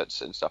benefits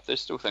and stuff,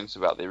 there's still things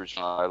about the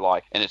original I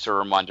like, and it's a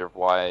reminder of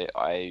why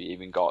I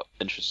even got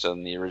interested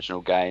in the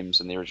original games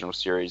and the original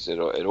series at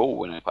all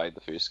when I played the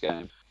first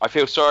game. I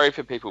feel sorry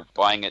for people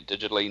buying it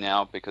digitally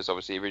now, because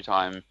obviously every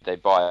time they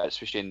buy it,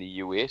 especially in the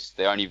US,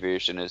 the only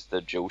version is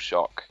the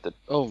DualShock, the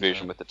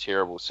version with the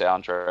terrible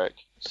soundtrack.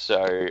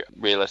 So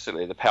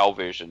realistically, the PAL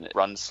version, it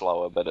runs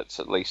slower, but it's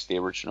at least the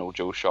original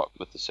DualShock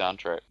with the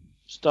soundtrack.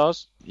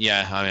 Stars?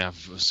 Yeah, I mean,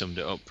 I've summed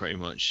it up pretty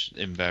much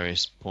in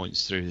various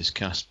points through this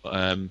cast.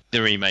 But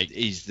the remake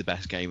is the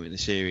best game in the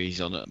series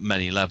on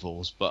many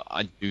levels, but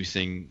I do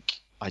think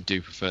I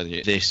do prefer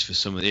this for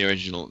some of the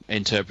original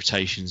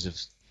interpretations of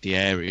the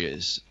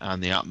areas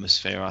and the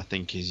atmosphere. I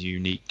think is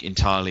unique,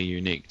 entirely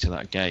unique to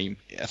that game.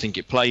 I think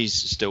it plays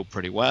still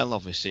pretty well.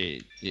 Obviously,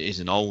 it is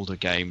an older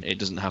game. It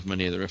doesn't have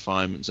many of the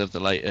refinements of the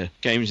later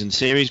games in the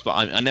series, but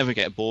I never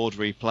get bored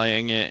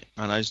replaying it.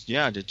 And I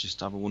did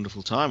just have a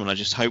wonderful time. And I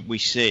just hope we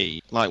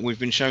see, like we've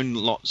been shown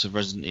lots of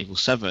Resident Evil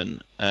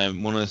 7.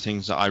 One of the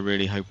things that I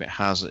really hope it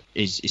has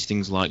is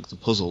things like the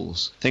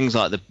puzzles, things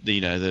like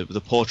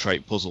the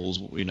portrait puzzles.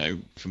 You know,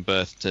 from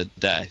birth to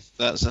death.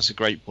 That's a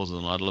great puzzle,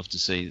 and I'd love to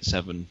see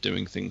 7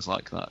 doing things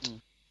like that.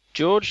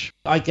 George?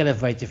 I get a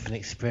very different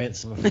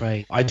experience, I'm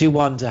afraid. I do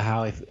wonder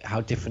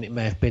how different it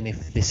may have been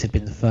if this had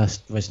been the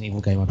first Resident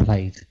Evil game I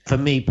played. For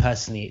me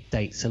personally, it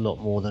dates a lot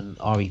more than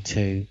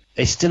RE2.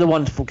 It's still a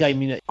wonderful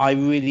game. You know, I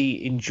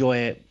really enjoy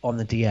it on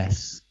the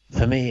DS.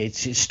 For me,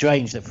 it's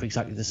strange that for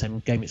exactly the same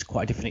game, it's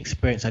quite a different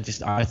experience.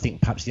 I think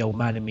perhaps the old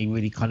man in me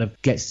really kind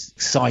of gets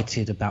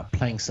excited about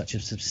playing such a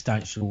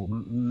substantial,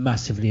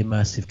 massively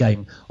immersive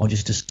game on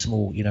just a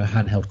small,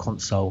 handheld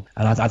console.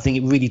 And I think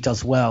it really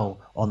does well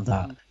on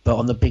that. But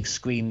on the big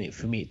screen,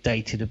 for me, it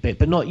dated a bit.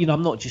 But not,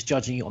 I'm not just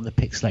judging it on the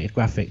pixelated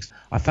graphics.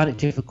 I found it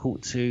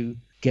difficult to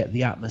get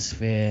the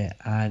atmosphere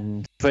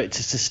and for it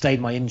to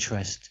sustain my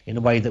interest in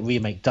a way that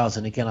remake does.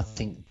 And again, I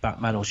think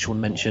Batman, or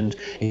Sean mentioned,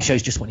 it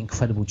shows just what an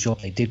incredible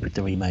job they did with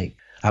the remake,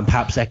 and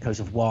perhaps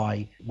echoes of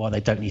why they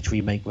don't need to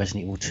remake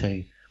Resident Evil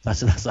 2.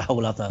 That's a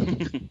whole other.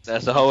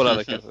 That's a whole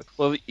other cover.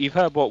 Well, you've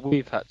heard what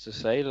we've had to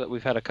say.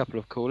 We've had a couple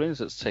of call-ins.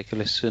 Let's take a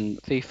listen.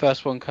 The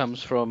first one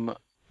comes from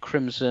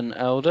Crimson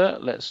Elder.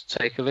 Let's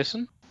take a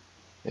listen.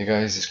 Hey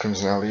guys, it's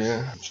Crimson Elder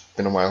here. It's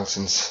been a while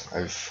since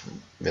I've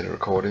made a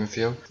recording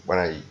for you. When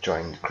I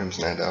joined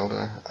Crimson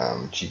Elder,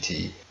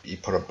 GT, he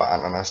put a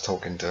ban on us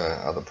talking to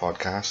other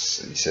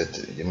podcasts. He said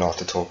you're not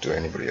to talk to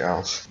anybody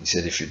else. He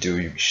said if you do,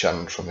 you'll be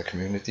shunned from the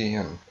community,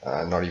 and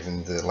not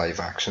even the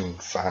live action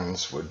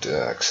fans would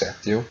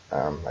accept you.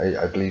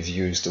 I believe he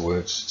used the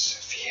words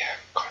severe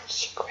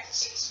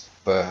consequences.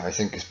 But I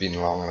think it's been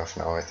long enough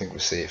now. I think we're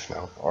safe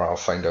now. Or I'll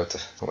find out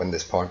when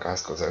this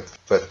podcast goes out.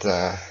 But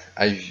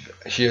I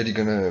heard you're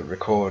going to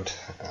record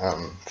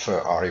for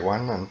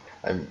RE1, and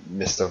I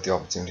missed out the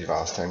opportunity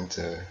last time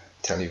to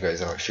tell you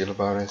guys how I feel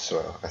about it. So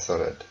I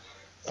thought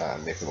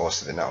I'd make the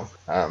most of it now.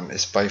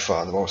 It's by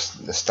far the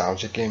most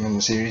nostalgic game in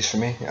the series for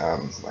me.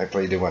 I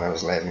played it when I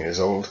was 11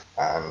 years old,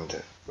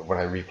 and when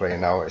I replay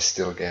it now, I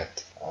still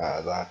get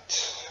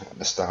that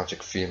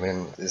nostalgic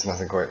feeling. There's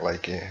nothing quite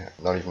like it,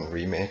 not even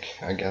remake.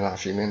 I get that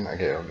feeling. I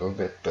get it a little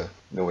bit, but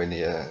nowhere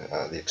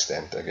near the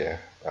extent I get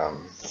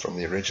from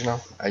the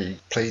original. I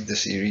played the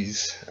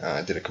series,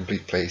 did a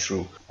complete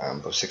playthrough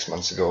about 6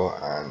 months ago,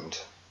 and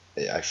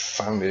I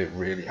found it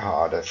really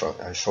hard. I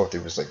thought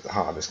it was like the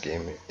hardest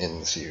game in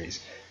the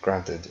series.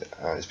 Granted,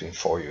 it's been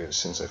 4 years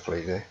since I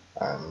played it,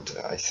 and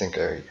I think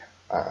I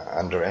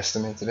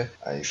underestimated it.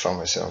 I found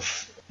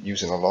myself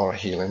using a lot of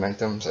healing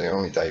items. I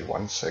only died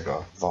once. I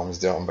got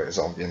vomited on by a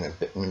zombie and then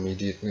bitten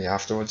immediately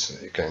afterwards.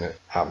 It kind of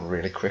happened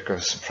really quick. I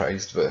was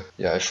surprised, but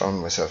yeah, I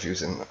found myself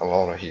using a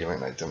lot of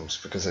healing items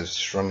because I was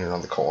just running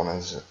around the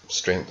corners,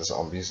 straight into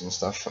zombies and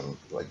stuff, and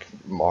like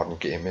modern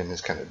gaming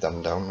is kind of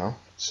dumbed down now.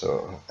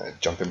 So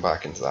jumping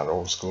back into that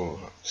old school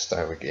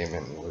style of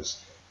gaming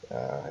was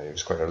it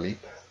was quite a leap.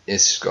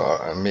 It's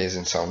got an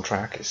amazing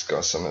soundtrack. It's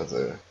got some of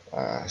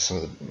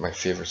my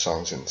favourite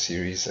songs in the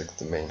series, like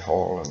the main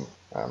hall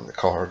and the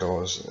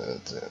corridors.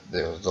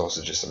 Those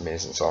are just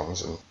amazing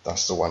songs, and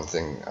that's the one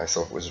thing I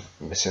thought was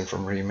missing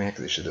from remake.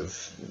 They should have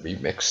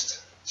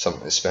remixed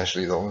some,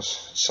 especially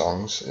those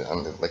songs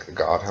and like the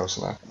guardhouse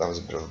and that. That was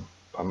a bit of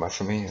a bummer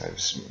for me. I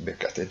was a bit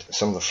gutted.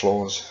 Some of the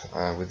flaws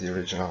with the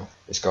original.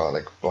 It's got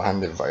like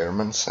bland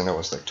environments. I know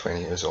it's like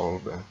 20 years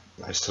old, but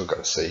I still got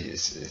to say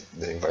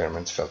the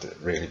environment felt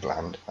really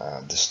bland.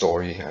 The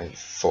story I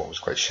thought was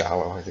quite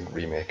shallow. I think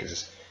remake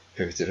has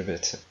hurt it a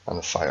bit. And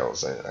the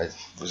files, I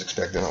was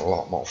expecting a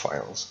lot more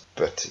files.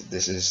 But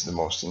this is the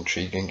most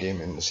intriguing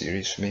game in the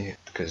series for me,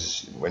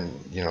 because when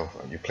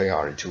you play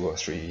RE2 or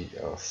 3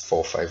 or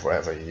 4, 5,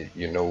 whatever,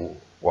 you know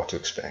what to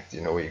expect.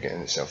 You know what you're getting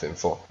yourself in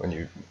for. When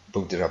you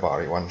booted up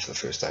RE1 for the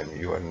first time,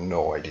 you had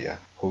no idea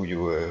who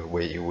you were,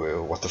 where you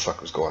were, what the fuck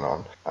was going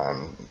on,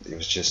 and it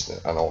was just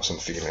an awesome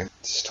feeling.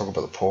 Let's talk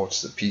about the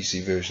ports. The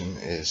PC version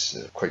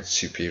is quite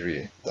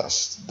superior.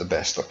 That's the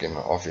best looking,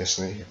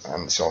 obviously,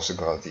 and it's also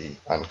got the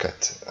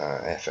uncut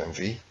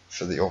FMV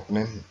for the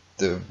opening.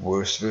 The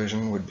worst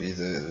version would be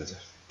the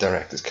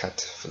director's cut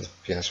for the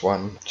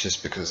PS1,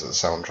 just because of the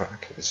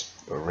soundtrack. It's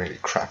a really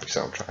crappy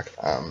soundtrack.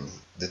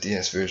 The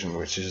DS version,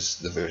 which is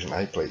the version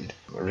I played,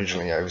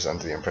 originally I was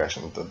under the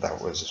impression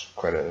that was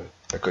quite a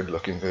good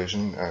looking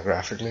version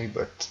graphically,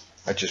 but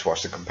I just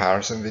watched a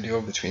comparison video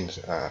between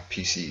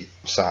PC,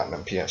 Saturn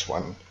and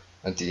PS1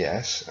 and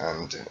DS,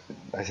 and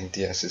I think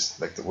DS is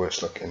like the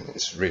worst looking.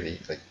 It's really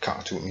like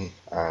cartoony,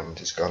 and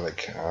it's got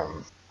like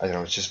I don't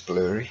know, it's just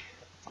blurry.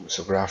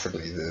 So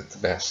graphically, the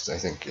best I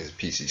think is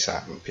PC,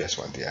 Saturn,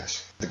 PS1,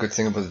 DS. The good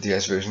thing about the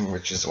DS version,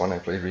 which is the one I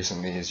played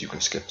recently, is you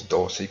can skip the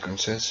door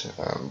sequences.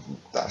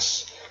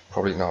 That's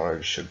probably not how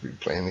you should be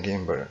playing the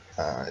game, but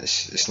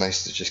it's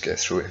nice to just get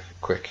through it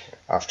quick.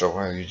 After a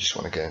while, you just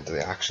want to get into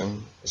the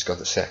action. It's got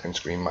the second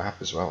screen map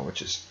as well,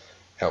 which is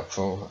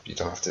helpful. You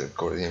don't have to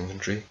go to the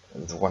inventory.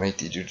 The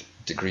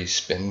 180-degree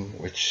spin,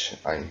 which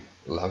I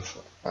love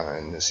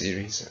in the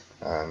series,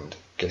 and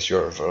gets you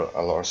out of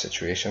a lot of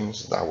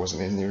situations that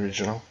wasn't in the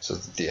original, so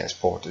the DS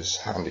port is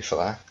handy for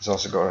that. It's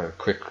also got a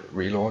quick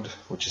reload,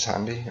 which is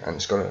handy, and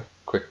it's got a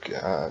quick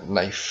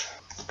knife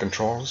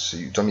controls, so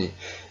you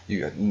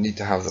need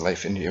to have the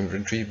knife in your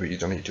inventory, but you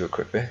don't need to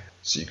equip it,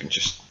 so you can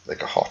just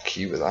like a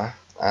hotkey with that.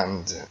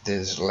 And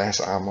there's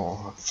less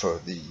ammo for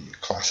the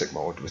classic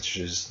mode, which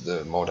is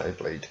the mode I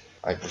played.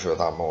 I prefer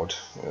that mode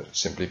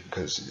simply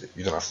because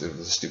you don't have to do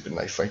the stupid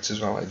knife fights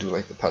as well. I do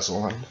like the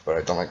puzzle one, but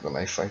I don't like the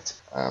knife fight.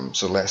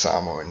 So less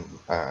ammo in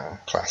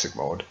classic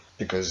mode,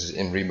 because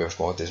in rebirth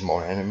mode there's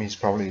more enemies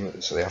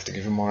probably, so they have to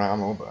give you more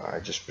ammo, but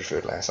I just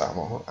prefer less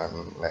ammo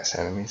and less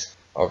enemies.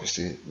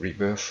 Obviously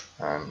rebirth,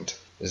 and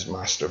there's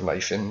Master of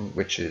Knifing,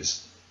 which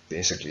is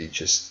basically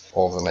just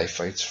all the knife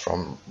fights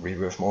from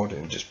rebirth mode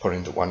and just put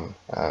into one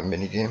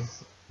mini game.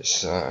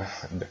 It's a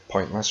bit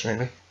pointless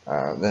really.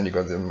 Then you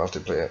got the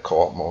multiplayer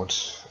co-op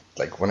modes.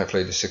 Like when I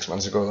played it 6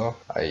 months ago though,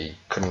 I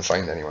couldn't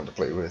find anyone to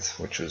play with,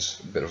 which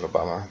was a bit of a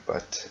bummer,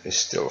 but it's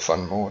still a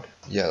fun mode.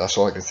 Yeah, that's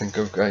all I can think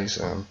of,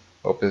 guys.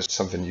 Hope there's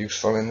something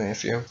useful in there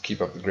for you.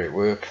 Keep up the great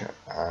work,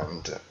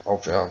 and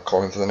hopefully I'll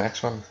call in for the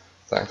next one.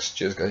 Thanks.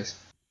 Cheers, guys.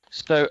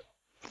 So,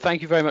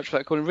 thank you very much for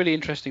that, Colin. Really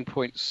interesting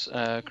points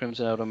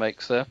Crimson Elder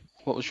makes there.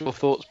 What was your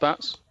thoughts,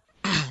 Bats?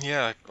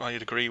 Yeah,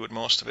 I'd agree with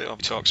most of it. He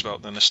talks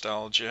about the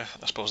nostalgia.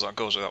 I suppose that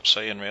goes without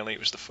saying, really. It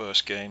was the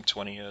first game,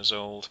 20 years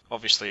old.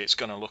 Obviously, it's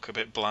going to look a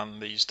bit bland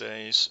these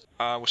days.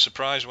 I was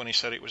surprised when he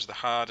said it was the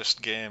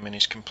hardest game in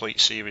his complete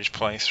series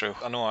playthrough.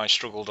 I know I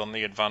struggled on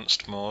the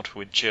advanced mode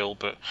with Jill,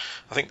 but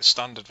I think the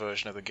standard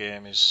version of the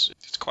game it's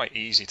quite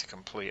easy to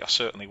complete. I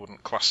certainly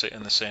wouldn't class it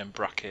in the same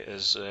bracket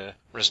as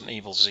Resident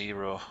Evil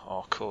 0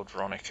 or Code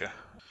Veronica.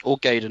 Or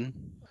Gaiden.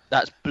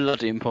 That's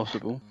bloody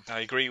impossible. I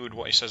agree with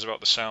what he says about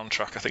the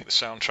soundtrack. I think the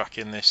soundtrack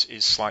in this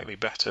is slightly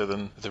better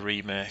than the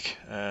remake.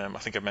 I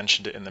think I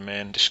mentioned it in the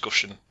main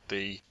discussion.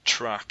 The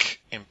track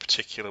in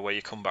particular, where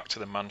you come back to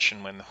the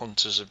mansion when the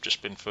hunters have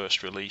just been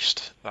first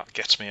released, that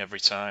gets me every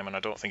time, and I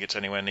don't think it's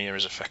anywhere near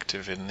as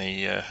effective in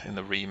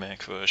the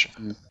remake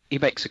version. He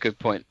makes a good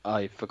point.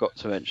 I forgot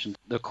to mention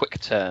the quick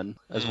turn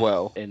as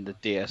well in the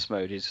DS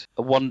mode is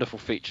a wonderful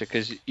feature,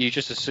 because you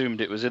just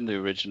assumed it was in the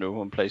original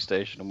on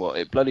PlayStation, and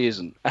it bloody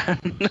isn't.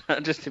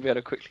 And just to be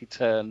able to quickly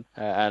turn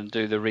and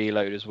do the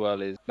reload as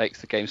well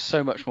makes the game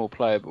so much more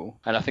playable.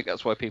 And I think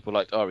that's why people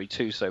liked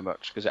RE2 so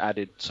much, because it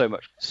added so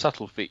much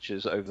subtle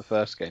features over the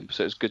first game.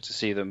 So it's good to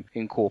see them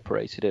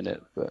incorporated in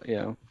it. But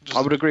yeah,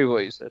 I would agree with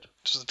what you said.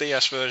 Does the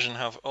DS version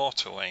have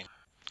auto aim?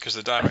 Because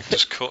the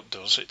director's cut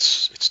does.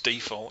 It's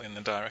default in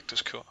the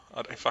director's cut.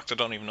 In fact, I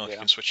don't even know if you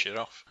can switch it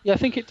off. Yeah, I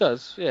think it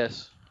does.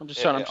 Yes. I'm just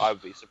trying to... I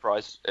would be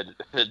surprised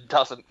it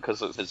doesn't,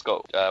 because it's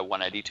got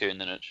 182, and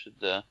then it should.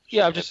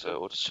 Yeah, I'm just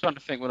trying to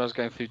think when I was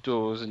going through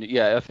doors, and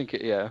yeah, I think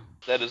it. Yeah.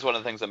 That is one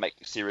of the things that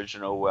makes the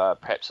original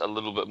perhaps a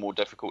little bit more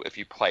difficult if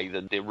you play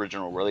the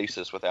original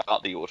releases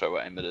without the auto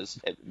aim. It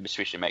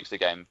especially makes the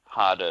game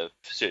harder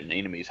for certain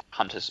enemies,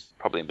 hunters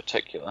probably in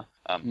particular.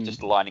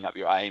 Just lining up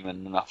your aim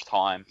in enough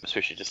time,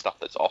 especially just stuff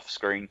that's off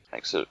screen,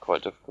 makes it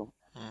quite difficult.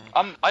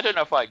 I don't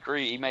know if I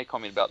agree. He made a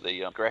comment about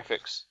the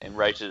graphics and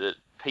rated it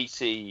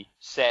PC,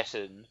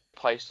 Saturn,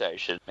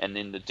 PlayStation, and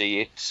then the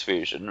DX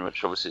version,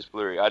 which obviously is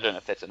blurry. I don't know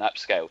if that's an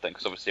upscale thing,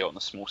 because obviously on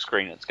the small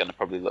screen it's going to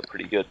probably look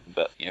pretty good,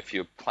 but if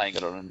you're playing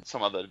it on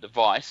some other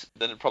device,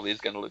 then it probably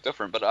is going to look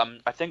different. But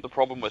I think the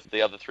problem with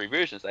the other three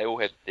versions, they all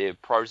have their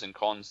pros and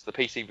cons. The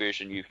PC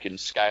version, you can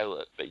scale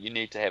it, but you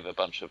need to have a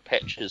bunch of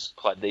patches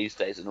applied these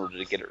days in order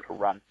to get it to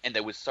run. And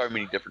there was so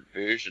many different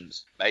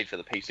versions made for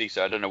the PC,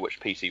 so I don't know which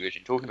PC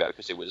version you're talking about,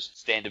 because there was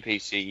standard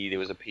PC, there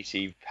was a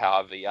PC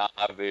Power VR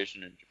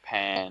version in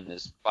Japan,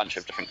 there's a bunch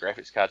of different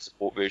graphics card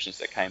support versions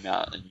that came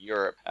out in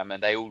Europe, and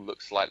they all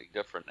look slightly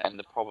different. And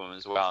the problem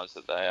as well is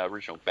that the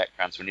original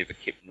backgrounds were never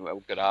kept in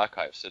good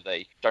archives, so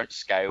they don't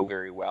scale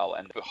very well,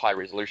 and at high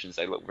resolutions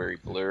they look very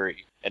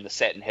blurry. And the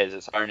Saturn has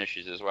its own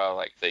issues as well,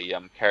 like the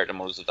character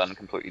models are done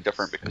completely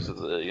different because of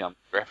the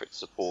graphics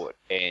support,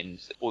 and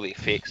all the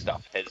effect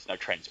stuff has no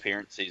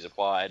transparencies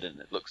applied, and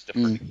it looks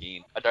different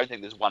again. I don't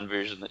think there's one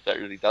version that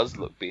really does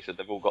look better.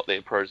 They've all got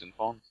their pros and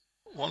cons.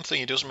 One thing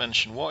he does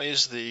mention, what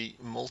is the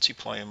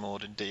multiplayer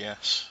mode in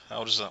DS?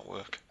 How does that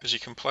work? Because you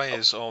can play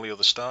as all the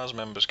other STARS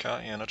members,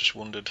 can't you? And I just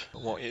wondered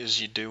what it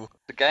is you do.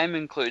 The game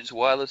includes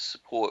wireless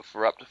support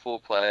for up to 4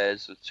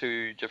 players with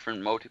 2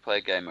 different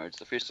multiplayer game modes.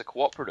 The first is a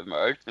cooperative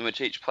mode, in which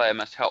each player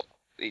must help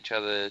each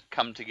other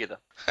come together.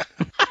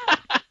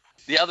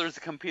 The other is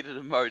a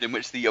competitive mode, in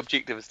which the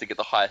objective is to get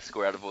the highest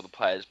score out of all the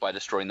players by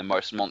destroying the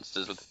most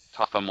monsters, with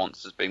tougher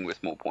monsters being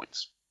worth more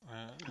points.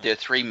 There are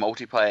 3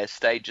 multiplayer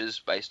stages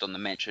based on the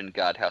mansion,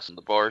 guardhouse, and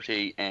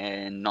laboratory,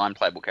 and 9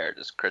 playable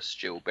characters: Chris,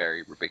 Jill,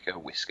 Barry, Rebecca,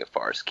 Wesker,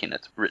 Forrest,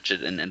 Kenneth,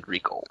 Richard, and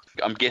Enrico.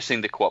 I'm guessing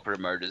the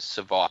cooperative mode is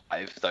survive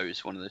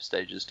one of those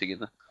stages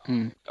together. I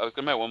was going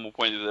to make one more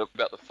point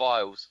about the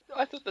files.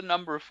 I thought the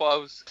number of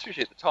files,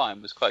 especially at the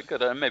time, was quite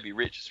good. Maybe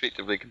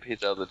retrospectively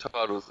compared to other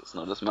titles, it's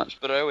not as much.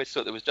 But I always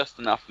thought there was just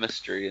enough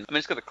mystery. I mean,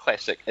 it's got a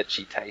classic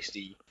itchy,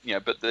 tasty,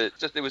 but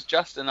there was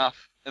just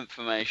enough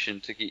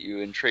information to get you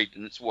intrigued,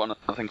 and it's one of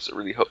the things that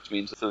really hooked me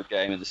into the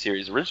game and the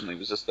series originally,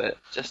 was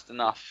just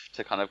enough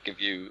to kind of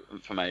give you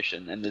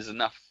information, and there's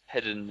enough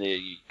hidden there.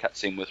 You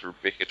cutscene with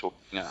Rebecca talking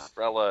to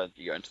Umbrella,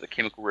 you go into the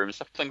chemical room and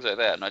stuff, things like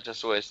that, and I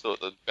just always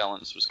thought the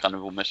balance was kind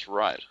of almost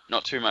right.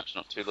 Not too much,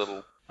 not too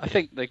little. I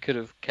think they could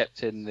have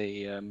kept in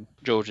the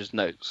George's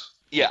notes.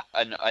 Yeah,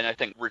 and I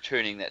think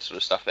returning that sort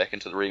of stuff back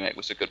into the remake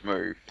was a good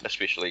move,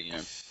 especially,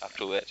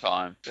 after all that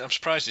time. I'm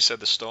surprised he said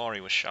the story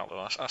was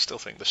shallow. I still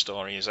think the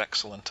story is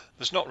excellent.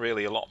 There's not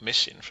really a lot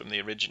missing from the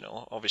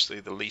original.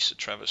 Obviously, the Lisa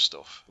Trevor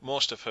stuff.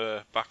 Most of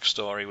her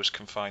backstory was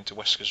confined to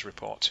Wesker's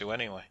report too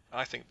anyway.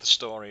 I think the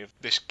story of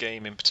this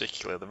game in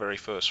particular, the very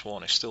first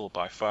one, is still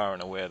by far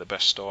and away the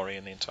best story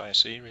in the entire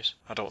series.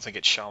 I don't think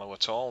it's shallow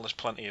at all. There's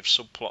plenty of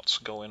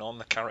subplots going on.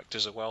 The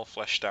characters are well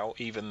fleshed out,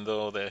 even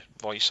though the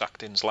voice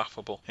acting's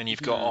laughable. And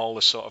you've got all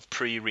the sort of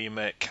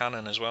pre-remake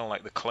canon as well,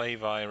 like the clay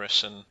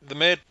virus, and they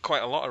made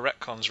quite a lot of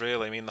retcons,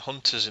 really. I mean, the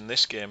hunters in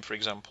this game, for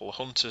example, the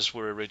hunters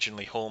were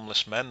originally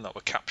homeless men that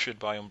were captured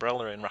by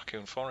Umbrella in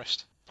Raccoon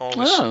Forest.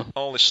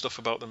 All this stuff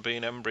about them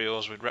being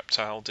embryos with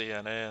reptile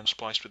DNA and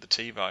spliced with the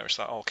T-virus,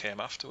 that all came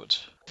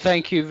afterwards.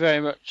 Thank you very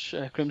much,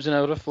 Crimson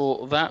Elder,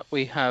 for that.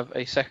 We have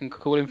a second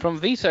call in from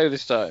Vito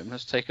this time.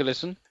 Let's take a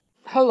listen.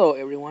 Hello,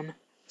 everyone.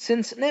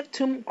 Since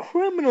Neptune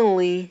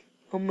criminally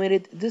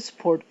omitted this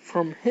port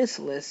from his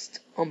list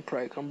on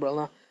Project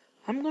Umbrella,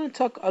 I'm going to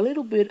talk a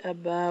little bit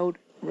about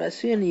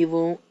Resident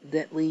Evil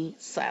Deadly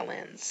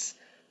Silence.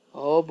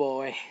 Oh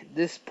boy,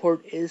 this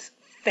port is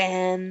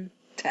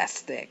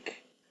fantastic.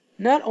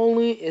 Not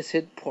only is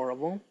it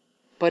portable,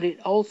 but it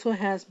also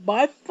has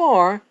by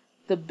far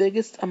the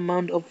biggest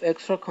amount of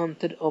extra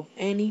content of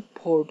any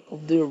port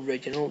of the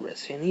original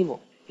Resident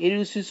Evil. It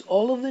uses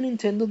all of the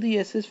Nintendo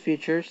DS's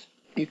features.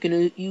 You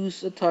can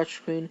use a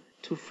touchscreen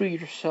to free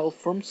yourself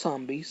from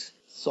zombies,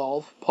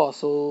 solve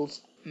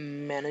puzzles,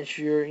 manage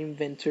your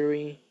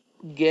inventory,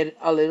 get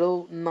a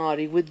little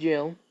naughty with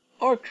Jill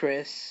or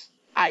Chris.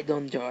 I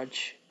don't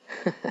judge.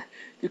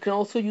 You can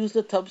also use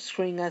the top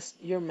screen as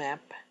your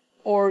map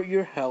or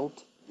your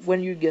health.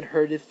 When you get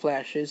hurt, it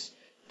flashes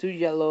to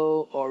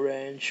yellow,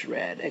 orange,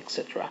 red,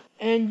 etc.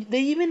 And they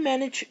even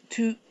managed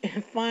to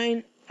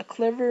find a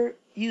clever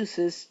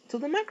uses to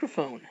the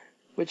microphone,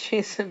 which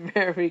is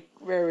very,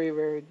 very,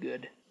 very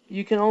good.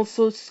 You can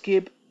also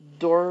skip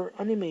door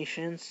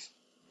animations.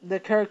 The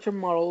character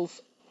models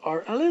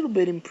are a little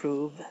bit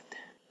improved.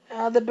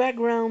 The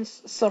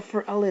backgrounds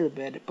suffer a little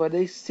bit, but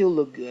they still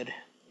look good.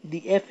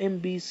 The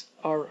FMVs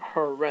are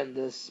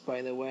horrendous,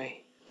 by the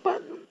way,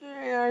 but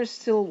they are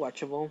still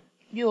watchable.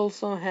 You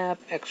also have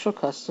extra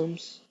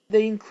customs.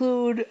 They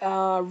include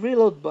a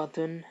reload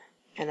button,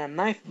 and a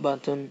knife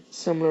button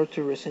similar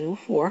to Resident Evil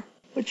 4,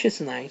 which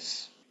is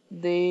nice.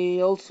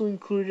 They also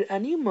included a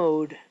new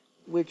mode,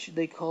 which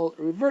they call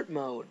Revert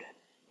Mode,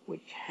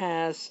 which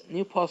has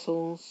new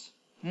puzzles,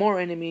 more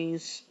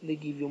enemies, they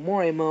give you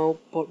more ammo,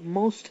 but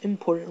most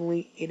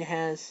importantly, it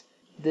has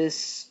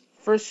this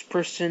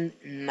first-person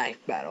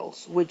knife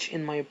battles, which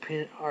in my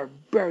opinion are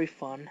very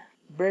fun,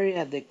 very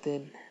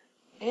addicting,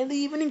 and they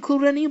even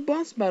include a new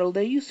boss battle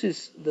that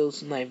uses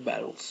those knife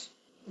battles,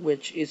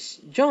 which is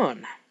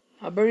John,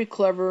 a very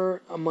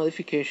clever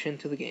modification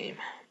to the game.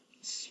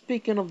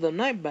 Speaking of the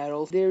knife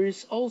battles, there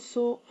is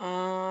also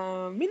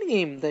a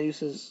minigame that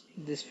uses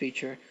this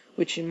feature,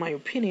 which in my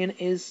opinion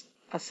is,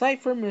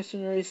 aside from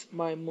Mercenaries,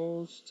 my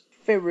most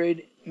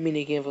favorite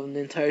minigame of the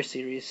entire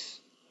series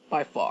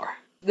by far.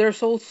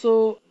 There's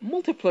also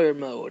multiplayer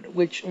mode,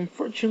 which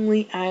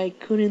unfortunately I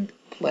couldn't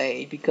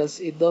play because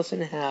it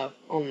doesn't have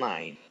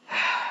online.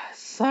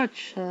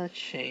 Such a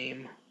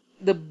shame.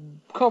 The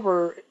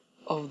cover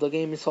of the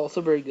game is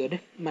also very good.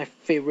 My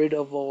favorite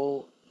of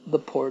all the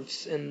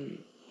ports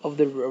of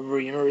the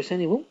original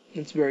Resident Evil.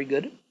 It's very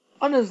good.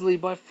 Honestly,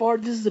 by far,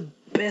 this is the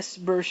best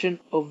version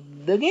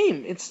of the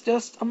game. It's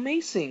just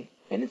amazing.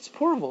 And it's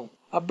portable.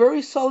 A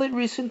very solid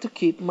reason to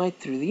keep my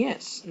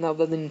 3DS, now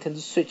that the Nintendo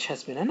Switch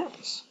has been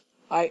announced.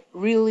 I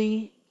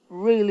really,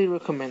 really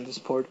recommend this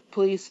port.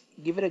 Please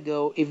give it a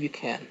go if you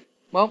can.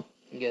 Well,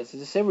 I guess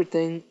this is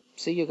everything.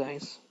 See you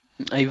guys.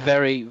 A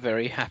very,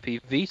 very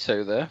happy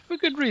Vito there, for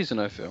good reason,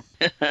 I feel.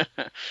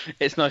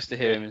 It's nice to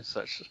hear him in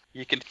such...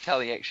 You can tell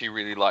he actually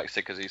really likes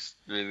it because he's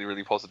really,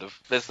 really positive.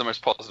 That's the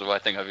most positive I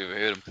think I've ever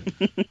heard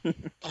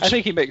him. I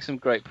think he makes some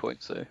great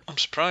points, though. I'm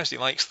surprised he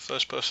likes the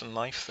first-person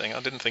knife thing.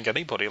 I didn't think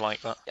anybody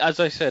liked that. As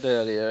I said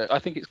earlier, I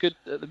think it's good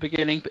at the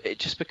beginning, but it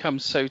just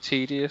becomes so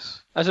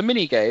tedious. As a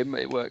mini-game,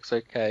 it works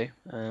okay.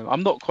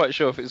 I'm not quite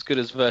sure if it's good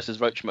as versus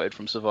Roach Mode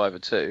from Survivor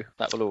 2.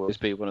 That will always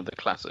be one of the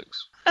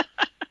classics.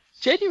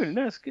 Genuinely,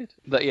 no, it's good.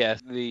 But yeah,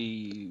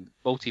 the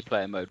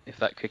multiplayer mode, if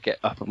that could get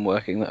up and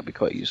working, that'd be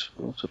quite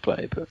useful to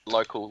play. But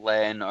local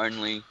LAN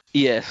only.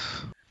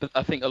 Yes, but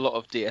I think a lot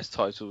of DS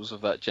titles of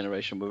that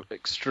generation were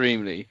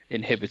extremely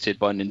inhibited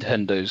by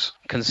Nintendo's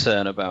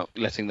concern about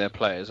letting their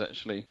players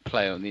actually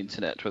play on the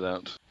internet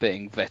without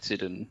being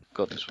vetted and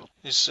God knows what.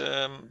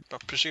 I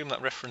presume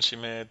that reference you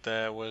made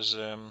there was,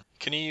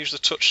 can you use the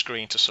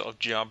touchscreen to sort of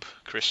jab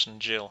Chris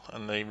and Jill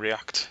and they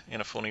react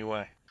in a funny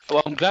way?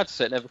 Well, I'm glad to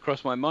say it never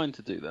crossed my mind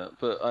to do that,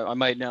 but I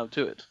may now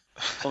do it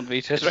on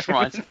Vito's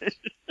recommendation.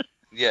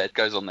 Yeah, it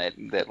goes on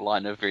that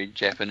line of very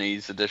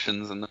Japanese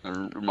editions, and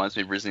it reminds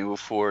me of Resident Evil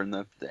 4 and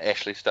the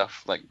Ashley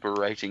stuff, like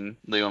berating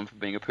Leon for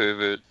being a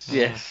pervert.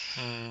 Yes,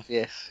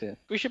 yes, yeah.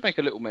 We should make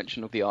a little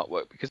mention of the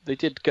artwork, because they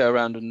did go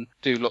around and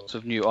do lots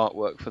of new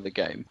artwork for the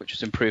game, which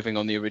is improving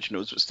on the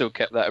originals, but still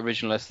kept that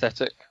original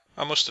aesthetic.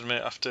 I must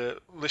admit, after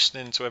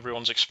listening to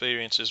everyone's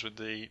experiences with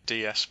the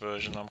DS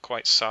version, I'm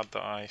quite sad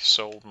that I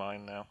sold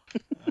mine now.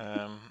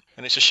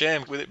 And it's a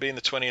shame, with it being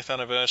the 20th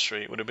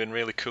anniversary, it would have been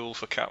really cool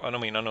for I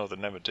know they'd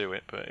never do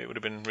it, but it would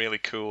have been really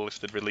cool if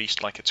they'd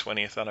released like a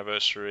 20th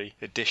anniversary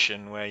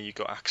edition where you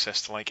got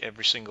access to like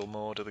every single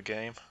mode of the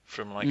game,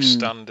 from like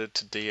standard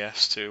to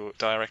DS to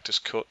director's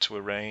cut to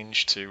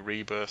arrange to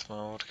rebirth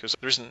mode, because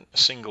there isn't a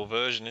single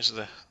version, is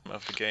there,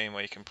 of the game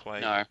where you can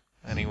play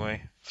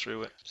anyway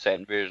through it.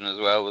 Saturn version as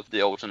well, with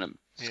the alternate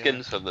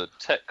skins for the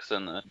ticks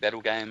and the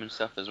battle game and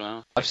stuff as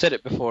well. I've said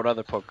it before in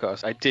other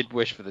podcasts, I did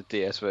wish for the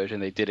DS version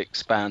they did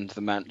expand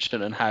the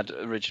mansion and had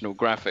original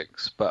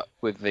graphics, but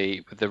with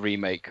the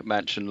remake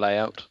mansion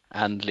layout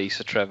and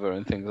Lisa Trevor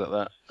and things like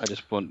that, I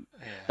just want...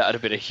 That would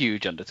have been a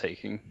huge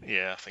undertaking.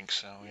 Yeah, I think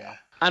so, yeah.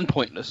 And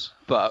pointless,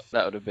 but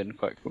that would have been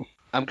quite cool.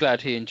 I'm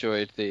glad he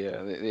enjoyed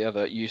the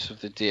other use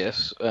of the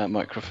DS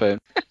microphone.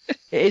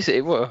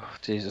 Well,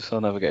 Jesus,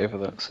 I'll never get over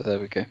that, so there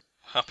we go.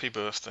 Happy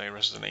birthday,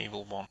 Resident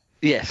Evil 1.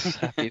 Yes,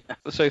 happy.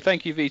 So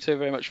thank you, Vito,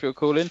 very much for your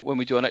call in. When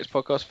we do our next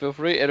podcast, feel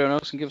free, everyone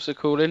else can give us a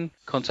call in.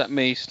 Contact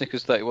me,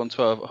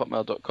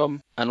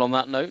 snickers3112@hotmail.com. And on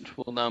that note,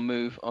 we'll now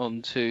move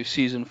on to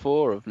Season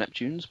 4 of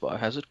Neptune's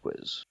Biohazard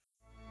Quiz.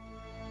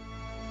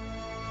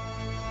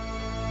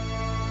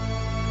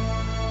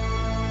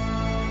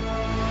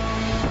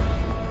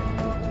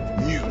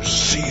 New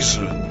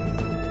season.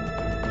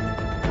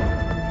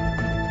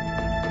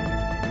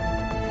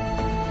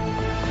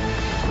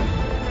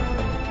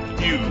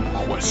 New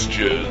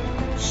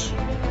questions.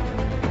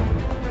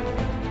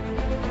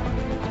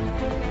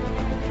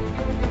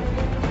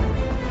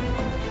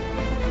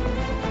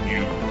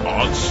 New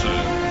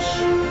answers.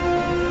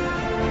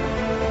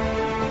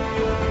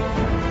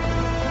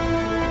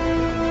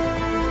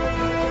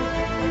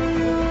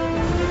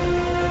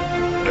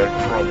 And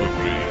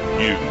probably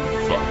new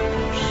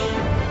facts.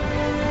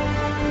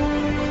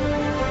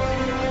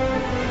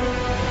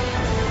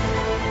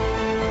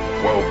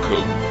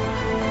 Welcome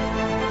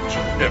to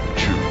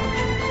Neptune's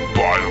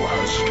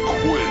Biohazard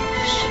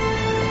Quiz.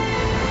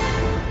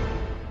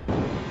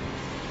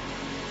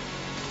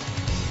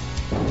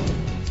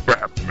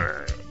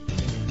 Batman.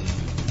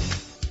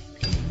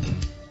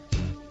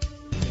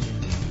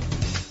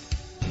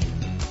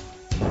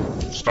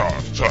 Star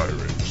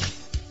Tyrants.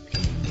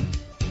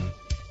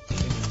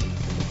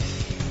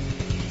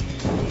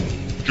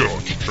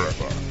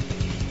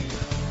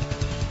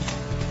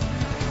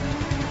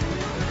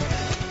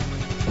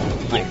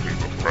 Robbie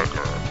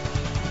McGregor,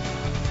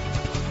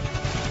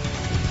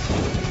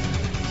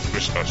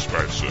 Mr.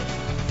 Spencer,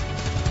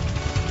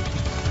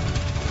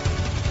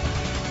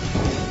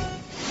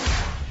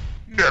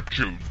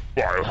 Neptune's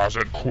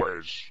Biohazard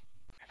Quiz.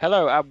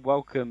 Hello and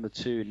welcome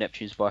to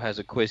Neptune's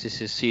Biohazard Quiz.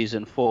 This is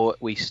season 4.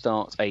 We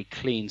start a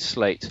clean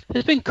slate.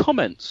 There's been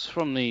comments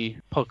from the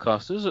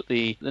podcasters at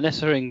the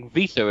necessary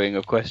vetoing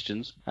of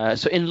questions.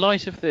 So in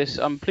light of this,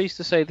 I'm pleased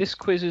to say this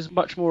quiz is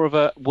much more of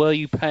a were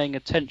you paying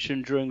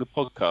attention during the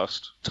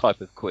podcast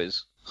type of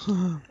quiz.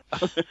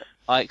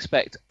 I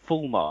expect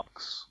full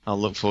marks. I'll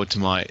look forward to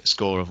my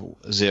score of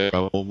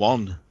 0 or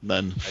 1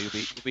 then.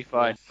 You'll be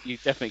fine. You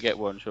definitely get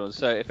one, Sean.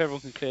 So if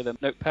everyone can clear their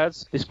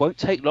notepads, this won't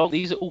take long.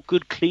 These are all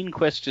good, clean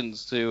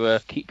questions to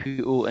keep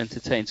you all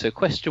entertained. So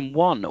question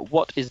 1,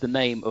 what is the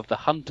name of the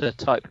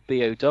Hunter-type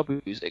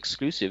BOWs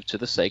exclusive to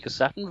the Sega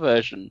Saturn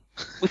version?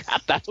 We've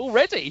had that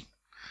already.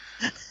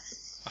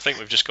 I think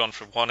we've just gone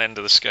from one end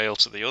of the scale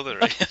to the other.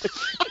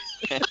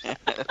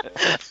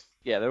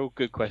 Yeah, they're all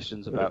good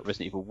questions about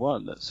Resident Evil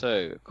 1.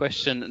 So,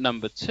 question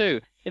number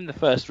 2. In the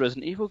first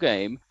Resident Evil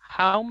game,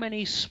 how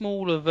many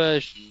smaller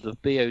versions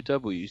of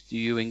BOWs do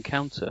you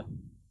encounter?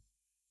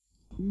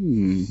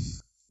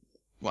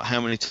 What, how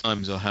many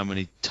times or how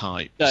many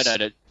types? No,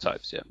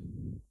 types, yeah.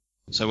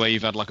 So where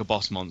you've had like a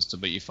boss monster,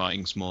 but you're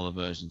fighting smaller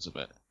versions of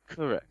it?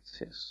 Correct,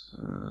 yes.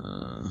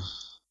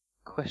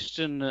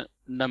 Question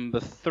number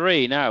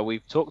 3. Now,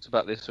 we've talked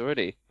about this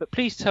already, but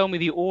please tell me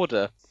the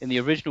order in the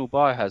original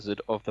Biohazard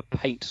of the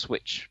paint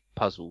switch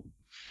puzzle.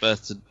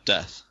 Birth to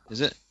death,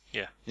 is it?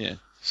 Yeah. Yeah.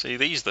 See,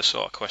 these are the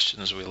sort of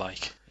questions we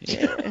like.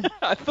 Yeah.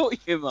 I thought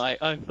you might.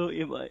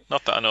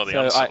 Not that I know the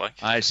answer,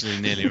 I actually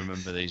nearly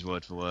remember these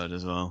word for word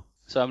as well.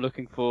 So I'm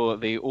looking for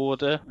the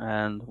order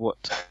and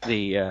what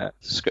the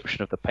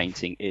description of the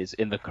painting is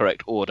in the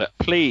correct order,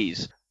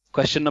 please.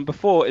 Question number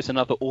 4 is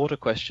another order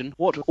question.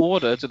 What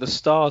order do the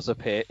stars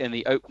appear in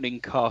the opening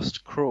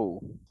cast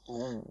crawl?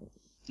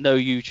 No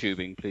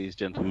YouTubing, please,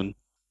 gentlemen.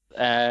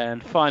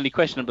 And finally,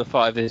 question number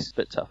 5 is a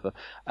bit tougher.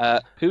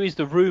 Who is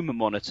the room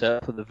monitor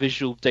for the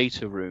visual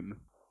data room?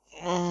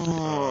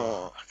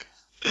 Oh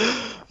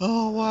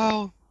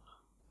wow.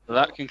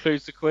 That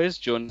concludes the quiz.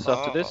 Join us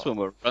after this when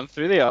we'll run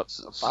through the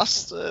answers.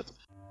 Bastard.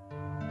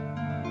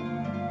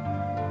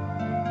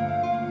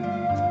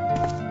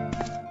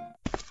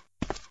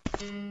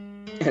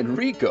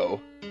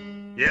 Enrico?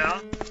 Yeah?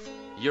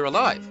 You're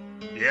alive.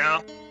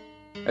 Yeah?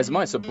 As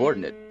my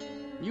subordinate,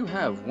 you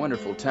have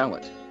wonderful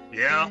talent.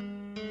 Yeah?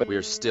 But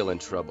we're still in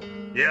trouble.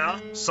 Yeah?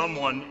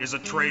 Someone is a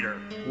traitor.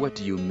 What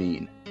do you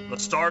mean? The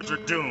stars are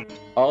doomed.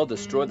 I'll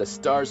destroy the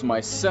stars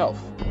myself.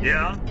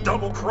 Yeah?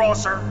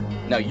 Double-crosser.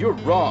 Now you're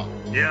wrong.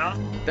 Yeah?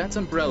 That's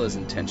Umbrella's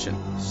intention.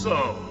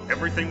 So,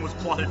 everything was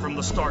plotted from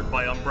the start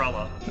by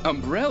Umbrella.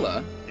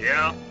 Umbrella?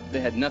 Yeah?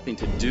 They had nothing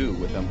to do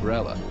with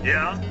Umbrella.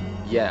 Yeah?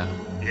 Yeah.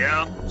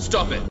 Yeah?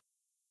 Stop it!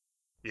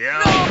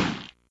 Yeah? No!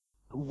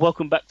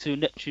 Welcome back to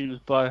Neptune's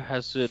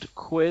Biohazard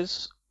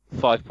Quiz.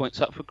 5 points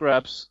up for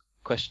grabs.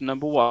 Question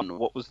number 1.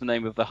 What was the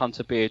name of the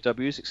Hunter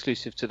BOWs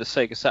exclusive to the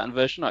Sega Saturn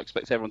version? I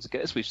expect everyone to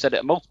get this. We've said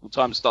it multiple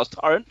times. Stars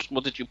Tyrant.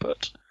 What did you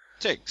put?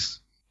 Ticks.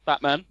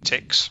 Batman.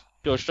 Ticks.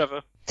 George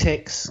Trevor.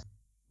 Ticks.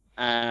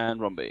 And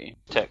Romby.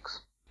 Ticks.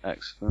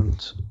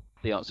 Excellent.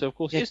 The answer, of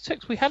course, is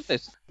Ticks. We had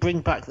this. Bring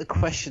back the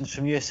questions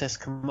from USS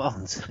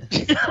Command.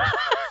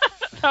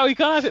 No, you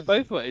can't have it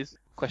both ways.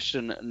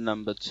 Question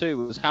number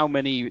 2 was how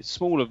many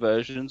smaller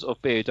versions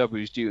of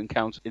BOWs do you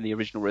encounter in the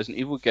original Resident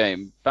Evil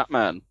game?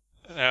 Batman.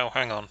 Now,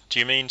 hang on. Do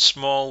you mean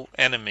small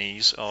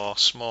enemies or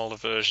smaller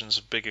versions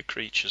of bigger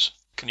creatures?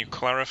 Can you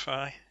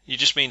clarify? You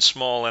just mean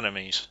small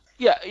enemies?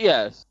 Yeah,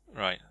 yes.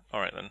 Right,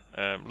 alright then.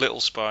 Little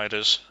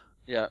spiders,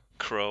 Yeah.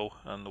 crow,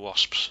 and the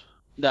wasps.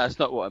 No, that's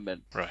not what I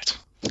meant. Right.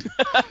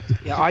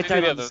 Yeah, I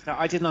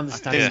didn't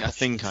understand. I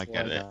think I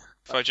get it.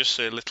 If I just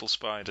say little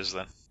spiders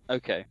then.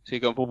 Okay, so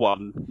you're going for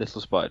 1,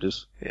 little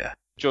spiders. Yeah.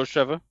 George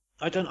Trevor?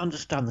 I don't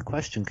understand the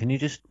question. Can you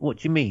just... What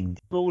do you mean?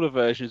 Smaller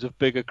versions of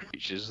bigger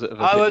creatures that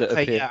have that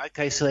appear. yeah,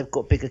 okay, so they've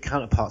got bigger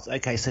counterparts.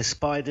 Okay, so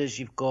spiders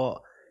you've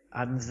got,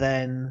 and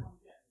then...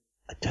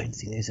 I don't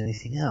think there's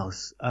anything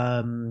else.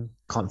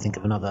 Can't think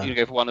of another. You can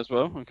go for 1 as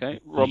well, okay.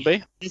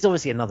 Romby? There's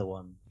obviously another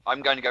one.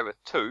 I'm going to go with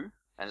 2,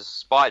 and it's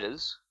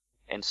spiders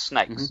and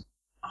snakes.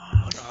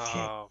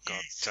 Oh,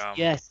 god damn.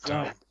 Yes,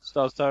 right.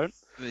 Stars Tyrant?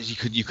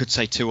 You could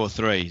say 2 or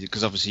 3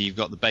 because obviously you've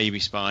got the baby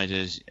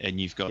spiders and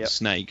you've got the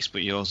snakes,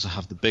 but you also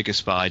have the bigger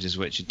spiders,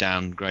 which are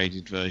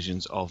downgraded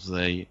versions of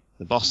the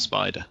boss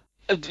spider.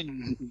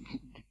 2.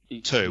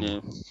 Yeah.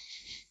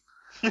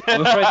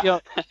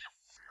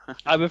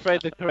 I'm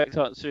afraid the correct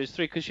answer is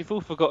 3 because you've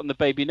all forgotten the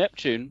baby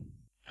Neptune.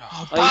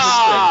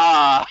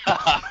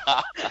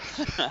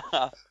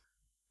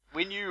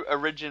 When you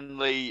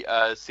originally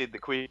said the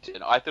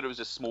question, I thought it was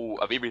just small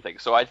of everything.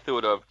 So I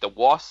thought of the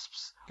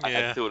wasps, I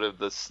had thought of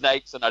the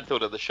snakes, and I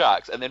thought of the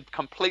sharks, and then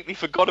completely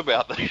forgot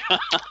about the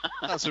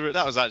sharks.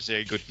 That was actually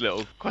a good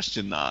little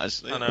question, that,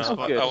 actually. I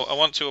know. I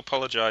want to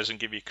apologise and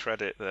give you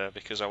credit there,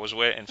 because I was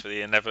waiting for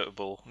the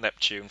inevitable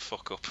Neptune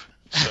fuck-up.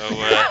 So,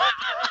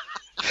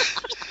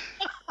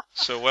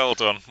 So well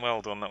done.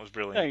 That was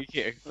brilliant. Thank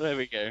you. There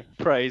we go.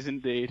 Praise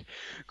indeed.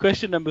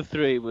 Question number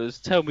 3 was,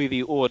 tell me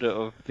the order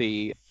of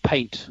the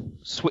paint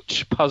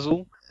switch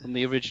puzzle from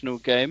the original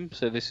game.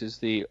 So this is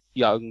the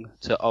young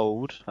to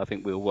old. I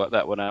think we'll work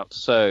that one out.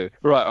 So,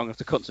 right, I'm going to have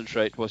to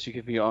concentrate whilst you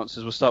give me your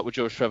answers. We'll start with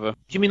George Trevor. Do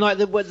you mean like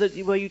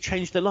where you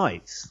change the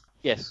lights?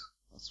 Yes.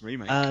 That's the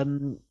remake.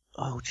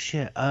 Oh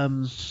shit.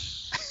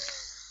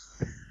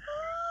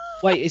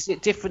 Wait, is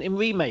it different in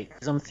remake?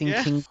 Because I'm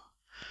thinking. Yeah.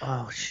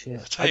 Oh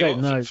shit! I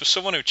don't know. For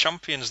someone who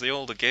champions the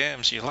older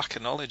games, your lack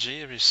of knowledge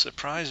here is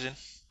surprising.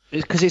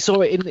 Because it's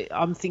already in.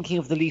 I'm thinking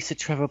of the Lisa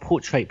Trevor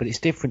portrait, but it's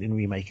different in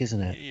remake, isn't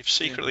it? You've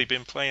secretly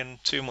been playing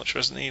too much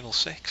Resident Evil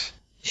 6.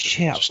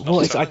 Shit!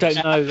 I don't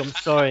know. I'm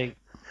sorry.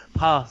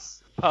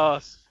 Pass.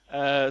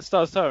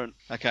 Stars Tyrant.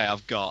 Okay,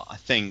 I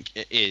think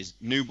it is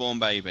newborn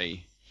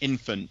baby,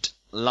 infant,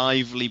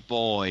 lively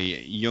boy,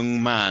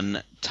 young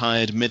man,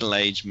 tired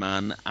middle-aged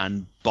man,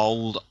 and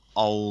bold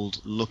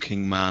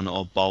old-looking man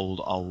or bold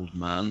old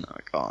man.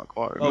 I can't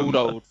quite remember.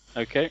 Old.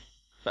 Okay.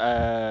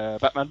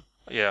 Batman.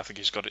 Yeah, I think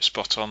he's got it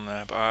spot on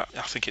there, but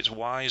I think it's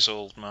wise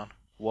old man.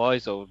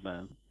 Wise old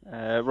man.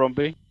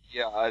 Romby.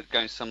 Yeah, I was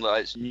going similar.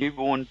 It's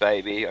newborn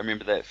baby. I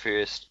remember that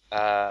first.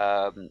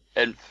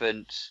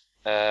 Infant,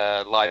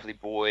 lively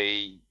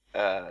boy,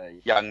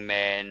 young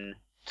man,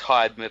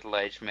 tired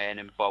middle-aged man,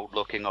 and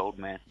bold-looking old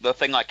man. The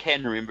thing I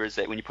can remember is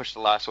that when you push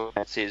the last one,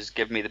 it says,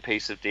 "Give me the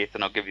peace of death,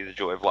 and I'll give you the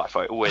joy of life."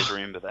 I always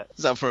remember that.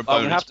 Is that for a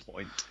bonus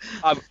point?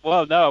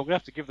 Well, no, I'm going to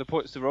have to give the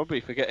points to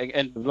Robbie for getting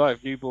end of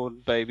life,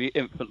 newborn baby,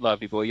 infant,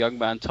 lively boy, young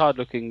man,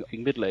 tired-looking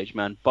middle-aged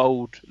man,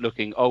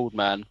 bold-looking old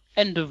man,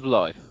 end of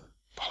life.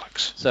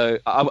 Bollocks. So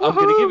I'm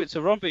going to give it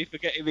to Robbie for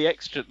getting the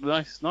extra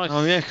nice.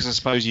 Oh yeah, because I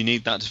suppose you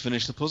need that to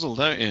finish the puzzle,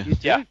 don't you?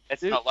 Yeah,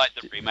 it's not like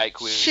the remake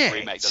where the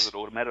remake does it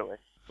automatically.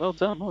 Well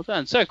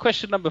done. So,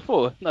 question number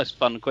 4. Nice,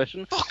 fun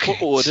question.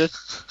 What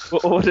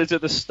order do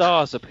the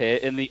stars appear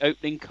in the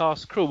opening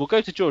cast crew? We'll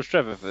go to George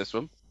Trevor for this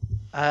one.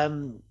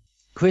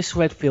 Chris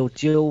Redfield,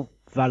 Jill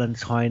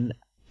Valentine,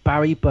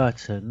 Barry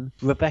Burton,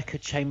 Rebecca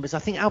Chambers. I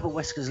think Albert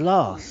Wesker's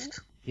last.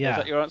 Yeah. Is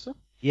that your answer?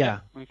 Yeah.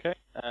 Okay.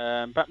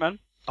 Batman?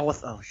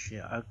 Oh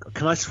shit!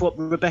 Can I swap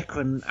Rebecca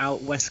and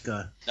Albert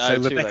Wesker? No,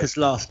 so Rebecca's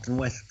last and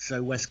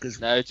Wesker's.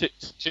 No,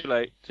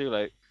 too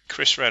late.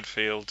 Chris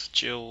Redfield,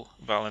 Jill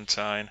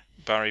Valentine,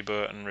 Barry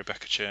Burton,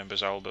 Rebecca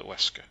Chambers, Albert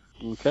Wesker.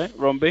 Okay,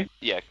 Romby?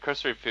 Yeah,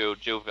 Chris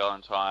Redfield, Jill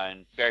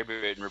Valentine, Barry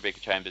Burton, Rebecca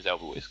Chambers,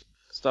 Albert Wesker.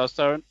 Stars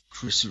Tyrant?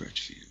 Chris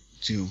Redfield,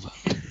 Jill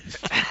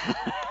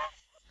Valentine.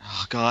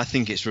 Oh god, I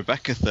think it's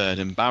Rebecca third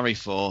and Barry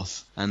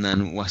fourth, and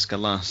then Wesker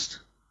last.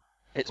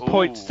 It's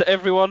points to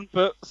everyone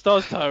but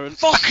Stars Tyrant.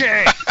 Fuck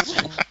it!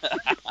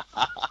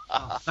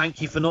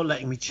 Thank you for not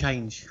letting me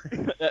change.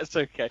 That's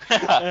okay.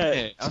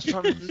 I was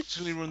trying to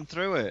literally run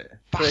through it.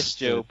 Chris,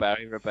 Jill,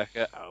 Barry,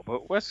 Rebecca,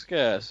 Albert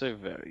Wesker. So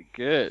very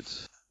good.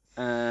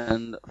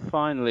 And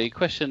finally,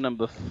 question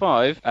number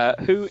 5.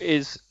 Who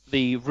is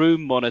the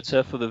room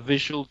monitor for the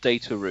visual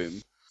data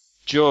room?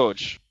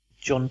 George.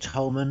 John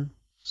Tolman.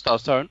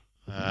 Stars Tyrant.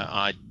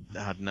 I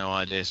had no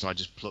idea, so I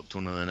just plucked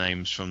one of the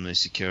names from the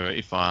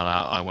security file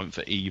out. I went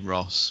for E.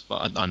 Ross,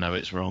 but I know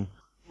it's wrong.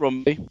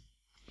 Romby.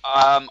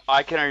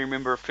 I can only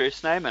remember a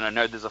first name, and I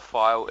know there's a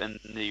file in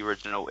the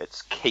original.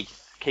 It's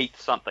Keith. Keith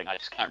something. I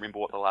just can't remember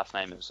what the last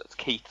name is. It's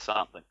Keith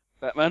something.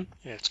 Batman?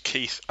 Yeah, it's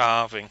Keith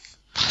Irving.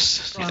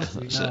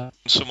 Yeah,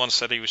 Someone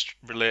said he was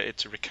related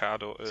to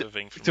Ricardo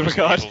Irving from to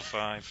Resident Ricardo. Evil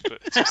 5.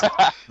 But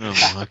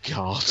oh my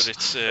god. Uh,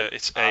 But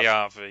it's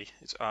ARV.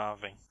 It's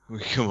Irving. We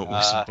come up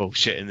with some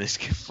bullshit in this,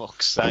 for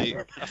fuck's sake.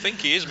 I think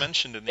he is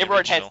mentioned in the Everyone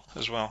original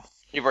as well.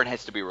 Everyone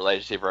has to be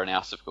related to everyone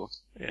else, of course.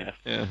 Yeah.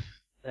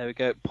 There we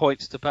go.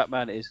 Points to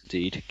Batman is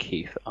indeed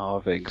Keith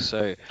Irving.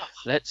 So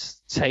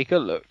let's take a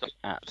look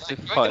at the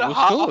final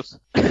scores.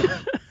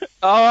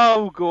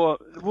 Oh, go on.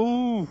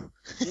 Woo.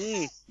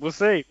 We'll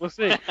see.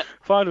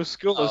 Final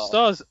score.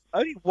 Stars.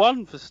 Only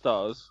 1 for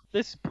Stars.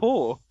 This is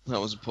poor. That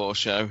was a poor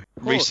show.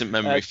 Recent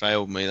memory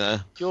failed me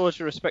there.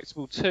 George a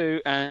respectable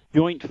 2, and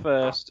joint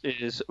first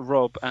is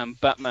Rob and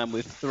Batman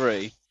with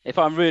 3. If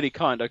I'm really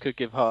kind, I could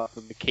give half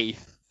of the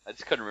Keith. I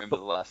just couldn't remember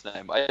the last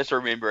name. I just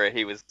remember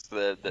he was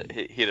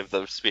the head of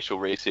the Special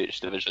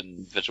Research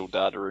Division Visual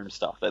Data Room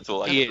stuff. That's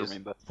all I can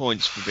remember.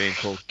 Points for being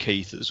called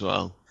Keith as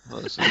well.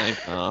 That's a name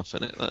half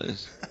in it, that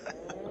is.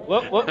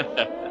 What?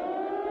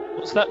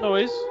 What's that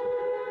noise?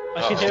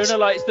 I can hear an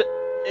alarm.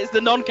 It's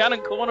the non-cannon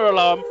corner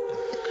alarm.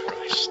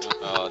 Christ.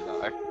 Oh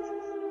no.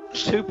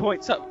 2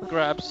 points up for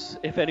grabs.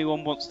 If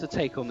anyone wants to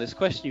take on this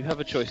question, you have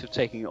a choice of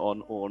taking it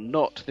on or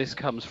not. This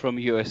comes from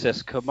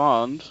USS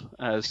Command,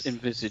 as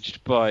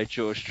envisaged by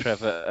George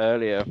Trevor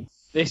earlier.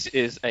 This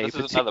is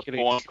another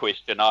porn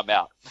question. I'm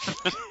out.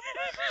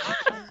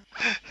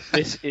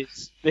 This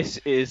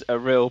is a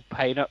real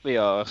pain up the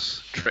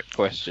arse trick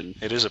question.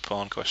 It is a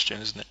porn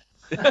question, isn't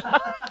it?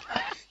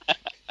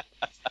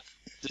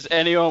 Does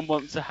anyone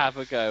want to have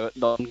a go at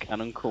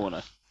non-cannon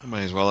corner? I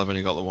may as well. I've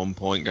only got the 1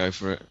 point. Go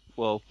for it.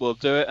 We'll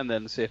do it and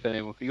then see if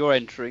anyone. You're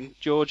entering.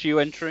 George, you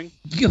entering?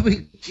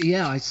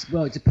 Yeah,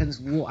 well, it depends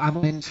what am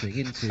I entering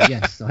into.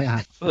 Yes, I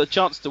am. Well, a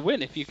chance to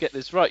win. If you get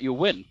this right, you'll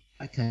win.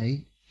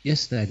 Okay.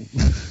 Yes, then.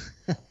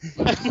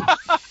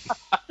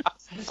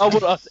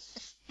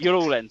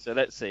 You'll all enter.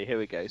 Let's see. Here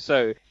we go.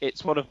 So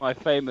it's one of my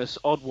famous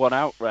odd one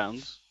out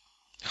rounds.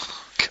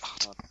 Oh,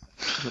 God.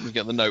 Let me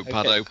get the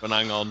notepad open.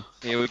 Hang on.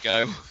 Here we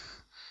go.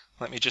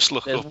 Let me just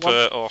look up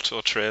Auto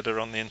Trader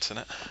on the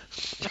internet.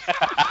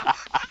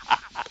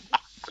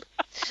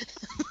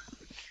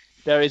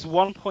 There is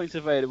 1 point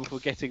available for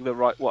getting the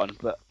right one,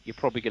 but you're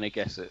probably going to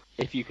guess it.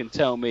 If you can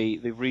tell me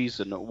the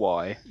reason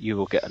why, you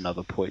will get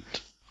another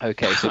point.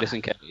 Okay, so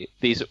listen carefully.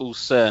 These are all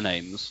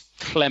surnames.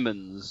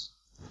 Clemens,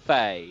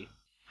 Fay,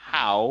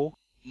 Howe,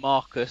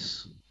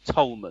 Marcus,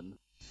 Tolman.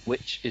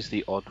 Which is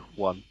the odd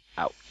one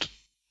out?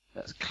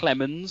 That's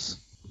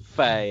Clemens,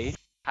 Fay,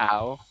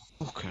 Howe,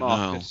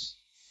 Marcus,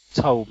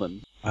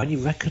 Tolman. I only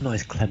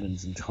recognise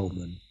Clemens and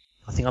Tolman.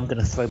 I think I'm going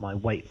to throw my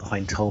weight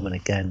behind Tolman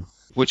again.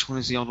 Which one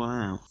is the odd one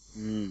out?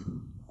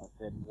 And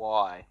then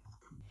why?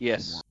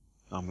 Yes.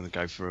 I'm going to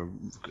go for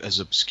as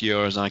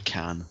obscure as I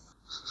can.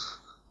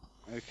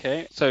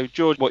 Okay, so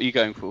George, what are you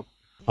going for?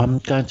 I'm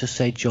going to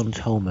say John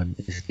Tolman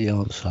is the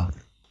answer.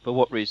 For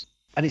what reason?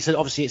 And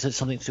obviously it's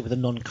something to do with a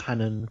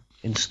non-canon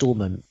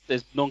instalment.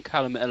 There's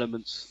non-canon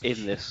elements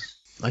in this.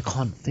 I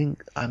can't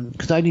think,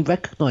 because I only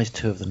recognise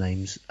two of the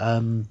names.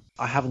 I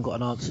haven't got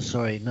an answer,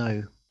 sorry,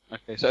 no.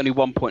 Okay, so only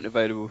 1 point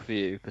available for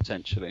you,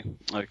 potentially.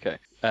 Okay.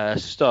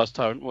 Stars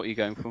Tyrant, what are you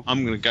going for?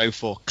 I'm going to go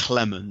for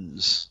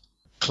Clemens.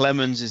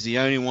 Clemens is the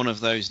only one of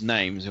those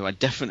names who I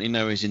definitely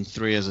know is in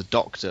 3 as a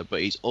doctor,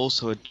 but he's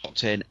also a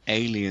doctor in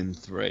Alien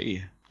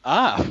 3.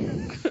 Ah!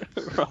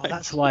 Right. Oh,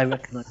 that's why I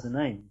recognise the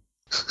name.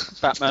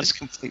 Batman. That's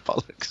complete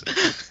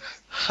bollocks.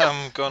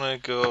 I'm gonna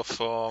go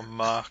for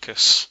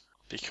Marcus,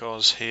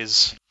 because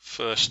his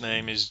first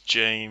name is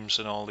James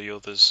and all the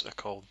others are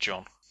called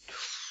John.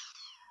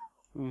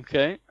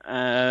 Okay.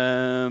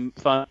 Fine,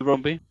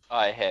 Romby?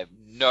 I have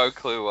no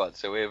clue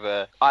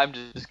whatsoever. I'm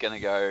just gonna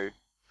go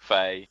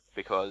Faye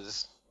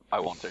because I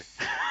want to.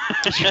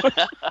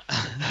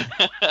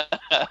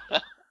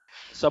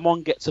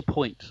 Someone gets a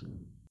point.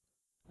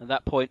 And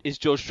that point is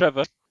George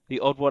Trevor. The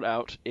odd one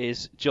out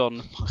is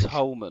John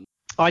Tolman.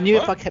 I knew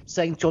if I kept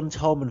saying John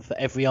Tolman for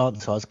every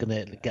answer, I was going to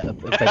eventually get a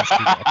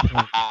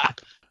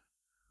point.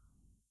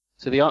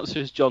 So the answer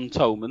is John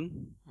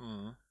Tolman,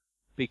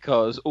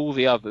 because all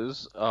the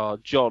others are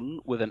John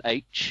with an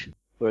H,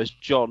 whereas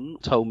John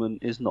Tolman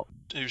is not.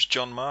 Who's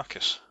John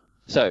Marcus?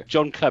 So,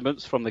 John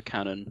Clements from the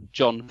canon,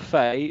 John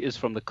Fay is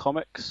from the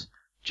comics,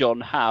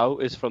 John Howe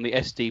is from the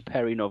S.D.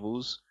 Perry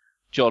novels,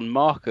 John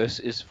Marcus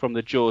is from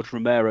the George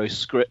Romero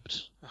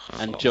script,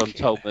 and John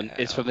Tolman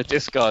is from the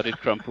discarded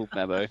crumpled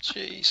memo.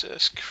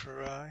 Jesus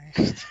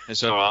Christ.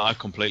 It's alright, I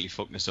completely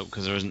fucked this up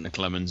because there isn't a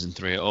Clemens in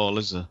 3 at all,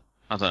 is there?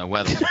 I don't know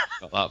where they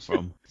got that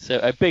from. So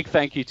a big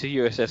thank you to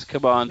USS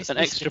Command. An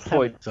extra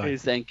point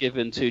is then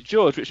given to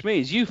George, which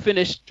means you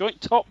finished joint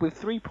top with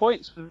 3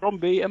 points with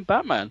Romby and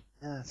Batman.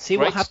 Yeah. See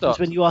what happens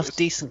when you ask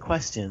decent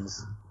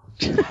questions.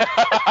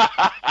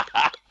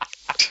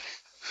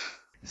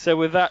 So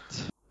with that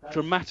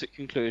dramatic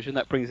conclusion,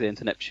 that brings it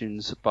into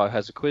Neptune's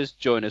Biohazard Quiz.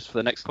 Join us for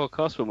the next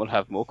podcast when we'll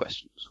have more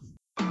questions.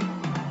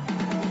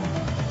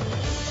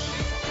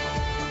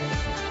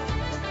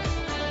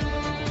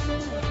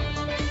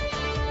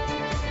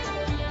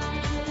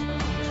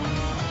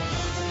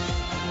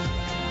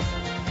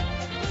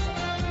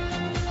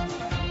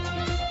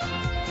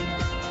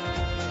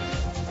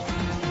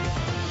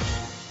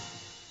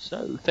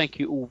 So thank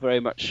you all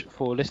very much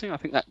for listening. I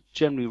think that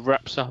generally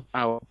wraps up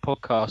our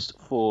podcast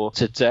for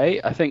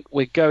today. I think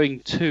we're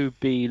going to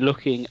be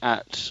looking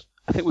at,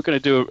 I think we're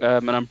going to do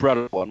an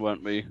Umbrella one,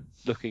 weren't we?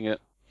 Looking at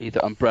either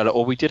Umbrella,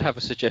 or we did have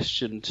a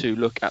suggestion to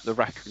look at the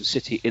Raccoon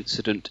City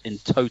incident in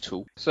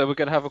total. So we're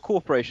going to have a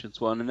corporations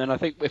one, and then I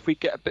think if we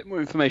get a bit more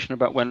information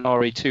about when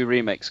RE2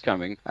 Remake's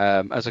coming,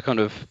 as a kind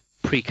of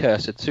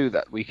precursor to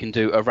that, we can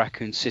do a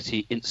Raccoon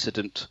City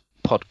incident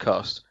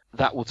podcast.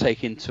 That will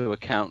take into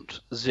account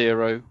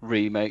 0,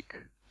 Remake,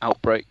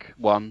 Outbreak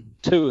 1,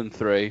 2 and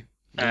 3.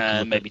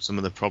 And maybe some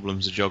of the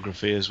problems of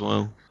geography as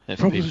well.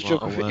 Problems of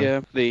geography,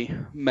 yeah. The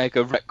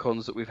mega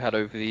retcons that we've had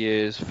over the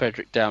years,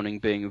 Frederick Downing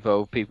being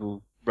involved,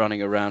 people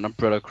running around,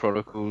 Umbrella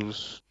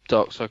Chronicles,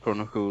 Darkside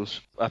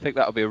Chronicles. I think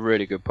that'll be a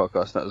really good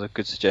podcast. That was a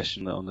good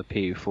suggestion on the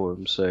PU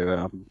forum, so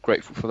I'm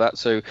grateful for that.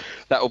 So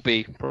that'll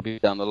be probably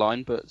down the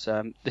line, but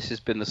this has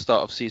been the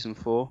start of Season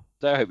 4.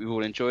 So I hope you've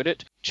all enjoyed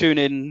it. Tune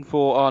in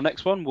for our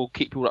next one. We'll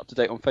keep you all up to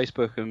date on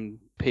Facebook and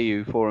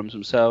PU forums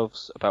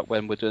themselves about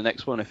when we're doing the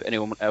next one. If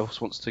anyone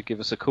else wants to give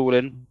us a call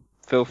in,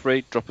 feel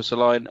free, drop us a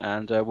line,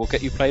 and we'll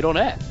get you played on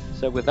air.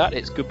 So with that,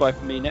 it's goodbye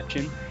from me,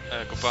 Neptune.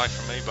 Goodbye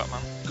from me,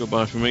 Batman.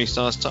 Goodbye from me,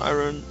 Stars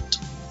Tyrant.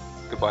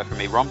 Goodbye from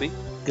me, Romby.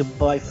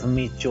 Goodbye from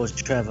me,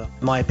 George Trevor.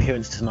 My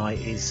appearance tonight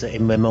is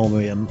in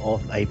memoriam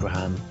of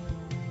Abraham.